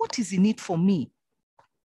know, what is in it for me?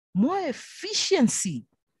 More efficiency,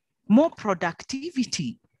 more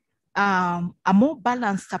productivity, a more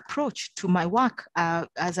balanced approach to my work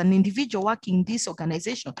as an individual working in this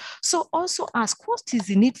organization. So also ask, what is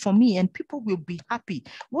in it for me? And people will be happy.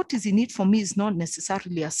 What is in it for me is not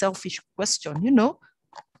necessarily a selfish question, you know?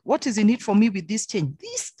 What is in it for me with this change?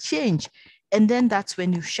 This change. And then that's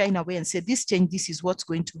when you shine away and say, this change, this is what's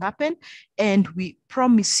going to happen. And we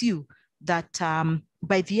promise you that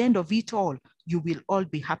by the end of it all, you will all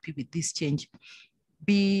be happy with this change.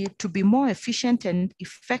 To be more efficient and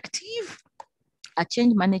effective, a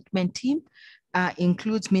change management team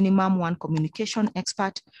includes minimum 1 communication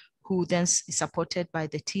expert who then is supported by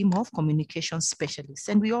the team of communication specialists.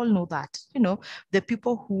 And we all know that, you know, the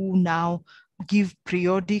people who now give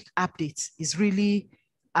periodic updates is really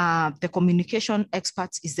the communication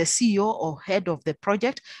experts is the CEO or head of the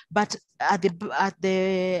project, but at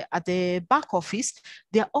the back office,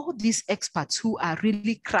 there are all these experts who are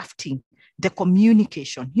really crafting the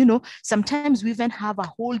communication. You know, sometimes we even have a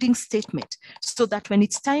holding statement so that when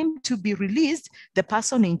it's time to be released, the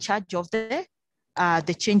person in charge of the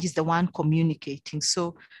change is the one communicating.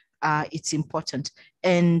 So it's important.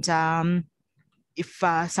 And if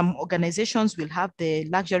some organizations will have the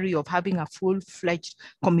luxury of having a full-fledged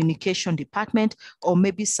communication department, or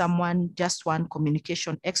maybe just one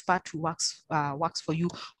communication expert who works for you,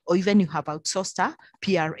 or even you have outsourced a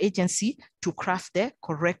PR agency to craft the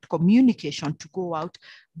correct communication to go out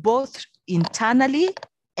both internally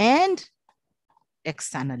and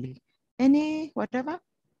externally. Whatever?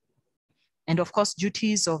 And of course,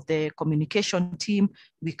 duties of the communication team,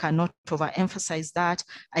 we cannot overemphasize that.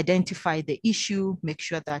 Identify the issue, make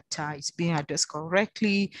sure that it's being addressed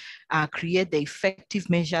correctly, create the effective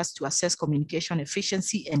measures to assess communication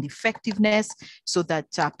efficiency and effectiveness so that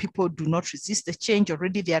people do not resist the change.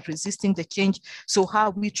 Already they are resisting the change. So how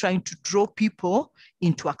are we trying to draw people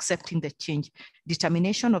into accepting the change?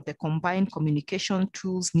 Determination of the combined communication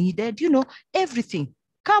tools needed, you know, everything.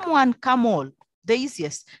 Come one, come all. The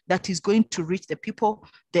easiest that is going to reach the people,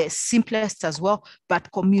 the simplest as well,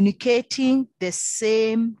 but communicating the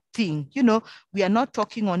same thing. You know, we are not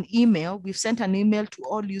talking on email. We've sent an email to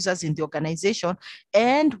all users in the organization,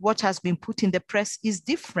 and what has been put in the press is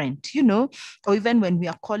different, you know, or even when we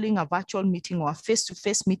are calling a virtual meeting or a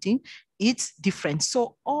face-to-face meeting, it's different.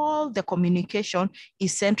 So all the communication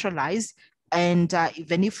is centralized And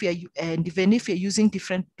even if you're using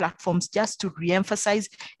different platforms, just to re-emphasize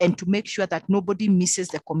and to make sure that nobody misses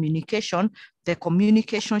the communication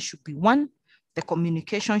should be one. The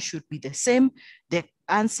communication should be the same. The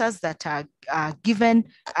answers that are given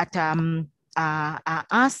at are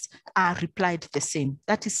asked are replied the same.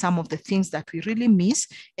 That is some of the things that we really miss,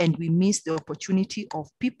 and we miss the opportunity of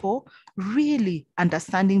people really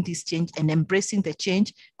understanding this change and embracing the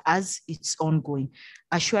change as it's ongoing,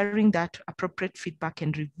 assuring that appropriate feedback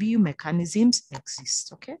and review mechanisms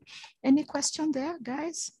exist. Okay, any question there,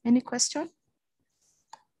 guys? Any question?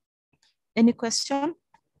 Any question?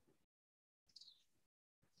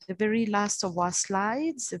 The very last of our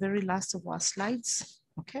slides, the very last of our slides.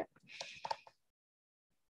 Okay.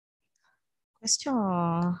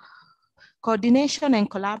 Question. Coordination and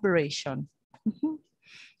collaboration.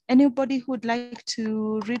 Anybody who would like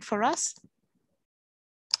to read for us?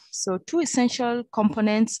 So 2 essential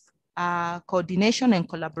components are coordination and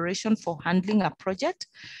collaboration for handling a project.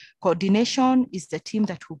 Coordination is the team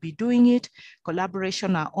that will be doing it.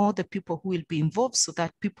 Collaboration are all the people who will be involved so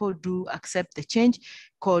that people do accept the change.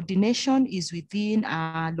 Coordination is within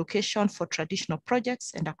a location for traditional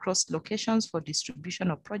projects and across locations for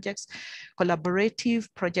distribution of projects. Collaborative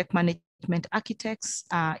project management architects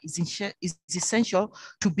is essential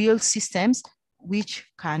to build systems which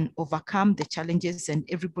can overcome the challenges, and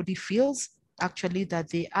everybody feels actually that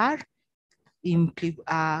they are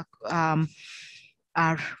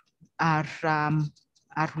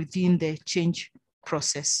within the change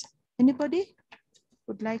process. Anybody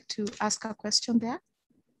would like to ask a question there?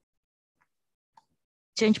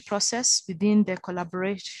 Change process within the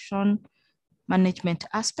collaboration management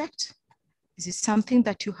aspect. Is it something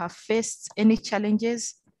that you have faced? Any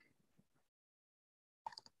challenges?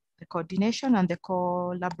 The coordination and the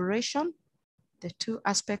collaboration, the 2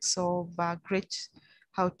 aspects of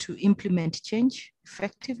how to implement change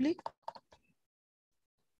effectively.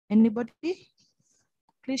 Anybody?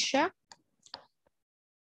 Please share.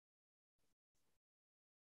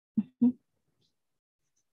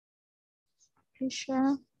 Please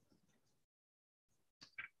share.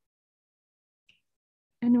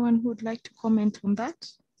 Anyone who would like to comment on that?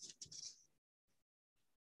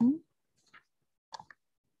 Okay.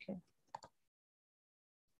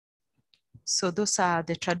 So those are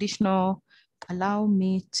the traditional. Allow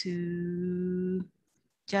me to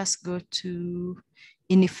just go to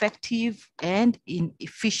ineffective and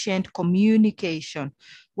inefficient communication.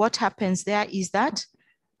 What happens there is that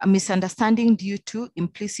a misunderstanding due to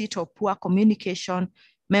implicit or poor communication,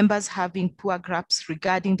 members having poor grasps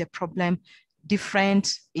regarding the problem,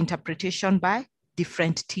 different interpretation by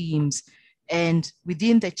different teams. And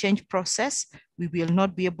within the change process, we will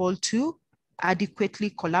not be able to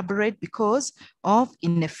adequately collaborate because of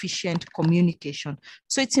inefficient communication.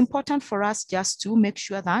 So it's important for us just to make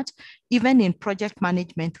sure that even in project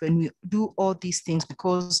management, when we do all these things,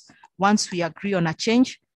 because once we agree on a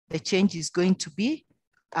change, the change is going to be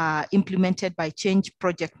implemented by change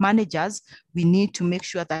project managers, we need to make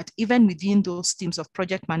sure that even within those teams of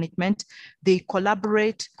project management, they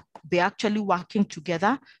collaborate, they're actually working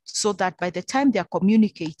together so that by the time they're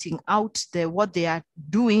communicating out what they are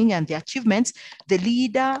doing and the achievements, the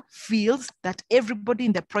leader feels that everybody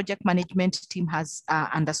in the project management team has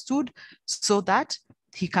understood so that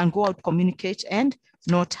he can go out, communicate, and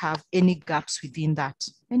not have any gaps within that.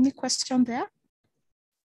 Any question there?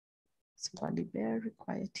 So I'll be very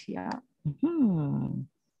quiet here.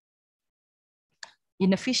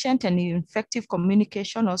 Inefficient and ineffective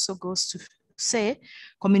communication also goes to say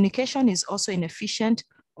communication is also inefficient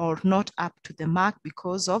or not up to the mark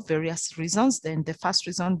because of various reasons. Then the first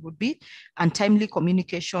reason would be untimely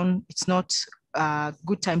communication. It's not a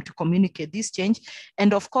good time to communicate this change.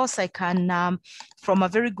 And of course, I can, from a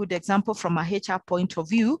very good example from a HR point of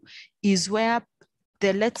view, is where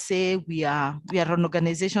let's say we are an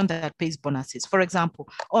organization that pays bonuses, for example.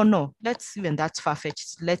 Oh no, that's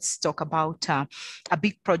far-fetched. Let's talk about a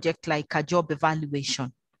big project like a job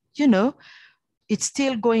evaluation. You know, it's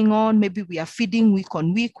still going on. Maybe we are feeding week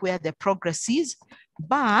on week where the progress is,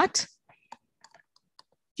 but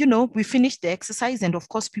you know, we finished the exercise and of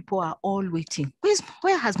course people are all waiting.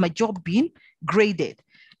 Where has my job been graded?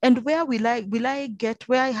 And where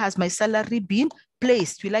where has my salary been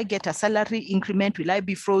placed? Will I get a salary increment? Will I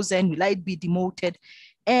be frozen? Will I be demoted?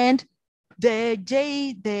 And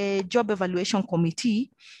the job evaluation committee,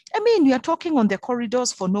 I mean, we are talking on the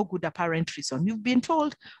corridors for no good apparent reason. You've been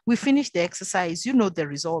told we finished the exercise, you know the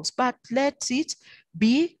results, but let it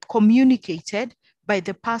be communicated by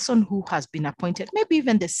the person who has been appointed, maybe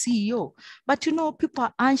even the CEO. But you know, people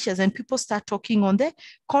are anxious and people start talking on the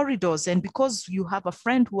corridors. And because you have a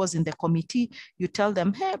friend who was in the committee, you tell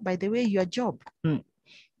them, hey, by the way, your job, it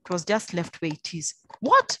was just left where it is.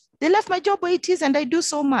 What? They left my job where it is and I do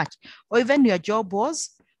so much. Or even your job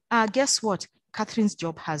was, guess what? Catherine's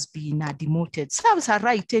job has been demoted. Serves her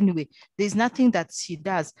right anyway. There's nothing that she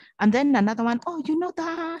does. And then another one, oh, you know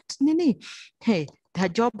that, Nini? Hey, her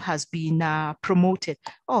job has been promoted.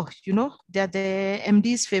 Oh, you know, they're the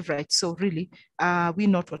MD's favorite. So really, we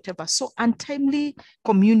not whatever. So untimely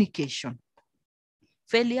communication.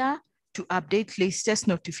 Failure to update latest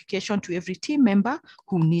notification to every team member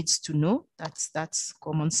who needs to know. That's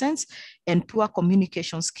common sense. And poor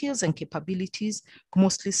communication skills and capabilities,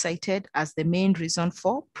 mostly cited as the main reason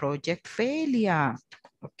for project failure.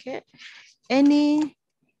 Okay. Any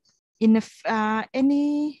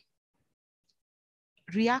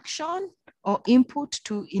reaction or input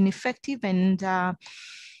to ineffective and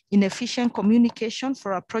inefficient communication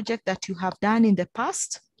for a project that you have done in the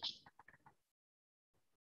past?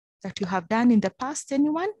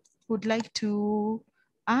 Anyone would like to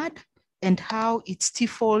add? And how it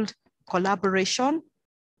stifled collaboration,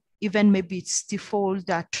 even maybe it stifled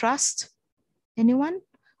trust? Anyone?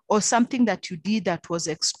 Or something that you did that was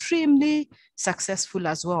extremely successful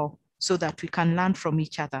as well, so that we can learn from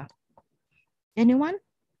each other? Anyone?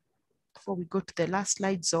 Before we go to the last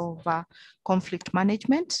slides of conflict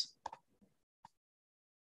management.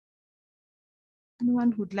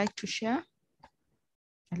 Anyone who'd like to share?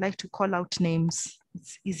 I'd like to call out names.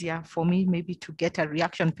 It's easier for me maybe to get a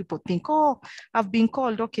reaction. People think, oh, I've been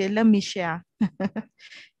called. Okay, let me share.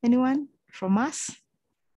 Anyone from us?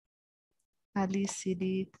 Ali,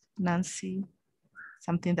 Sidi, Nancy,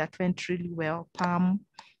 something that went really well. Pam,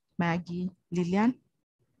 Maggie, Lillian.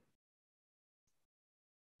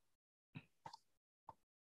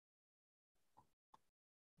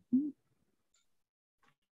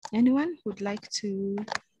 Anyone would like to?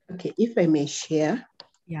 Okay, if I may share.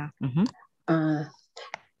 Yeah.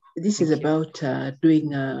 This is about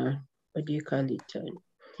doing what do you call it?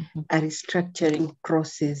 A restructuring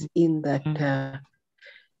process in that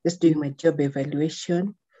just doing my job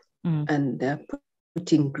evaluation and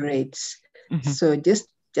putting grades. So just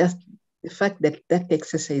the fact that that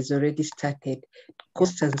exercise already started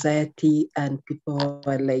caused anxiety, and people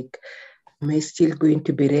are like, am I still going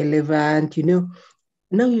to be relevant? You know,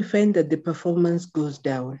 now you find that the performance goes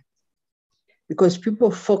down because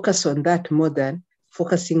people focus on that more than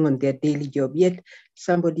focusing on their daily job, yet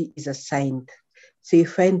somebody is assigned. So you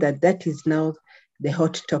find that that is now the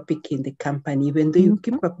hot topic in the company, even though you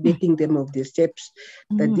keep updating them of the steps,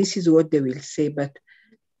 that this is what they will say, but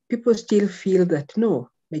people still feel that, no,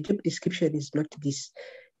 my job description is not this.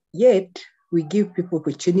 Yet we give people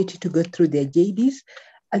opportunity to go through their JDs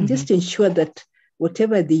and just ensure that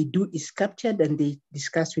whatever they do is captured and they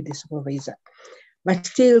discuss with the supervisor. But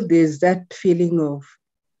still there's that feeling of,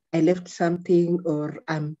 I left something, or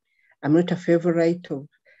I'm not a favorite, of,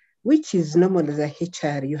 which is normal as a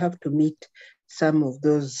HR. You have to meet some of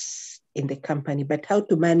those in the company, but how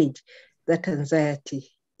to manage that anxiety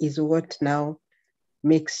is what now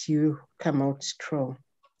makes you come out strong.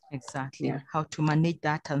 Exactly. Yeah. How to manage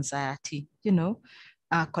that anxiety, you know,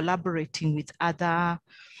 collaborating with other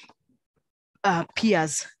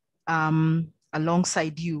peers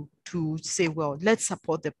alongside you to say, well, let's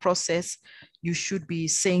support the process. You should be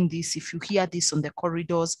saying this. If you hear this on the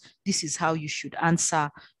corridors, this is how you should answer.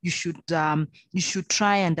 You should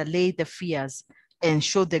try and allay the fears and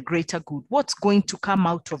show the greater good. What's going to come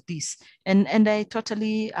out of this? And I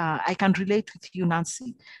totally, I can relate with you,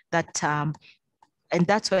 Nancy, that, and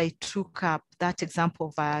that's why I took up that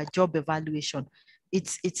example of a job evaluation.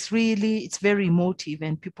 It's very emotive,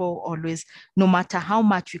 and people always, no matter how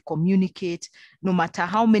much we communicate, no matter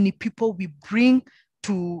how many people we bring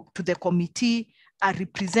to the committee, are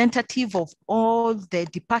representative of all the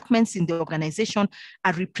departments in the organization,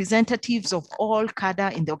 are representatives of all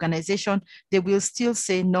cadre in the organization, they will still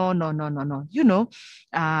say, no. You know,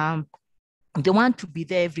 they want to be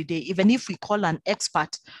there every day, even if we call an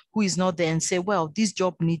expert who is not there and say, well, this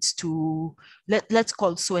job needs to, let's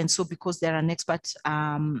call so-and-so because they're an expert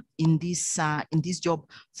in this job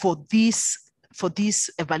for this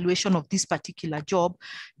evaluation of this particular job.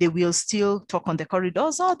 They will still talk on the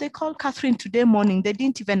corridors. Oh, they called Catherine today morning. They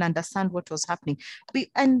didn't even understand what was happening.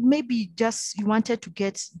 And maybe just you wanted to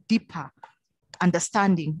get deeper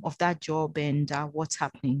understanding of that job and what's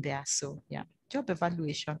happening there. So yeah, job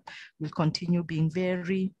evaluation will continue being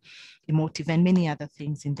very emotive and many other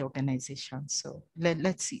things in the organization. So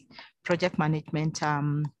let's see. Project management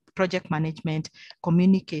project management,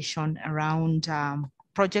 communication around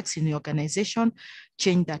projects in the organization,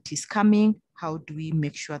 change that is coming. How do we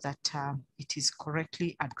make sure that it is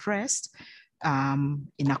correctly addressed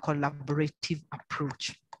in a collaborative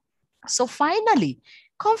approach? So finally,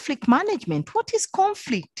 conflict management. What is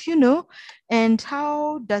conflict, and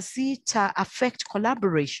how does it affect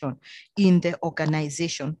collaboration in the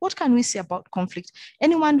organization? What can we say about conflict?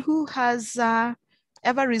 Anyone who has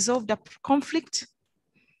ever resolved a conflict?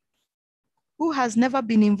 Who has never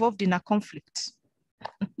been involved in a conflict?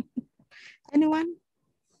 Anyone?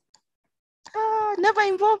 Never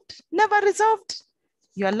involved, never resolved.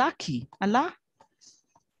 You're lucky, Allah.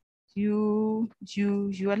 You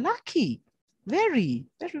are lucky. Very,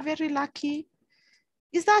 very, very lucky.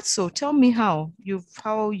 Is that so? Tell me how you've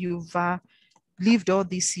lived all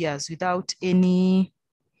these years without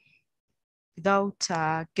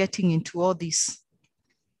getting into all this,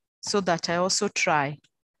 so that I also try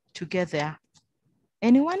to get there.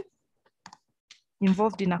 Anyone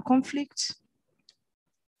involved in a conflict?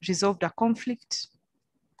 Resolved a conflict?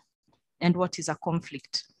 And what is a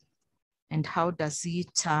conflict? And how does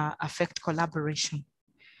it affect collaboration?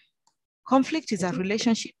 Conflict is a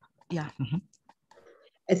relationship. Yeah. Mm-hmm.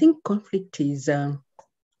 I think conflict is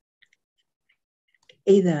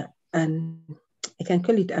either I can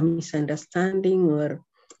call it a misunderstanding or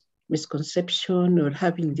misconception, or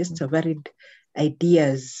having just a varied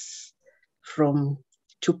ideas from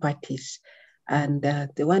two parties. And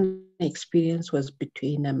the one experience was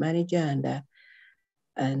between a manager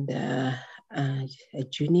and a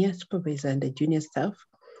junior supervisor and a junior staff.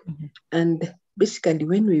 Mm-hmm. And basically,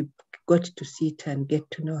 when we got to sit and get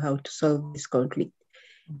to know how to solve this conflict,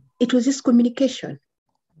 it was just communication.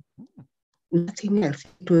 Nothing else.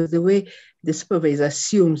 It was the way the supervisor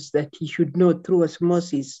assumes that he should know through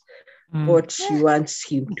osmosis what she wants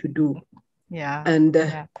him to do. Yeah. And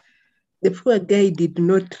the poor guy did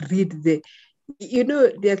not read there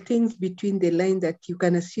are things between the lines that you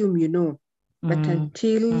can assume, but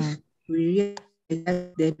until we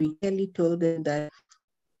realized that we clearly told them that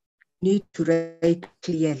you need to write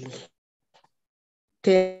clearly.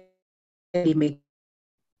 Tell him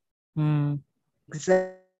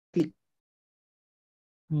exactly.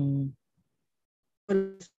 You're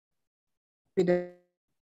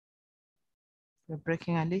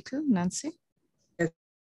breaking a little, Nancy.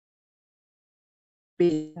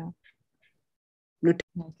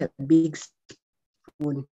 Not a big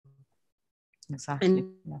spoon. Exactly.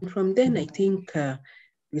 And from then, I think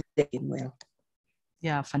we taken well.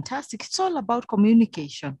 Yeah, fantastic. It's all about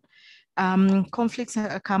communication. Conflicts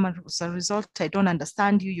come as a result. I don't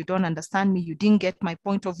understand you. You don't understand me. You didn't get my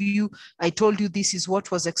point of view. I told you this is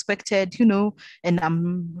what was expected, and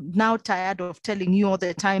I'm now tired of telling you all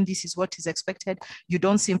the time, this is what is expected. You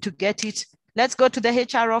don't seem to get it. Let's go to the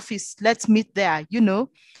HR office. Let's meet there,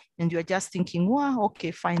 and you're just thinking, wow,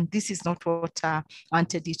 okay, fine. This is not what I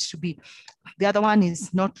wanted it to be. The other one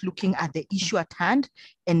is not looking at the issue at hand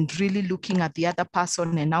and really looking at the other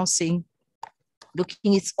person and now saying,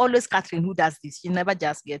 it's always Catherine who does this. She never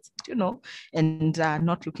just gets it, and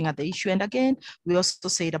not looking at the issue. And again, we also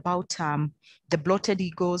said about the bloated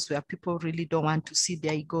egos, where people really don't want to see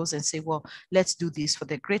their egos and say, well, let's do this for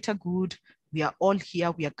the greater good. We are all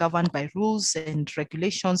here. We are governed by rules and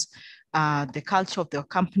regulations. The culture of the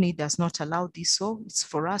company does not allow this. So it's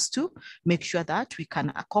for us to make sure that we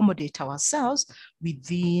can accommodate ourselves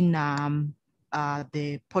within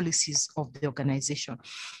the policies of the organization.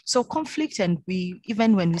 So conflict, and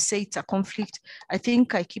even when we say it's a conflict, I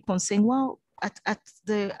think I keep on saying, well, at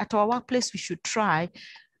our workplace, we should try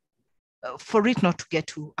for it not to get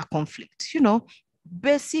to a conflict.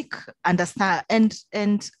 Basic understand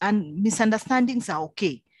and misunderstandings are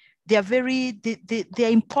okay. They are they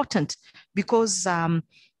are important because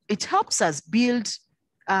it helps us build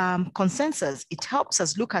consensus. It helps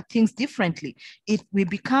us look at things differently. We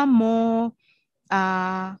become more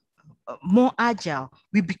agile,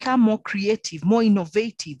 we become more creative, more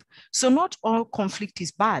innovative. So not all conflict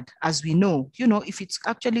is bad, as we know. If it's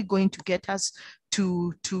actually going to get us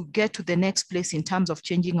to get to the next place in terms of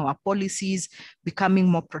changing our policies, becoming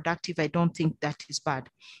more productive, I don't think that is bad.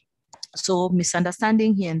 So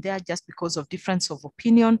misunderstanding here and there just because of difference of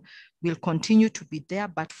opinion will continue to be there,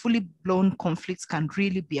 but fully blown conflicts can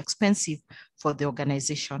really be expensive for the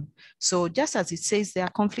organization. So just as it says there,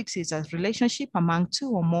 conflicts is a relationship among two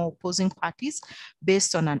or more opposing parties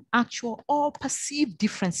based on an actual or perceived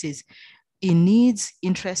differences in needs,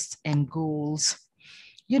 interests, and goals.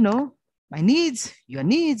 My needs, your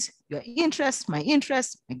needs, your interest, my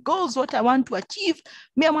goals, what I want to achieve.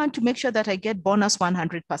 Me, I want to make sure that I get bonus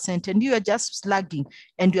 100%, and you are just slagging,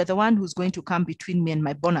 and you're the one who's going to come between me and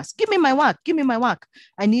my bonus. Give me my work, give me my work.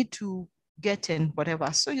 I need to get in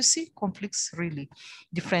whatever. So you see, conflicts really,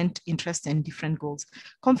 different interests and different goals.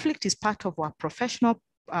 Conflict is part of our professional,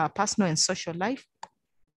 personal, and social life,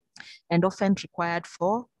 and often required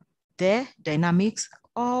for the dynamics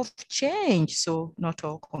of change. So not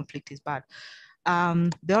all conflict is bad.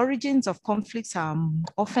 The origins of conflicts are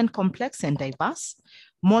often complex and diverse.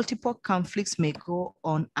 Multiple conflicts may go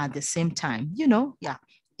on at the same time. You know,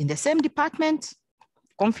 in the same department,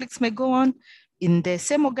 conflicts may go on. In the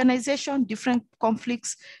same organization, different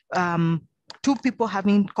conflicts. Two people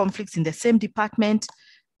having conflicts in the same department.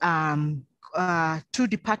 Two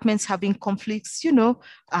departments having conflicts,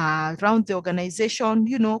 around the organization,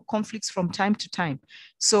 conflicts from time to time.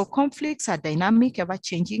 So conflicts are dynamic,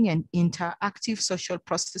 ever-changing, and interactive social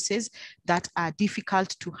processes that are difficult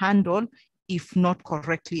to handle if not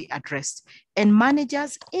correctly addressed. And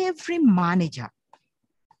managers, every manager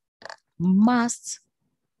must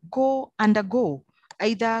undergo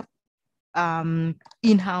either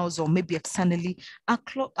in-house or maybe externally, a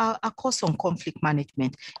course on conflict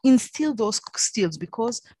management. Instill those skills,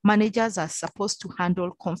 because managers are supposed to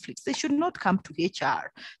handle conflicts. They should not come to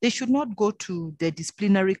HR. They should not go to the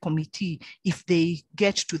disciplinary committee if they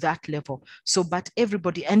get to that level. So, but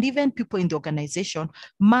everybody, and even people in the organization,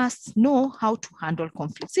 must know how to handle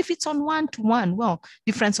conflicts. If it's on one-to-one, well,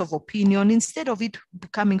 difference of opinion, instead of it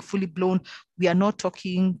becoming fully blown, we are not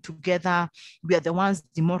talking together, we are the ones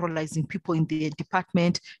demoralizing people in the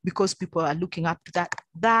department because people are looking up to that.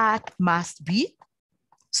 That must be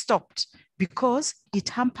stopped, because it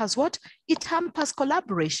hampers what? It hampers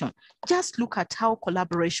collaboration. Just look at how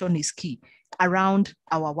collaboration is key around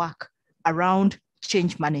our work, around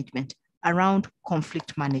change management, around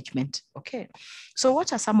conflict management. Okay, so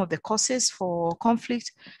what are some of the causes for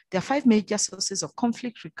conflict? There are 5 major sources of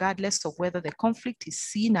conflict, regardless of whether the conflict is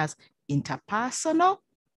seen as interpersonal,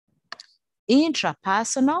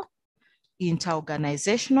 intrapersonal,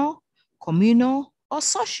 interorganizational, communal, or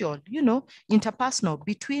social. Interpersonal,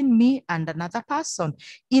 between me and another person.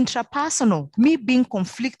 Intrapersonal, me being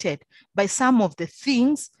conflicted by some of the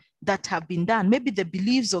things that have been done. Maybe the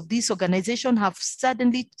beliefs of this organization have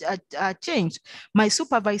suddenly changed. My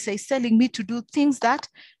supervisor is telling me to do things that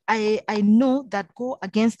I know that go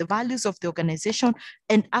against the values of the organization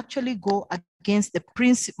and actually go against the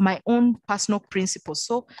my own personal principles.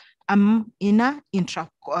 So I'm in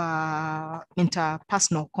interpersonal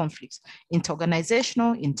conflicts,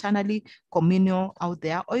 interorganizational, internally, communal, out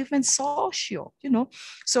there, or even social,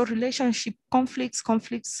 So relationship conflicts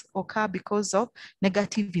occur because of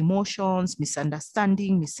negative emotions,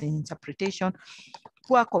 misunderstanding, misinterpretation,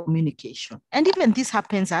 poor communication. And even this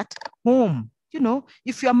happens at home.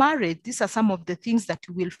 If you're married, these are some of the things that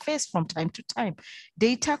you will face from time to time.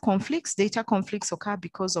 Data conflicts occur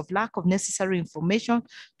because of lack of necessary information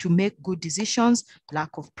to make good decisions,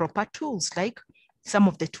 lack of proper tools, like some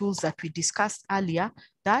of the tools that we discussed earlier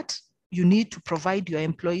that you need to provide your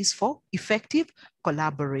employees for effective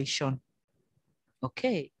collaboration.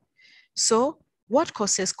 Okay, so what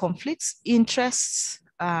causes conflicts? Interest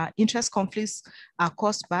conflicts are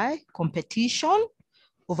caused by competition,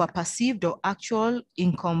 over perceived or actual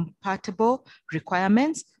incompatible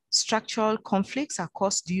requirements. Structural conflicts are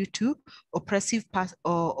caused due to oppressive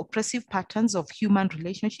patterns of human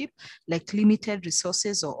relationship, like limited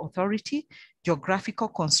resources or authority, geographical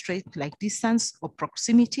constraints like distance or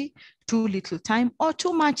proximity, too little time or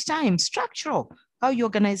too much time. Structural, how your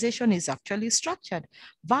organization is actually structured.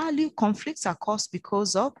 Value conflicts are caused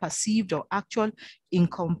because of perceived or actual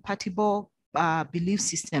incompatible belief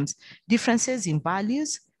systems. Differences in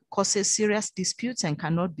values causes serious disputes and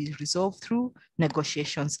cannot be resolved through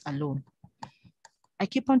negotiations alone. I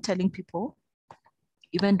keep on telling people,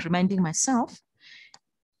 even reminding myself,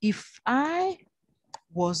 if I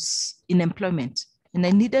was in employment and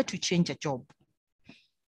I needed to change a job,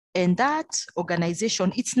 and that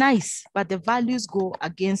organization, it's nice, but the values go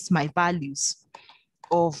against my values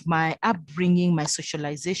of my upbringing, my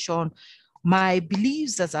socialization, my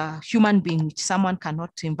beliefs as a human being, which someone cannot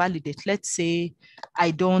invalidate. Let's say I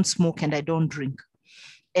don't smoke and I don't drink.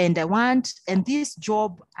 And this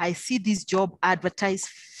job, I see this job advertised,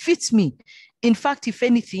 fits me. In fact, if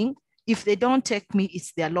anything, if they don't take me,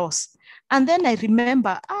 it's their loss. And then I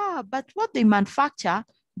remember, but what they manufacture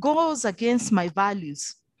goes against my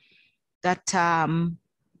values. That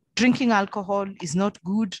drinking alcohol is not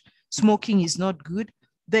good, smoking is not good.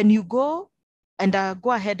 Then you go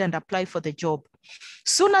ahead and apply for the job.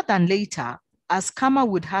 Sooner than later, as karma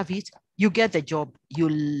would have it, you get the job, you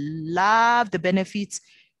love the benefits,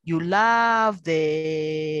 you love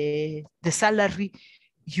the salary,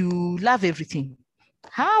 you love everything.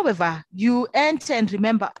 However, you enter and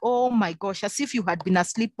remember, oh my gosh, as if you had been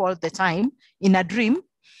asleep all the time in a dream,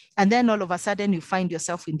 and then all of a sudden you find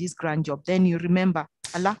yourself in this grand job. Then you remember,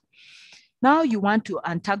 Allah, now you want to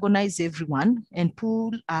antagonize everyone and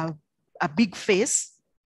pull a big face,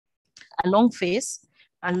 a long face,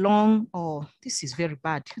 oh, this is very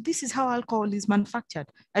bad. This is how alcohol is manufactured.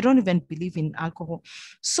 I don't even believe in alcohol.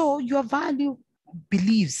 So your value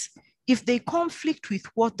beliefs, if they conflict with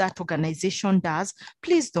what that organization does,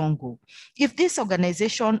 please don't go. If this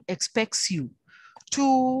organization expects you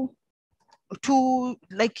to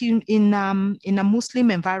like in a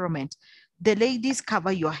Muslim environment, the ladies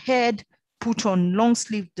cover your head, put on long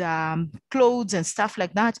sleeved clothes and stuff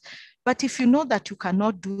like that. But if you know that you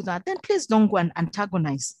cannot do that, then please don't go and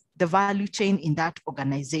antagonize the value chain in that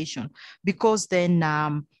organization, because then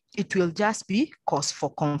it will just be cause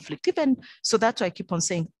for conflict. Even so, that's why I keep on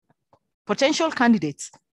saying, potential candidates,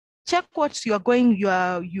 check what you are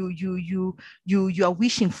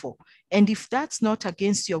wishing for. And if that's not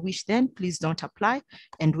against your wish, then please don't apply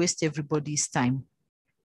and waste everybody's time.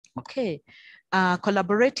 Okay.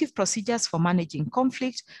 Collaborative procedures for managing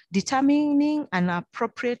conflict. Determining an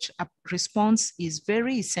appropriate response is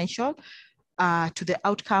very essential to the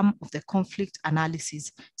outcome of the conflict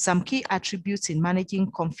analysis. Some key attributes in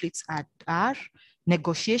managing conflicts are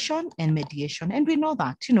negotiation and mediation. And we know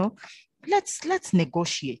that, let's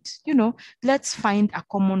negotiate, let's find a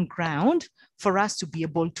common ground for us to be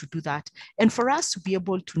able to do that. And for us to be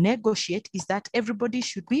able to negotiate is that everybody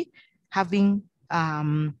should be having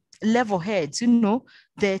level heads.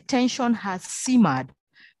 The tension has simmered.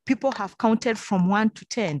 People have counted from 1 to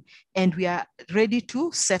 10, and we are ready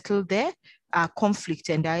to settle their conflict,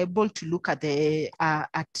 and are able to look at the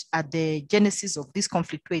genesis of this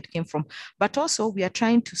conflict, where it came from. But also we are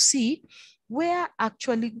trying to see what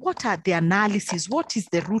are the analysis? What is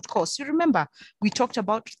the root cause? You remember, we talked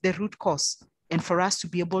about the root cause, and for us to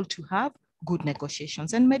be able to have good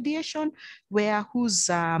negotiations. And mediation, where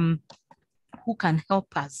who can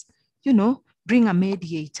help us, bring a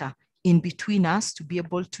mediator in between us to be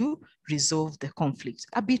able to resolve the conflict.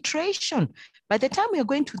 Arbitration, by the time you're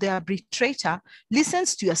going to the arbitrator,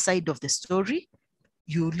 listens to your side of the story,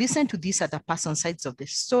 you listen to this other person's sides of the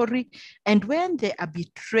story, and when the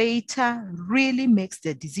arbitrator really makes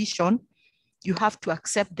the decision, you have to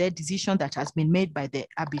accept the decision that has been made by the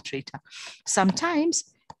arbitrator. Sometimes,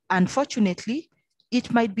 unfortunately,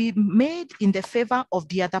 it might be made in the favor of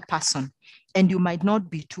the other person, and you might not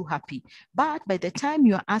be too happy. But by the time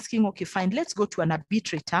you're asking, okay, fine, let's go to an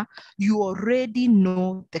arbitrator, you already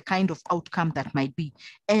know the kind of outcome that might be.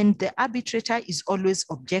 And the arbitrator is always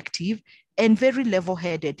objective and very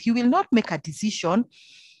level-headed. He will not make a decision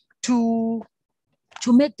to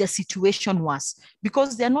make the situation worse,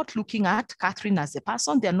 because they're not looking at Catherine as a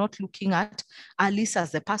person, they're not looking at Alice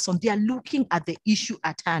as a person, they are looking at the issue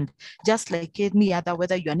at hand. Just like any other,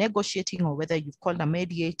 whether you're negotiating or whether you've called a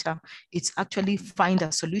mediator, it's actually find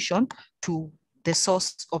a solution to the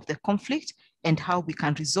source of the conflict and how we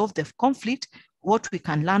can resolve the conflict, what we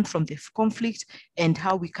can learn from the conflict, and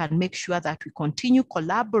how we can make sure that we continue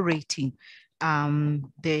collaborating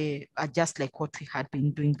just like what we had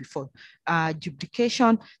been doing before.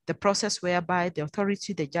 Adjudication, the process whereby the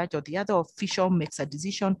authority, the judge, or the other official makes a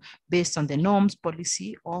decision based on the norms,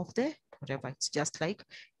 policy of the whatever. It's just like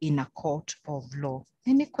in a court of law.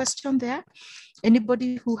 Any question there?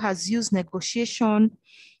 Anybody who has used negotiation?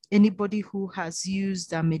 Anybody who has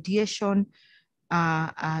used mediation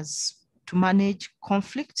as to manage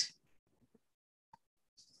conflict?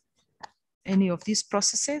 Any of these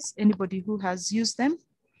processes? Anybody who has used them?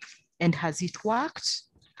 And has it worked?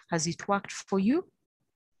 Has it worked for you?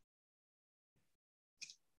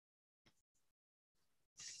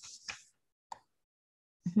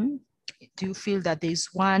 Mm-hmm. Do you feel that there is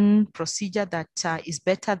one procedure that is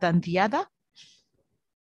better than the other?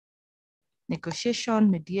 Negotiation,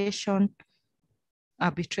 mediation,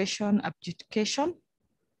 arbitration, adjudication?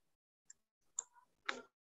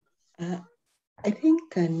 I think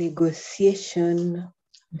a negotiation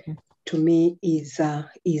to me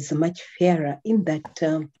is much fairer in that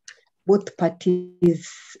both parties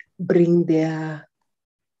bring their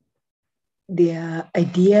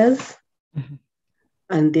ideas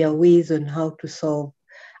and their ways on how to solve.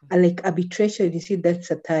 Like arbitration, you see, that's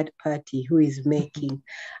a third party who is making.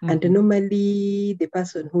 And normally the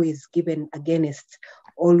person who is given against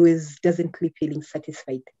always doesn't keep feeling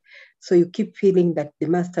satisfied. So you keep feeling that there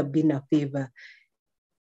must have been a favor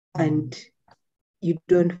and you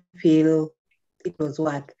don't feel it was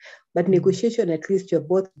worth. But negotiation, at least you're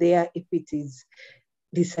both there if it is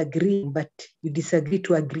disagreeing, but you disagree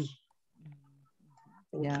to agree.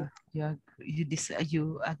 You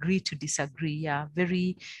agree to disagree. Yeah,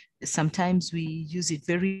 sometimes we use it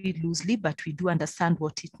very loosely, but we do understand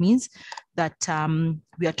what it means, that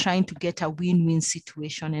we are trying to get a win-win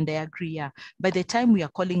situation, and I agree. Yeah, by the time we are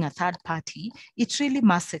calling a third party, it really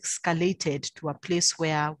must escalated to a place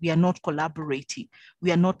where we are not collaborating.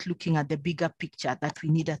 We are not looking at the bigger picture, that we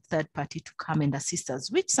need a third party to come and assist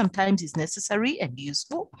us, which sometimes is necessary and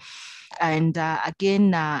useful. And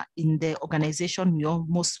again, in the organization,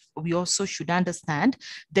 we also should understand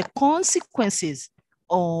the consequences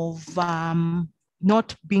of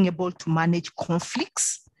not being able to manage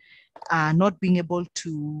conflicts, not being able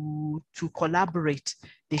to collaborate.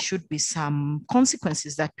 There should be some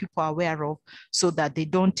consequences that people are aware of, so that they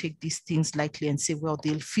don't take these things lightly and say, well,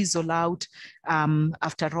 they'll fizzle out.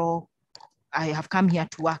 After all, I have come here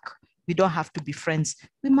to work. We don't have to be friends.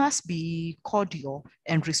 We must be cordial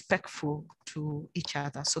and respectful to each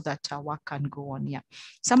other, so that our work can go on. Yeah.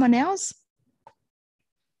 Someone else?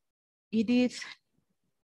 Edith,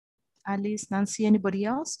 Alice, Nancy, anybody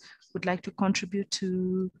else would like to contribute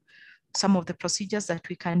to some of the procedures that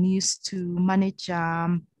we can use to manage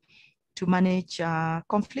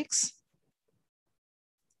conflicts?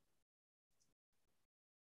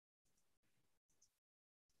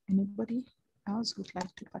 Anybody else would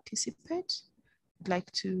like to participate? Would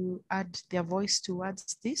like to add their voice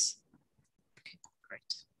towards this? Okay,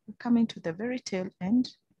 great. We're coming to the very tail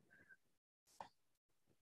end.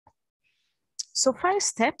 So 5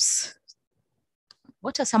 steps.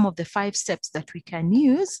 What are some of the 5 steps that we can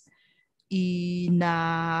use in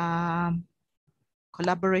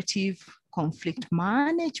collaborative conflict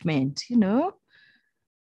management?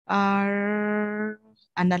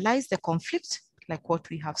 Analyze the conflict, like what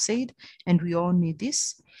we have said, and we all need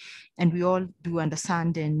this, and we all do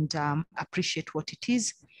understand and appreciate what it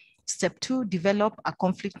is. Step 2, develop a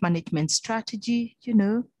conflict management strategy,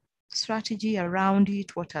 strategy around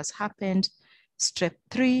it, what has happened. Step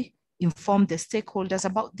 3, inform the stakeholders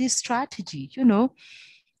about this strategy.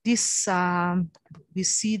 This, we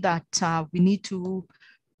see that we need to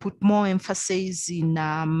put more emphasis in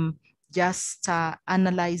just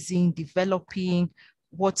analyzing, developing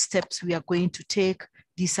what steps we are going to take.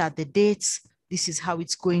 These are the dates. This is how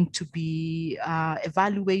it's going to be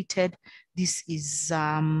evaluated. This is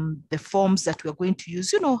the forms that we're going to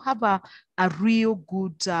use. Have a real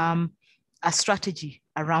good a strategy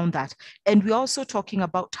around that. And we're also talking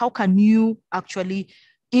about how can you actually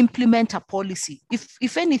implement a policy.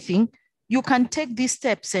 If anything, you can take these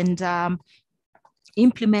steps and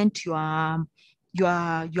implement your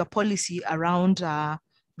policy around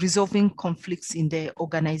resolving conflicts in the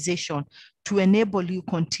organization to enable you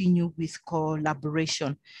continue with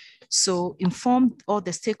collaboration. So inform all the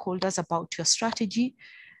stakeholders about your strategy.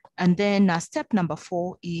 And then step number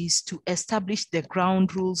 4 is to establish the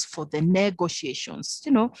ground rules for the negotiations.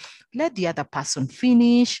 Let the other person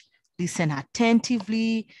finish, listen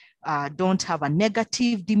attentively, don't have a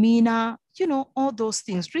negative demeanor. All those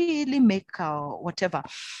things really make whatever.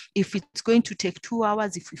 If it's going to take 2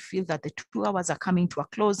 hours, if we feel that the 2 hours are coming to a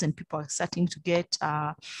close and people are starting to get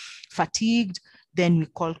fatigued, then we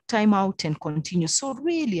call timeout and continue. So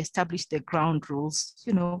really establish the ground rules,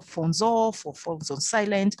 phones off or phones on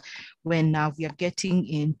silent when we are getting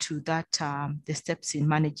into that, the steps in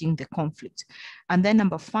managing the conflict. And then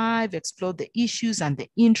number 5, explore the issues and the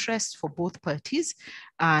interests for both parties.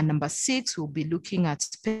 Number 6, we'll be looking at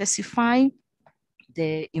specifying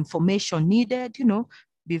the information needed,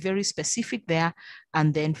 be very specific there.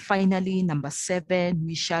 And then finally, number 7,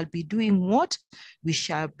 we shall be doing what? We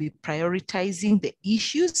shall be prioritizing the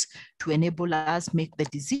issues to enable us make the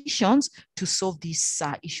decisions to solve these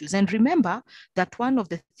issues. And remember that one of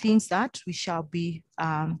the things that we shall be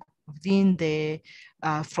within the,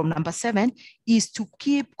 from number 7, is to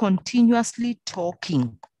keep continuously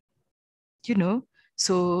talking,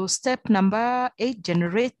 So step number 8,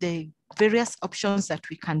 generate the various options that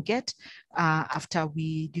we can get after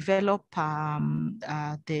we develop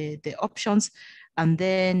the options. And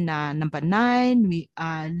then number 9, we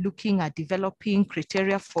are looking at developing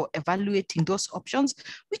criteria for evaluating those options,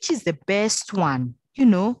 which is the best one,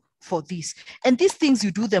 for this. And these things,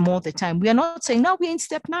 you do them all the time. We are not saying now we're in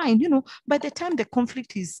step 9, by the time the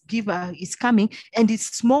conflict is coming and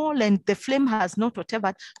it's small and the flame has not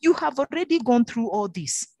whatever, you have already gone through all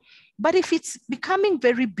this. But if it's becoming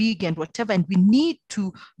very big and whatever, and we need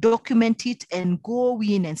to document it and go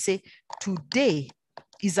in and say, today,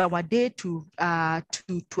 is our day to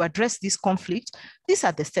address this conflict, these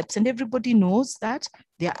are the steps, and everybody knows that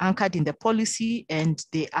they are anchored in the policy and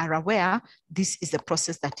they are aware this is the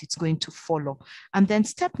process that it's going to follow. And then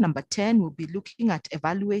step number 10, we'll be looking at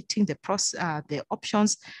evaluating the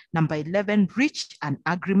options. Number 11, reach an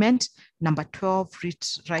agreement. Number 12,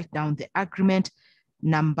 write down the agreement.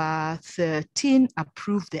 Number 13,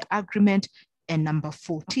 approve the agreement. And number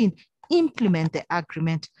 14, implement the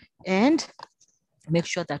agreement. And make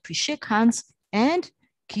sure that we shake hands and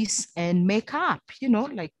kiss and make up, you know,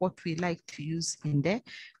 like what we like to use in the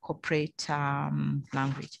corporate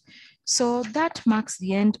language. So that marks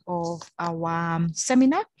the end of our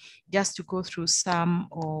seminar. Just to go through some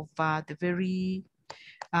of the very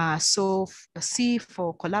so C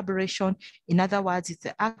for collaboration. In other words, it's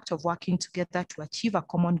the act of working together to achieve a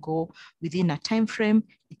common goal within a time frame.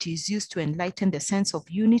 It is used to enlighten the sense of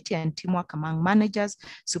unity and teamwork among managers,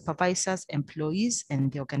 supervisors, employees, and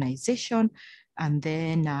the organization. And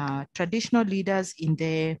then traditional leaders in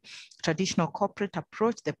the traditional corporate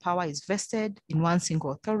approach, the power is vested in one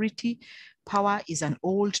single authority. Power is an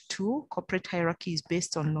old tool. Corporate hierarchy is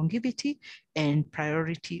based on longevity and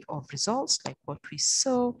priority of results, like what we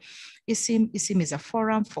saw. ISIM is a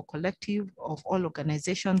forum for collective of all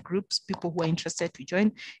organization groups, people who are interested to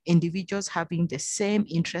join, individuals having the same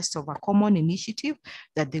interest of a common initiative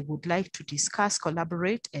that they would like to discuss,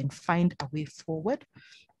 collaborate, and find a way forward.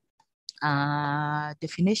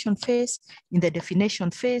 Definition phase. In the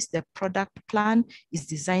definition phase, the product plan is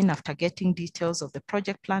designed after getting details of the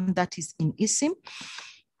project plan that is in ISIM,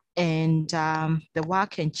 and the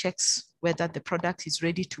work and checks whether the product is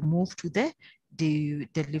ready to move to the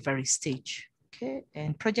delivery stage. Okay,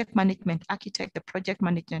 and project management architect. The project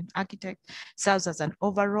management architect serves as an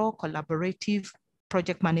overall collaborative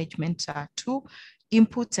project management tool.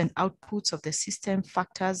 Inputs and outputs of the system,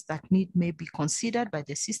 factors that may be considered by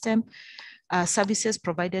the system, services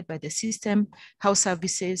provided by the system, how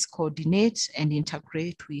services coordinate and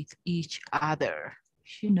integrate with each other,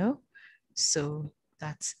 you know. So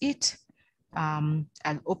that's it. I'll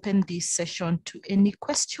open this session to any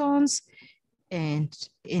questions and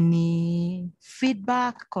any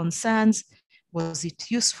feedback, concerns. Was it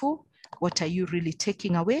useful? What are you really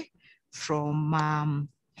taking away from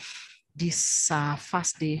this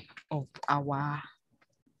first day of our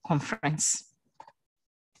conference?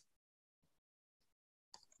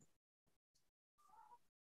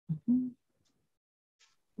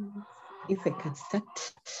 If I can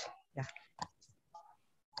start, yeah.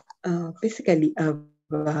 Basically, I've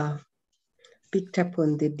picked up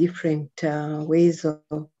on the different ways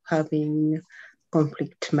of having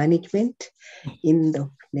conflict management in the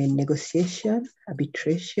negotiation,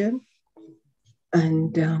 arbitration,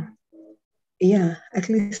 and yeah, at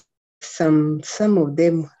least some of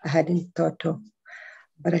them I hadn't thought of,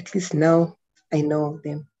 but at least now I know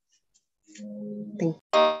them.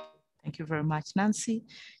 Thank you very much, Nancy.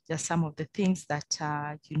 Just some of the things that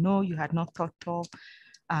you know you had not thought of,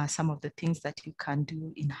 some of the things that you can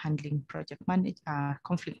do in handling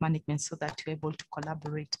conflict management so that you're able to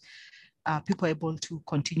collaborate, people are able to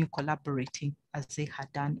continue collaborating as they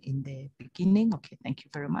had done in the beginning. Okay, thank you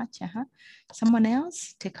very much. Someone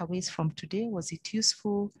else, takeaways from today, was it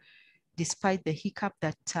useful despite the hiccup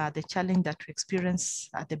that the challenge that we experienced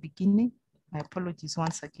at the beginning? My apologies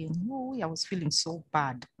once again. Oh, I was feeling so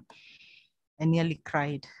bad. I nearly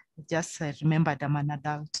cried. I just remembered I'm an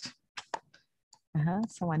adult.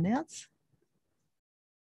 Someone else?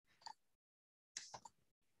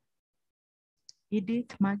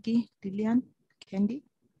 Edith, Maggie, Lillian, Candy?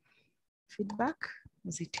 Feedback?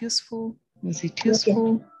 Was it useful? Was it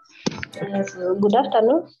useful? Okay. Yes, good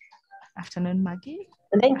afternoon. Afternoon, Maggie.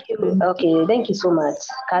 Thank you. Okay, thank you so much,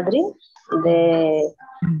 Kadri. The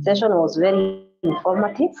session was very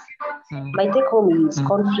informative. My take home is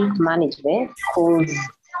conflict management, because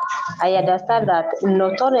I understand that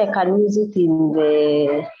not only I can use it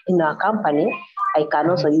in our company, I can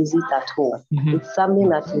also use it at home. It's something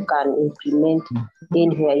that you can implement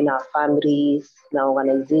anywhere in our families, in our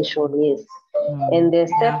organization, yes. And the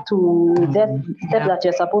step that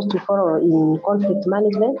you're supposed to follow in conflict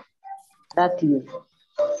management, that is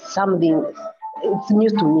something, it's new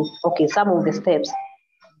to me. Okay, some of the steps,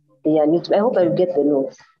 they are new to me. I hope I will get the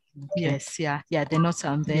notes. Yes, yeah, the notes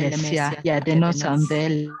on the LMS. Yeah, the notes on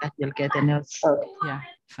the you'll get the notes. Okay. Yeah,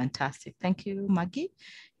 fantastic. Thank you, Maggie.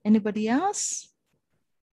 Anybody else?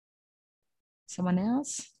 Someone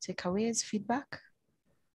else? Takeaways, feedback?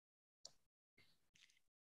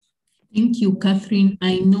 Thank you, Catherine.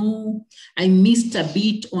 I know I missed a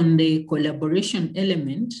bit on the collaboration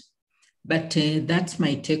element, but that's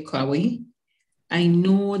my takeaway. I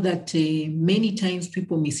know that many times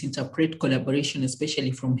people misinterpret collaboration,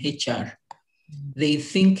 especially from HR. They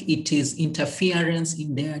think it is interference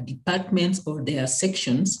in their departments or their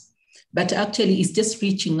sections, but actually it's just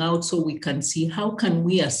reaching out so we can see how can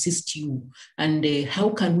we assist you and how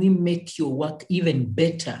can we make your work even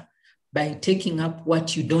better by taking up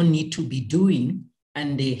what you don't need to be doing,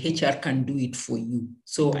 and the HR can do it for you.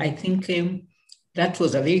 So I think that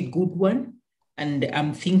was a very good one. And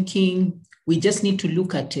I'm thinking we just need to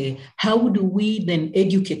look at how do we then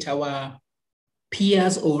educate our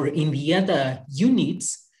peers or in the other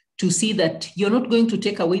units to see that you're not going to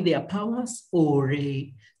take away their powers or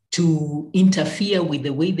to interfere with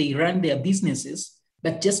the way they run their businesses,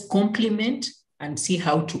 but just complement and see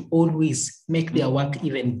how to always make their work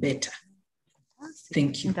even better.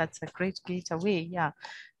 Thank you. That's a great gateway, yeah.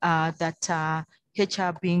 That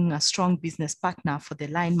HR being a strong business partner for the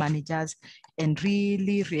line managers and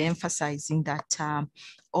really re-emphasizing that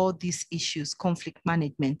all these issues, conflict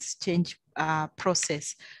management, change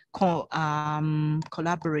process,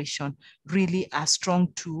 collaboration, really are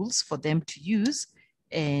strong tools for them to use,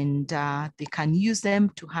 and they can use them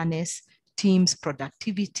to harness teams'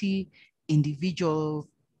 productivity, individual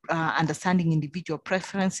understanding individual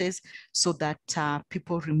preferences, so that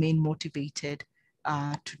people remain motivated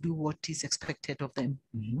to do what is expected of them.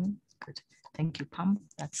 Good. Thank you, Pam.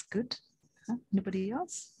 That's good. Anybody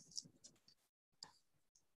else?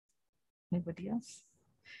 Anybody else?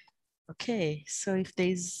 Okay, so if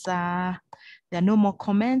there are no more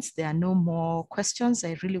comments, there are no more questions,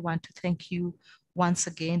 I really want to thank you once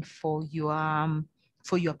again for your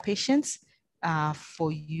patience,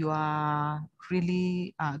 for your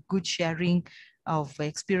really good sharing of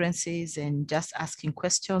experiences and just asking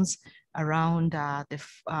questions around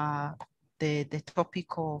the topic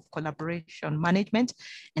of collaboration management.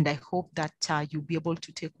 And I hope that you'll be able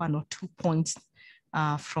to take 1 or 2 points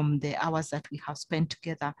from the hours that we have spent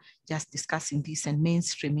together just discussing this and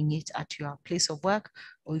mainstreaming it at your place of work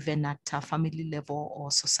or even at a family level or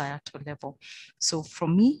societal level. So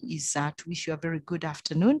from me is to wish you a very good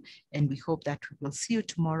afternoon, and we hope that we will see you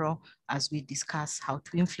tomorrow as we discuss how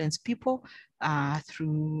to influence people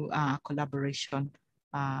through collaboration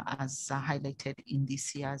as highlighted in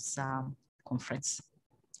this year's conference.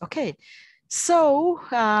 Okay. So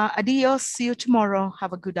adios, see you tomorrow.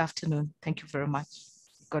 Have a good afternoon. Thank you very much.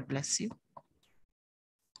 God bless you.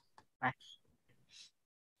 Bye.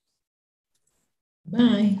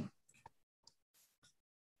 Bye.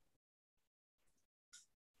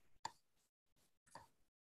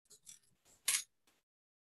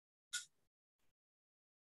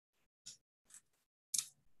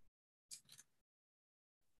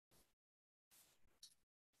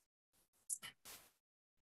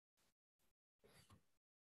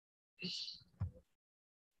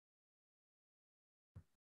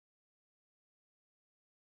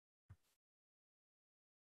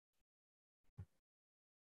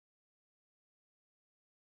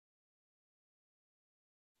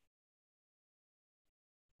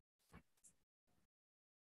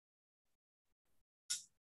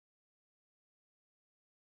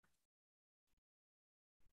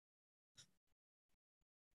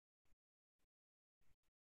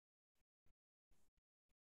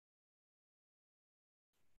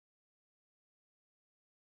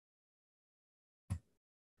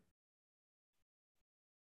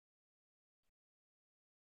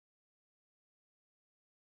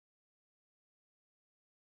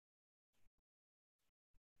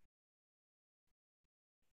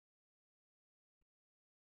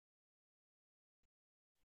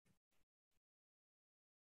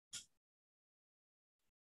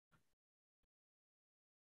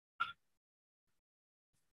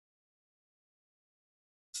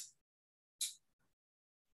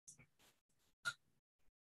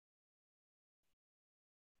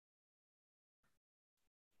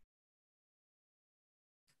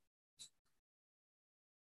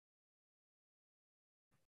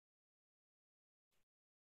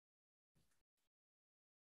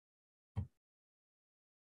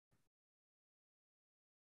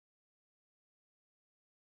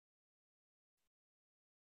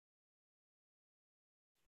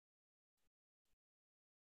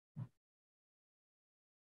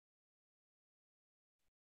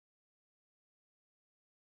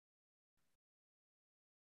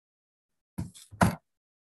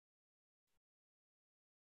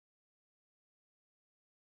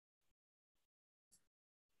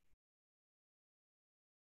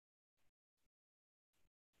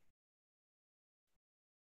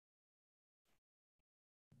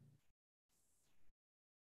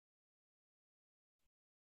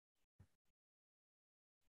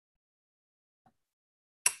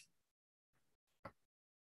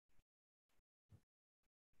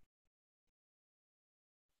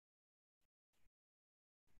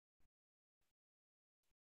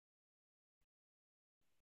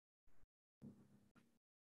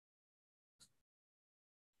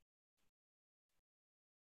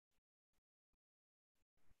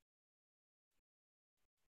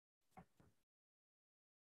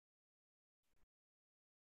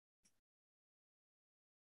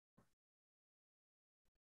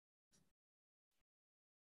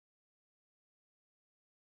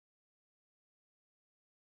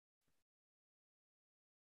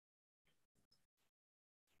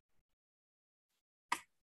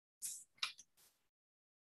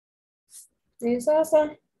 Sasa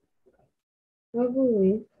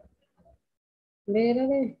wagui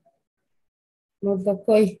mbere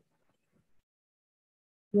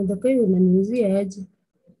muthokoi unaniuzia aje?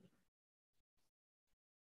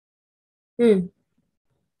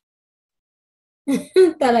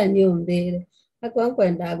 Tara niombere akwa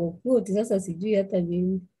kwenda gukuti sasa, sijui hata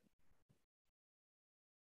mimi.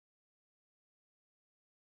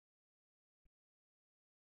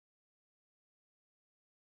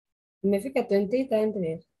 Imefika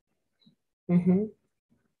 2800.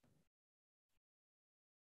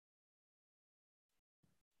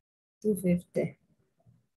 250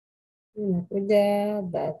 inakuja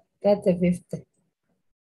 3050.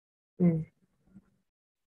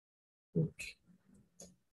 Okay.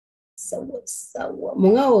 Sawa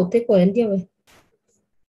mung'ao utikwendia we.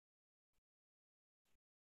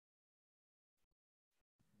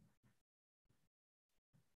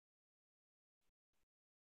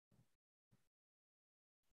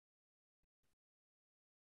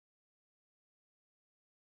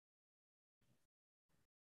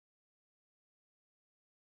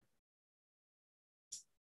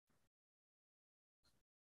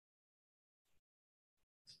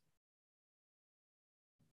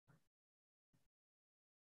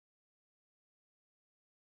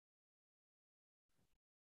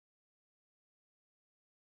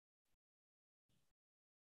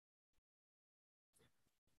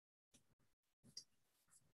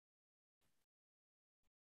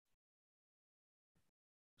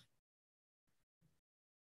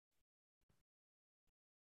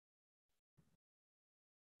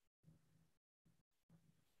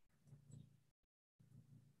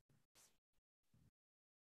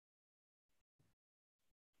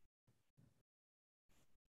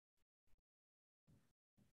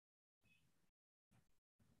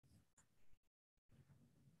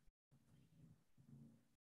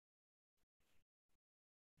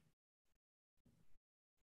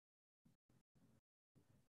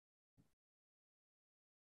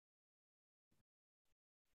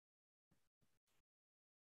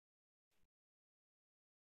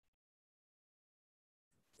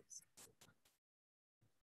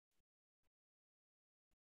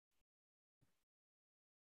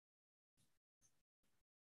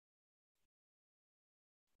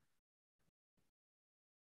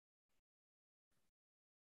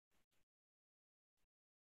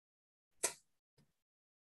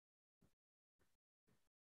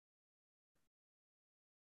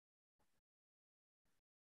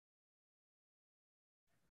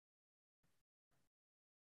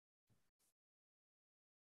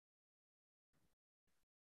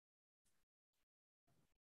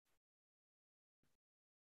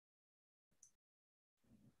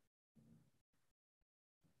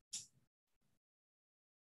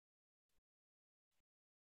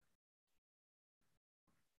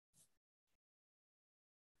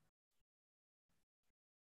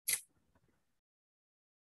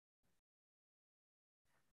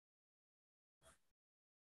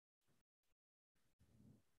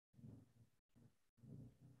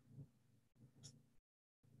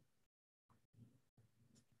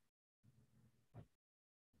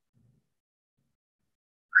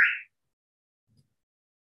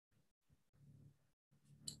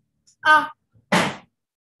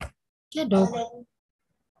 Kidogo.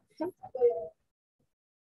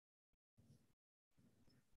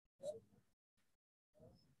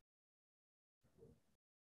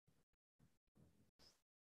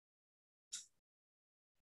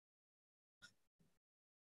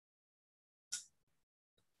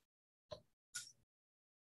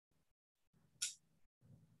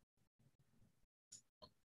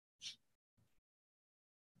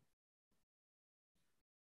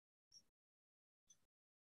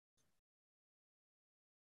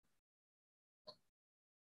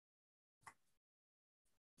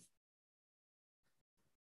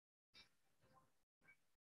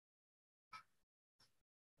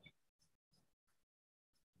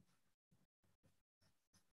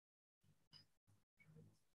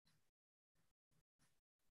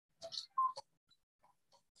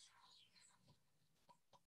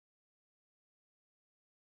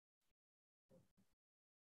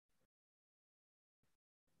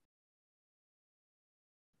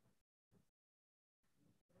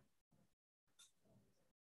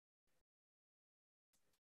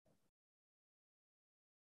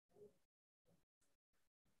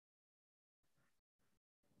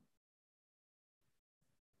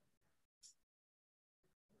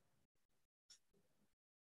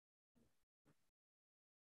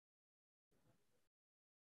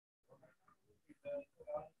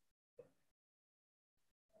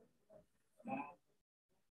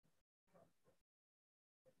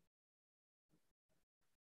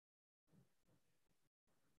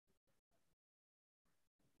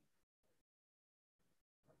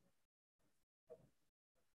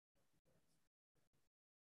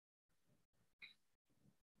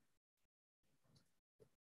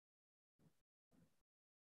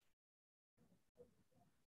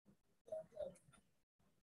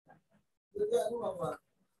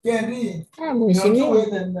 Mheshimiwa.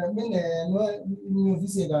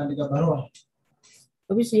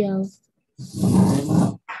 Ofisi yao.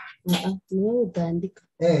 Ni utaandika.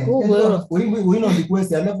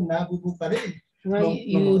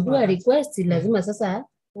 You do a request, lazima sasa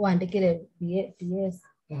uandike PS.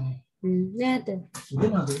 Nete.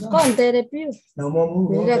 Kontere pio.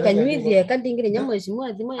 Ndio kanywithi kadingire nyamo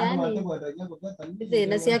Mheshimiwa thimo yani.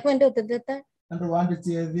 Na si akwende uteteta.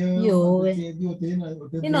 Yo.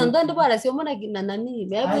 Ino ndo bara sio mona na nani.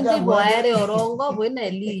 Hebu ndipo aere orongo bwena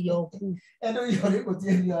eliyo. Endo yore ko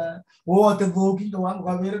tiya. Wote goki ndo wangu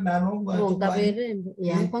kabere na nongo. Kabere.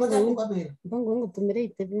 Ya mpango ngutumire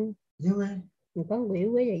itebi. Yewe. Mpango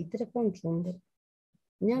iwe ya itire kontrumbe.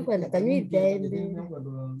 Nyangwa la kanywithi aende.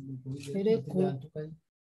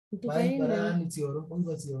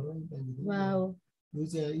 Wow.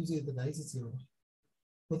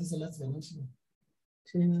 What is the last financial?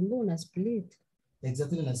 Una split.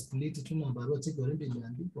 Exactly, na split tu na barua cheki already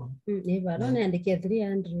imeandikwa. Barua naandikia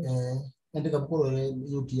 300. Andika bukoro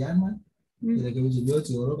hiyo kiama. Ile kiwezi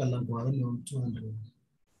yote oroka la kwa ni 200.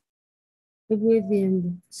 Ibu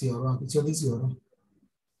hivi. Sio this yoro.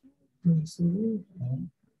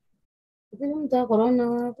 Ndio mta corona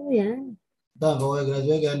wapo ya. Ndio wewe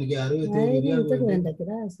graduate yani kiaro ndio kwenda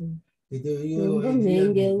kirasi. Ndio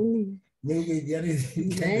mengi uni. Nige diari.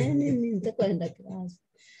 Ndio kwenda kirasi.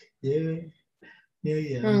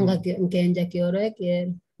 Yeah. Anga mkenja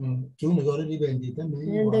kioreke. Kiuno gore di benji ta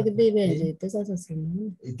me. Ndio kidi benji sasa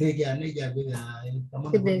simu. Iteke ane ya be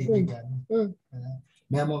kama na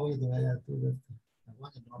mama kwa hiyo ya tu.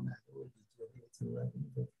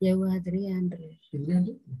 Ya wa 300.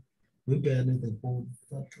 300. Wewe ane the board.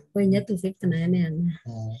 Wewe nyatu 59 ana.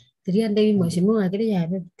 300 Mheshimiwa akili ya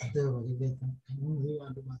bebe. Ndio wakibeta. Mungu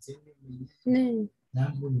ando maseni. Ne.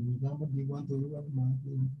 Nangu ni kama ni watu wa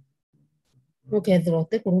Okay,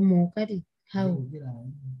 drote kurumo kari. How?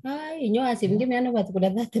 Ai, nyo asimngi miano batu kuda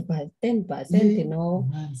 10% no.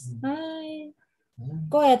 Ai.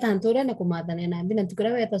 Ko ya tantora na kumata na mbina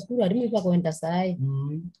tukira ya taskuru alimu kwa kwenda sai.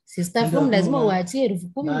 Sister from lazima uachie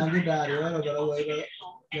 10,000. Na ndari wala gara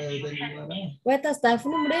Weta staff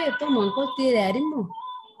no mre to manko tire alimu.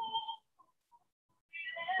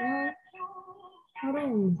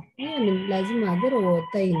 Harum. Ni lazima adoro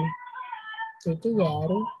wotaini. Keke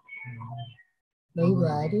yaro. Bayi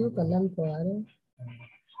baru kalam baru.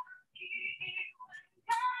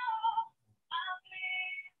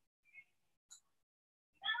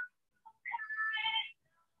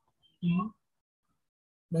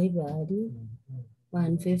 Bayi baru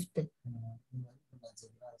 150.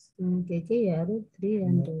 Keke yaru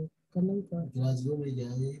 300 kalam baru.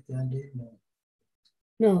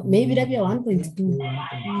 No, maybe that be 1.2.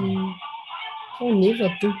 Oh,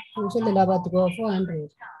 never too. So the lava to go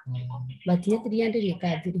 400. But yet 300 you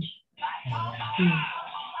can't do.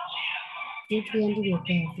 300 you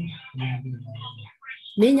can't do.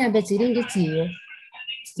 Many are betting it here.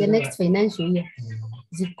 The next financial year.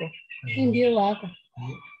 Zico. In your work.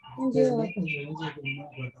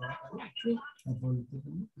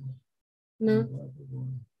 No.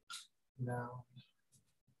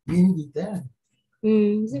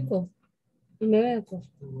 Zico. Imewekwa.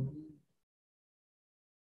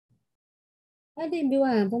 Hadi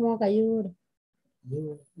mbiwa mpamo kayura.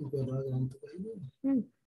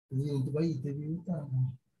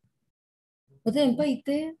 Ote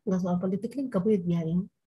mpaite ngaswa politically kabuye diari.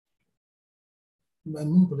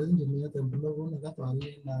 Mimi polisi ndio tembulo kuna gato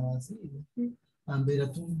ali na wasi. Ambira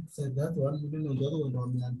tu sada tu ali ndio ndio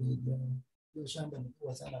wameambia. Hiyo shamba ni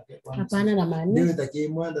kubwa sana kwa. Hapana na maana. Ndio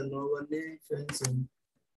itakimwanda no one fence.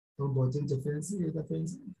 Tombo tinje fence ile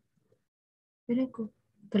fence. Kireko.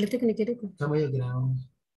 Political kireko. Kama hiyo ground.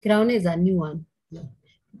 Ground is a new one. Yeah.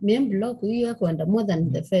 Mem block hiyo kwenda more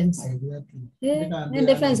than the fence. Exactly. And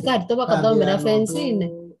the fence card toba kadome na fence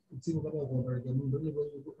ine. Siku kama kwa mundo ni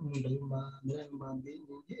yuma mema mbili.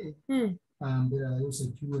 Ambira yo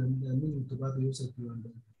secure mimi tubabe yo secure.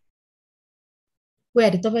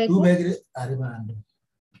 Where toba tu begre aribando.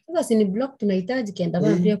 Sasa si ni block tunahitaji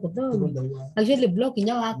kienda pia kudoma. Actually block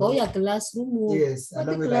inyawa hako ya classroom. Yes,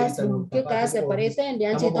 classroom kika separate and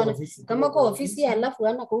anchi tona kama kwa ofisi alafu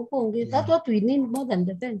ana kwa huko ngi that what we need more than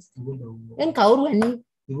the fence. En kaurwa ni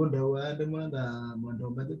Ibunda wande mwanda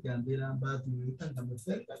mbate kiambira mbatu itanga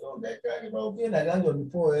mfeka ngeka ni baubira ganyo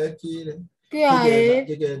nipoe kile.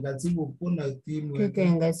 Kike ngatibu kuna timu.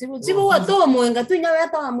 Kike ngasibu. Sibu wato mwenga tu nyawa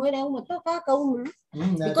hata amwele umo toka ka umo.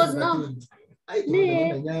 Because now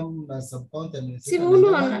si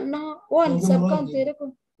uno no one subcounter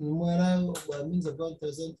ko mwana wa means about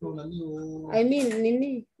 1000 na ni I mean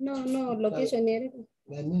nini no location ere ko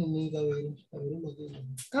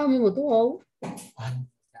Kau mimi tu au?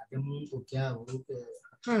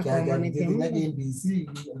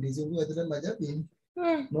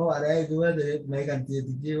 No, I do it. Make a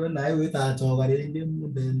theatre, and I with our talk. I didn't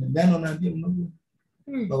know.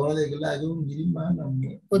 Bahwa dia gelar tu jadi mana?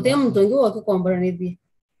 Podemos tu eu que comprar nele.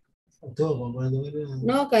 Tu comprar tu ni?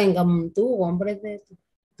 No, que engam tu comprar tu.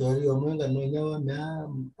 Tori omong kan no nyawa na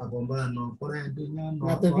comprar no por ejemplo no.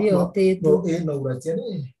 Na tu bio te tu. No gracia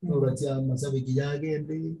ni, no gracia masa bikiya ke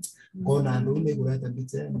ni. Kona tu ni gula tapi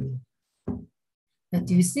cene. But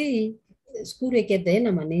you see, school ke te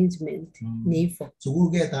na management nifo.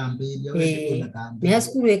 School ke tampi, yo ke na tampi. Me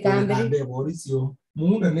school ke tampi. Tampi borisio.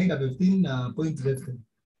 Muna ni ka 15.50.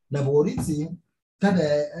 Na borisi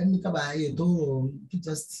kada ni kaba itu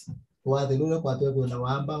just wate lula kwa tu na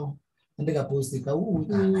wamba ndika posti ka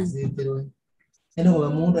zitero eno wa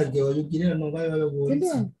muda ke wa yukire no ga wa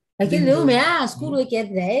borisi lakini leo me school ke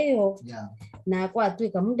leo na kwa tu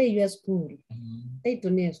ka muda ya school tai tu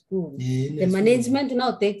ni school the management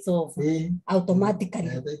now takes off automatically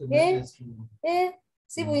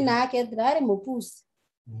sibu ina ke drare mo pus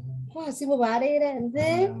kwa sibu bare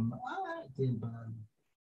nde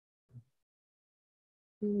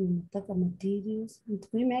taka materials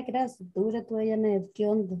tukuime kirasi tura tu ya na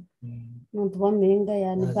kiondo no tu menga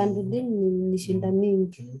ya ni pandu ni shinda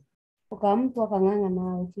mingi kwa mtu akanganga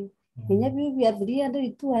na uki kenya bibi ya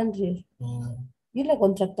 300 200 yule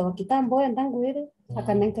contractor wa kitambo enda ngwere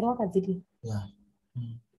akanenkero akadiri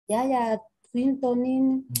ya twinto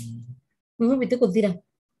nini mimi bitu kudira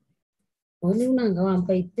oli unanga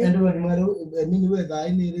wampa ite endo ni maro nini we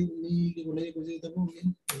dai ni kuna kuzita bungi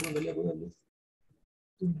angalia kwa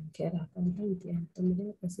kera content ya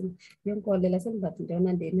tumile kasi yon ko lela sen bat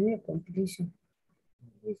ndona de ne completion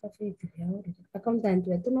ifa fiti ya ore accountant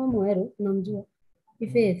wetu no mwero namjua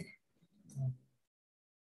ife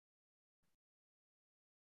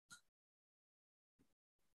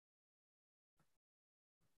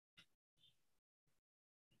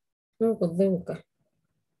no kodeuka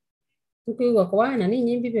tukiwa kwa na ni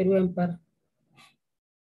nyimbi beru empara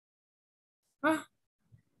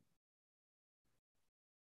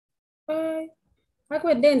Aku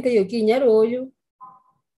dente yo kinyaro oyo.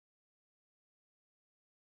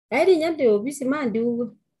 Ari nyande obisi mandi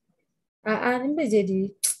ugo. Nimbe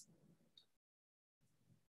jadi.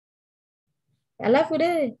 Alafu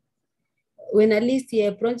de when a list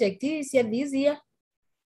ya project is ya this year.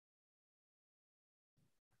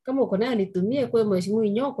 Kama uko nayo nitumie kwa mheshimiwa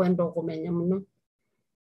Inyoko ndo kumenya mno.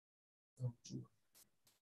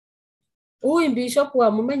 Bishop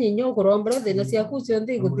wa mumenye Inyoko rombra de na sia kusyo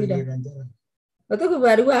ndi gutira. Otoku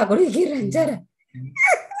bari wa kurigira njara.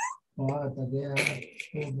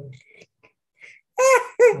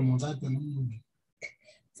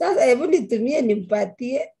 Sasa hebu nitumie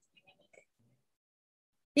nimpatie.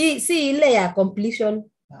 Si ile ya completion.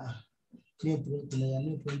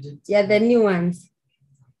 Ya the new ones.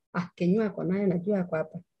 Kenywa kwa nayo najua kwa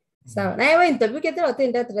hapa. Sawa. Na wewe interview ketero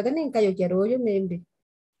utenda tratani nkayo kiaroyo membe.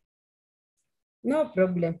 No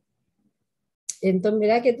problem. Entonces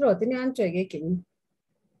mira que otro tiene ancho de que no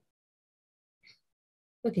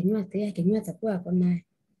te que no te pueda poner.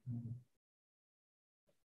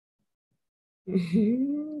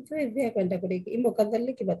 Soy vea cuenta por aquí. Imo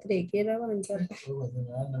cantarle que batre que era avanzar.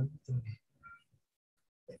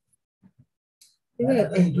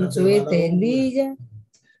 Subete Villa.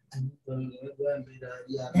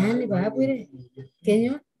 Dani va a poner.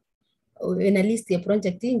 Keño. En la lista de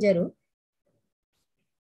project ingero.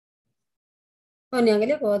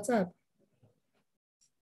 Niangalia kwa WhatsApp.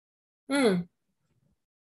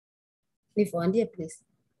 Nifuandie please.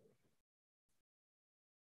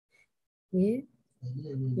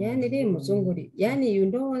 Yani ni mzunguri. Yani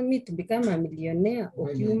you don't want me to become a millionaire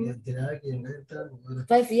or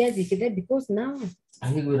 5 years ikide because now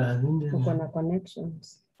uko na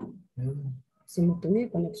connections. Simutumie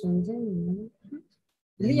connections zenu.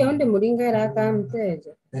 Ili onde muringa raka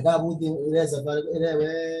mteja. Neka budi ile safari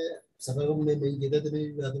ile Safaricom ne mengi dete me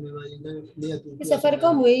ni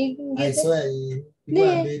Safaricom we ai so ai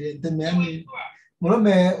iwa mbere ntemani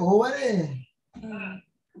mulome oware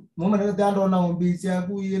mumana tando na umbisi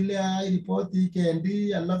aku ile ai report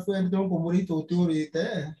kendi alafu endo ko muri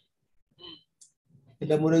totorite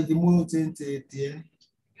ila muri dimu tente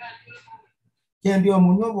kendi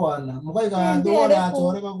omunyo bwana mukai ka ndora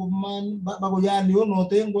atore ka kuman bako yali ono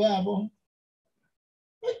tengo yabo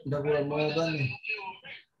ndakura mabani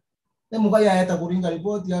muka ya eta kuringa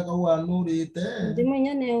ripoti akawa nurite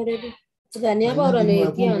ndimenya ne already tugani abora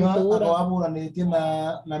ne tiantura abora ne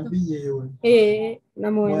tina na biyewe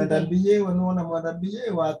na mwenda biyewe no na mwenda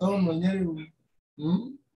biyewe atono nyeri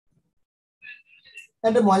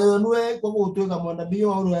Ende mwanyo nwe kwa kutuka mwanda bio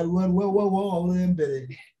wa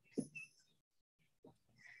mbere.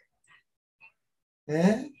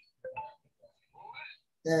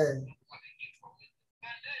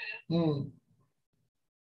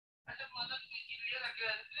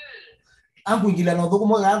 Angu gila no dogo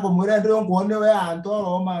mo ga ko mwere ndo ko ne we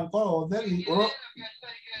antoro ma nkoro theri oro.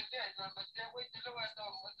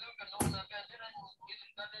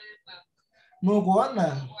 No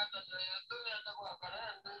kuona.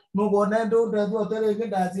 No kuona ndo ndo tere ke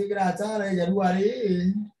dasi gra chara ya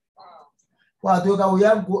ruari. Wa tu ka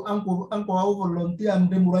uyangu anko au volunteer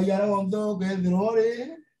mde muraya ndo ke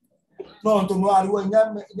drore. No to no ari wa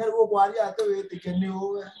nyame nyaro ko ari ate we tikene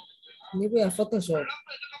o. Ni ya Photoshop.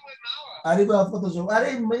 Ari ba Photoshop.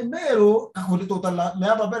 Ari mero ako dito tala me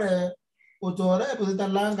apa pere otore pues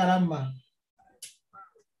tala karama.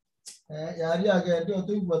 Yari age ndio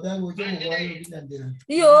tu ibota go che mo ayo binandira.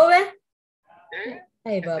 Iyo we.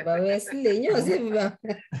 Ai baba we sile nyo si baba.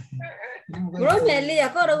 Bro meli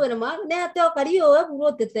akoro we ma ne ateo kariyo we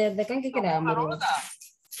buro tete de kan ke kira amoro.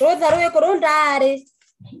 Ro daro e korondare.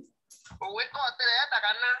 Owe ko tere eta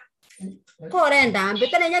kana. Korenda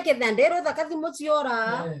mbetene nya ke dandero da kazi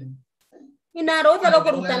mochiora. Inarodha ro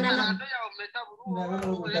kurutana na.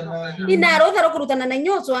 Inarodha ro kurutana na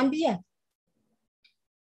nyoso ambia.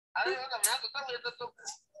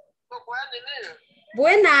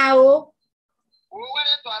 Buenao.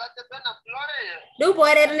 Du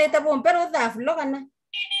puere neta bon pero da flogana.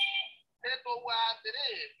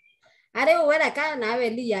 Are uwera kana na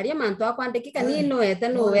weli yari manto akwande kika nino ete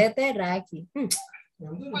no ete raki.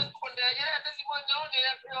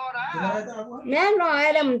 Neno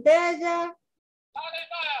era mteja.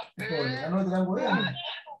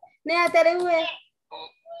 Ne aterewe.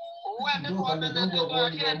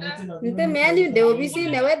 They will be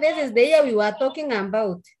seeing this is the year we were talking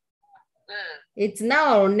about. It's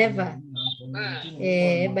now or never.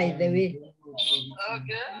 By the way.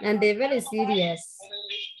 And they're very serious.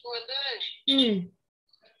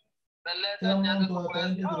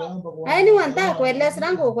 Anyone that kueleza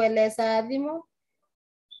rango kueleza dimo.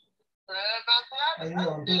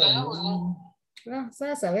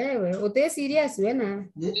 Sasa wewe ute serious wena.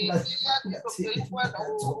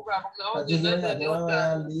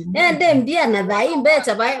 Ende mbia na dai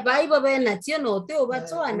mbecha bai baba na chino ute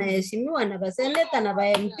obacho anaheshimiwa na baseneta na ba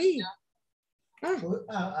MP.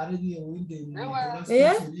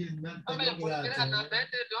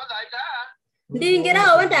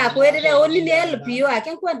 Ndingira wenda akwerere oni ni LPO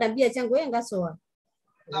akenkwenda mbia changu yenga soa.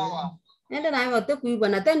 Ende na wote kuiba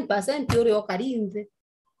na 10% yori okarinze.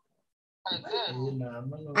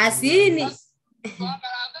 Asini.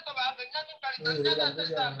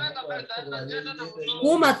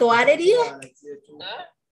 Kuma toarerie.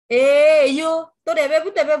 Yo, to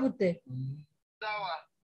debe bute.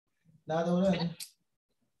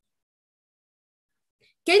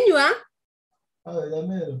 Kenywa?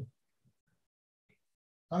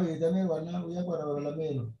 Wana uya kwa la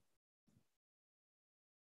melo.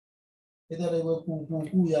 Ita rewe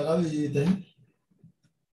ku ya gawe yete.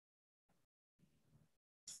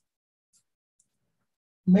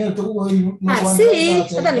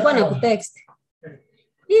 Hata nilikuwa na kutext.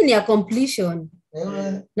 Hii ni ya completion.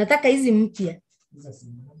 Nataka hizi mpya.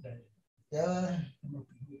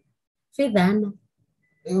 Fedha ana.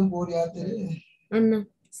 Ana.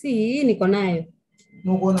 Si hii niko nayo.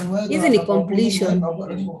 Hizi ni completion.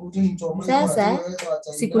 Sasa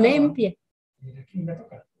siku na hii mpya.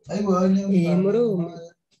 Moro.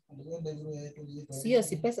 Sio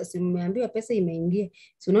si pesa, si mmeambiwa pesa imeingia.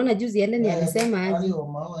 Si unaona juzi Helen alisema aje.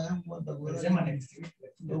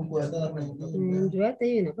 Ndio hata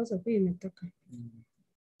hiyo inapaswa kuwa imetoka.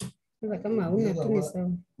 Sasa kama hauna tu ni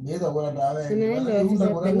sawa. Tunaenda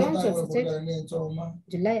the launch of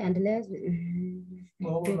July and last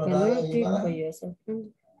you cannot take for yourself.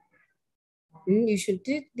 You should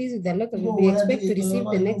treat this with a lot of we expect to receive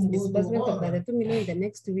the next disbursement of the 2 million the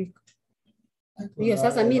next week. Hiyo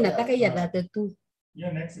sasa mimi nataka ya 32.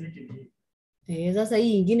 Hiyo next week. Sasa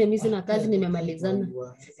hii nyingine mimi sina kazi nimemalizana.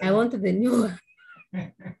 I want the new one.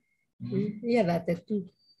 Ya 32.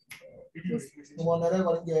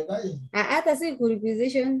 Hata si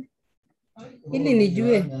requisition. Ili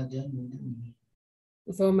nijue.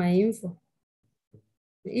 For my info.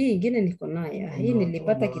 Hii nyingine niko nayo. Hii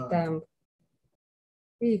nilipata kitambo.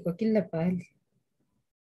 Hii kwa kila pahali.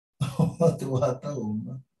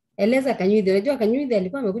 Eleza Kanyuide. Unajua Kanyuide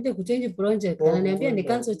alikuwa amekuja kuchange project. Ananiambia ni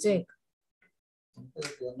cancel check.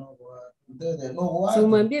 So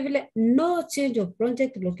mwambie vile no change of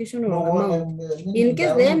project location or amount. In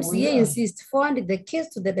case the MCA insists, forward the case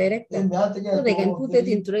to the director so they can put it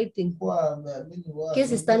into writing.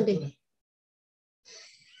 Case is standing.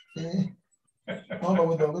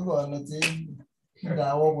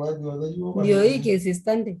 Ndio hii case is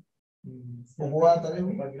standing.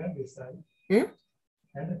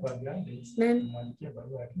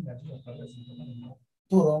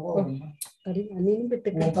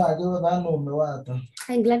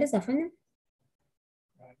 Gladys afanya?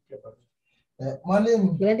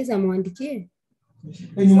 Mwalimu. Gladys amwandikie.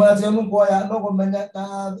 Nyuma sema kwa ya ndogo menya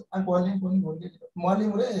ka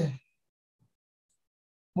mwalimu re.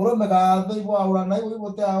 Muro mega ibo aura na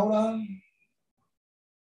ibo te aura.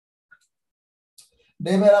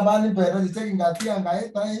 Debera bani pero dice que ngatia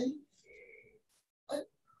ngaeta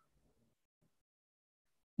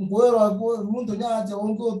Ngwero muntu nyaje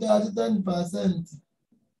wongo te aje 10%.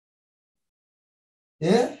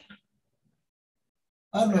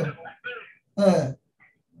 Ano.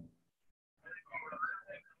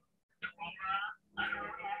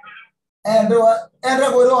 Ende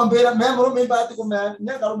gwero ombera memro me bati ko me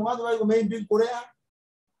nyaka mo ngado ko me mbi korea.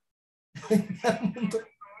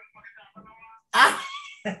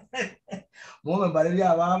 Mo me bari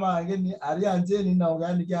ya baba ngeni ari anje ni na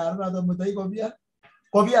ugani ki aruna to mutai ko bia.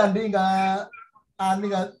 Ko bia andinga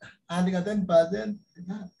 10%.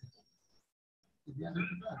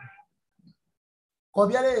 Ko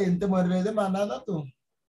bia le ente mo rede manada to.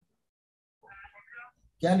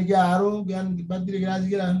 Kian ki aru kian badri graj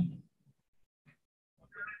gira.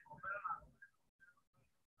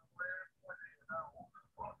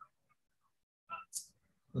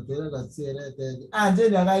 Anje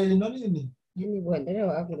ni agai no nini? Yani kuendelea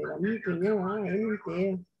wako na mtu nyawa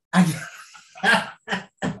mtu.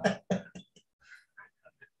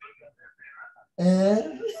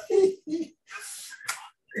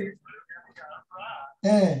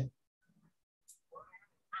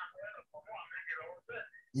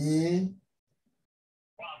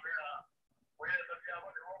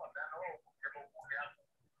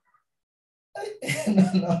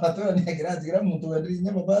 No, tu ni grazie, muito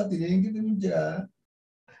bem, papá, tirei que tem já.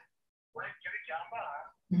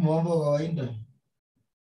 Mambo ainda.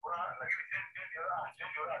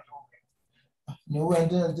 No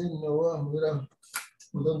ente no mira.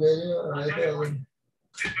 Muito bem,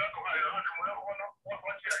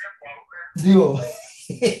 Digo.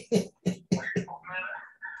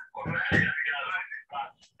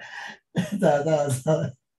 Tá.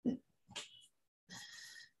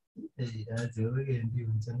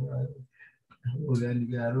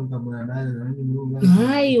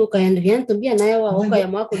 Hai ukaendelea tumbia naye wa oka ya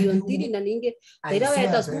mwako yontiri na ninge taira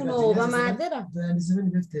weta skuno ba madera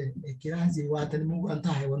kirazi watani Mungu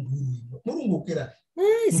antahe Mungu kira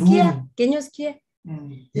sikia kenyo sikia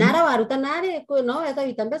nara waruta nare ko no eta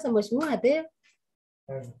vitambesa mheshimiwa ate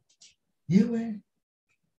yewe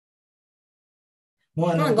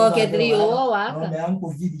Ngo kedrio waka. Me anko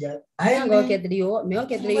vidia. Ngo kedrio, me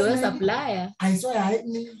kedrio supplier. Aiso ya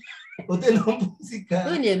ni hotel música.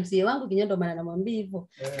 Huyu ni MC wangu kinyondo maana namwambia hivyo.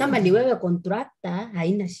 Kama ni wewe contractor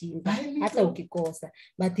haina shida hata ukikosa.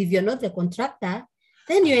 But if you're not a contractor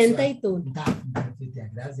then you entitled.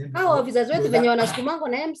 Hao officers wetu venye wanasukumanga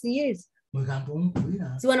na MCAs. Mgambo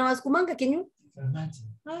mkuira. Si wanawasukumanga kinyo?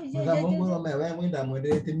 Mgambo wewe mwenda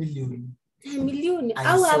mwendete milioni. Milioni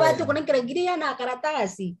au abatu kuna kiragiria na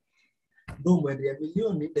karatasi ndo mwendea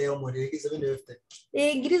milioni leo mwendea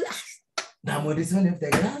 750 ngiriza na mwendea 750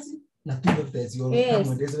 grasi na 250 na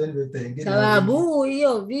mwendea 750 sababu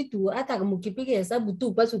hiyo vitu hata mkipiga hesabu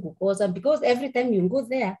tu basi kukosa because every time you go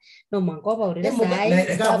there no mangoba urele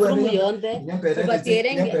sai sababu yonde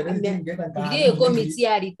kubatierenge ndio komiti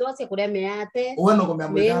alitose kuremeate uno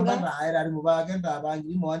komyamugamba na ari mubage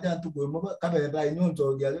ndabangi mwanja ntugwemo kabera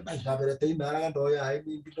inyonzo gya kabera tena ndo ya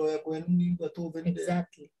hivi ndo ya kwenu ni watu vende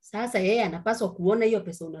exactly sasa yeye anapaswa kuona hiyo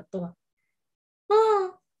pesa unatoa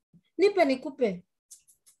nipe nikupe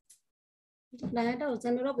naenda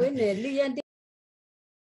usanura kwene liende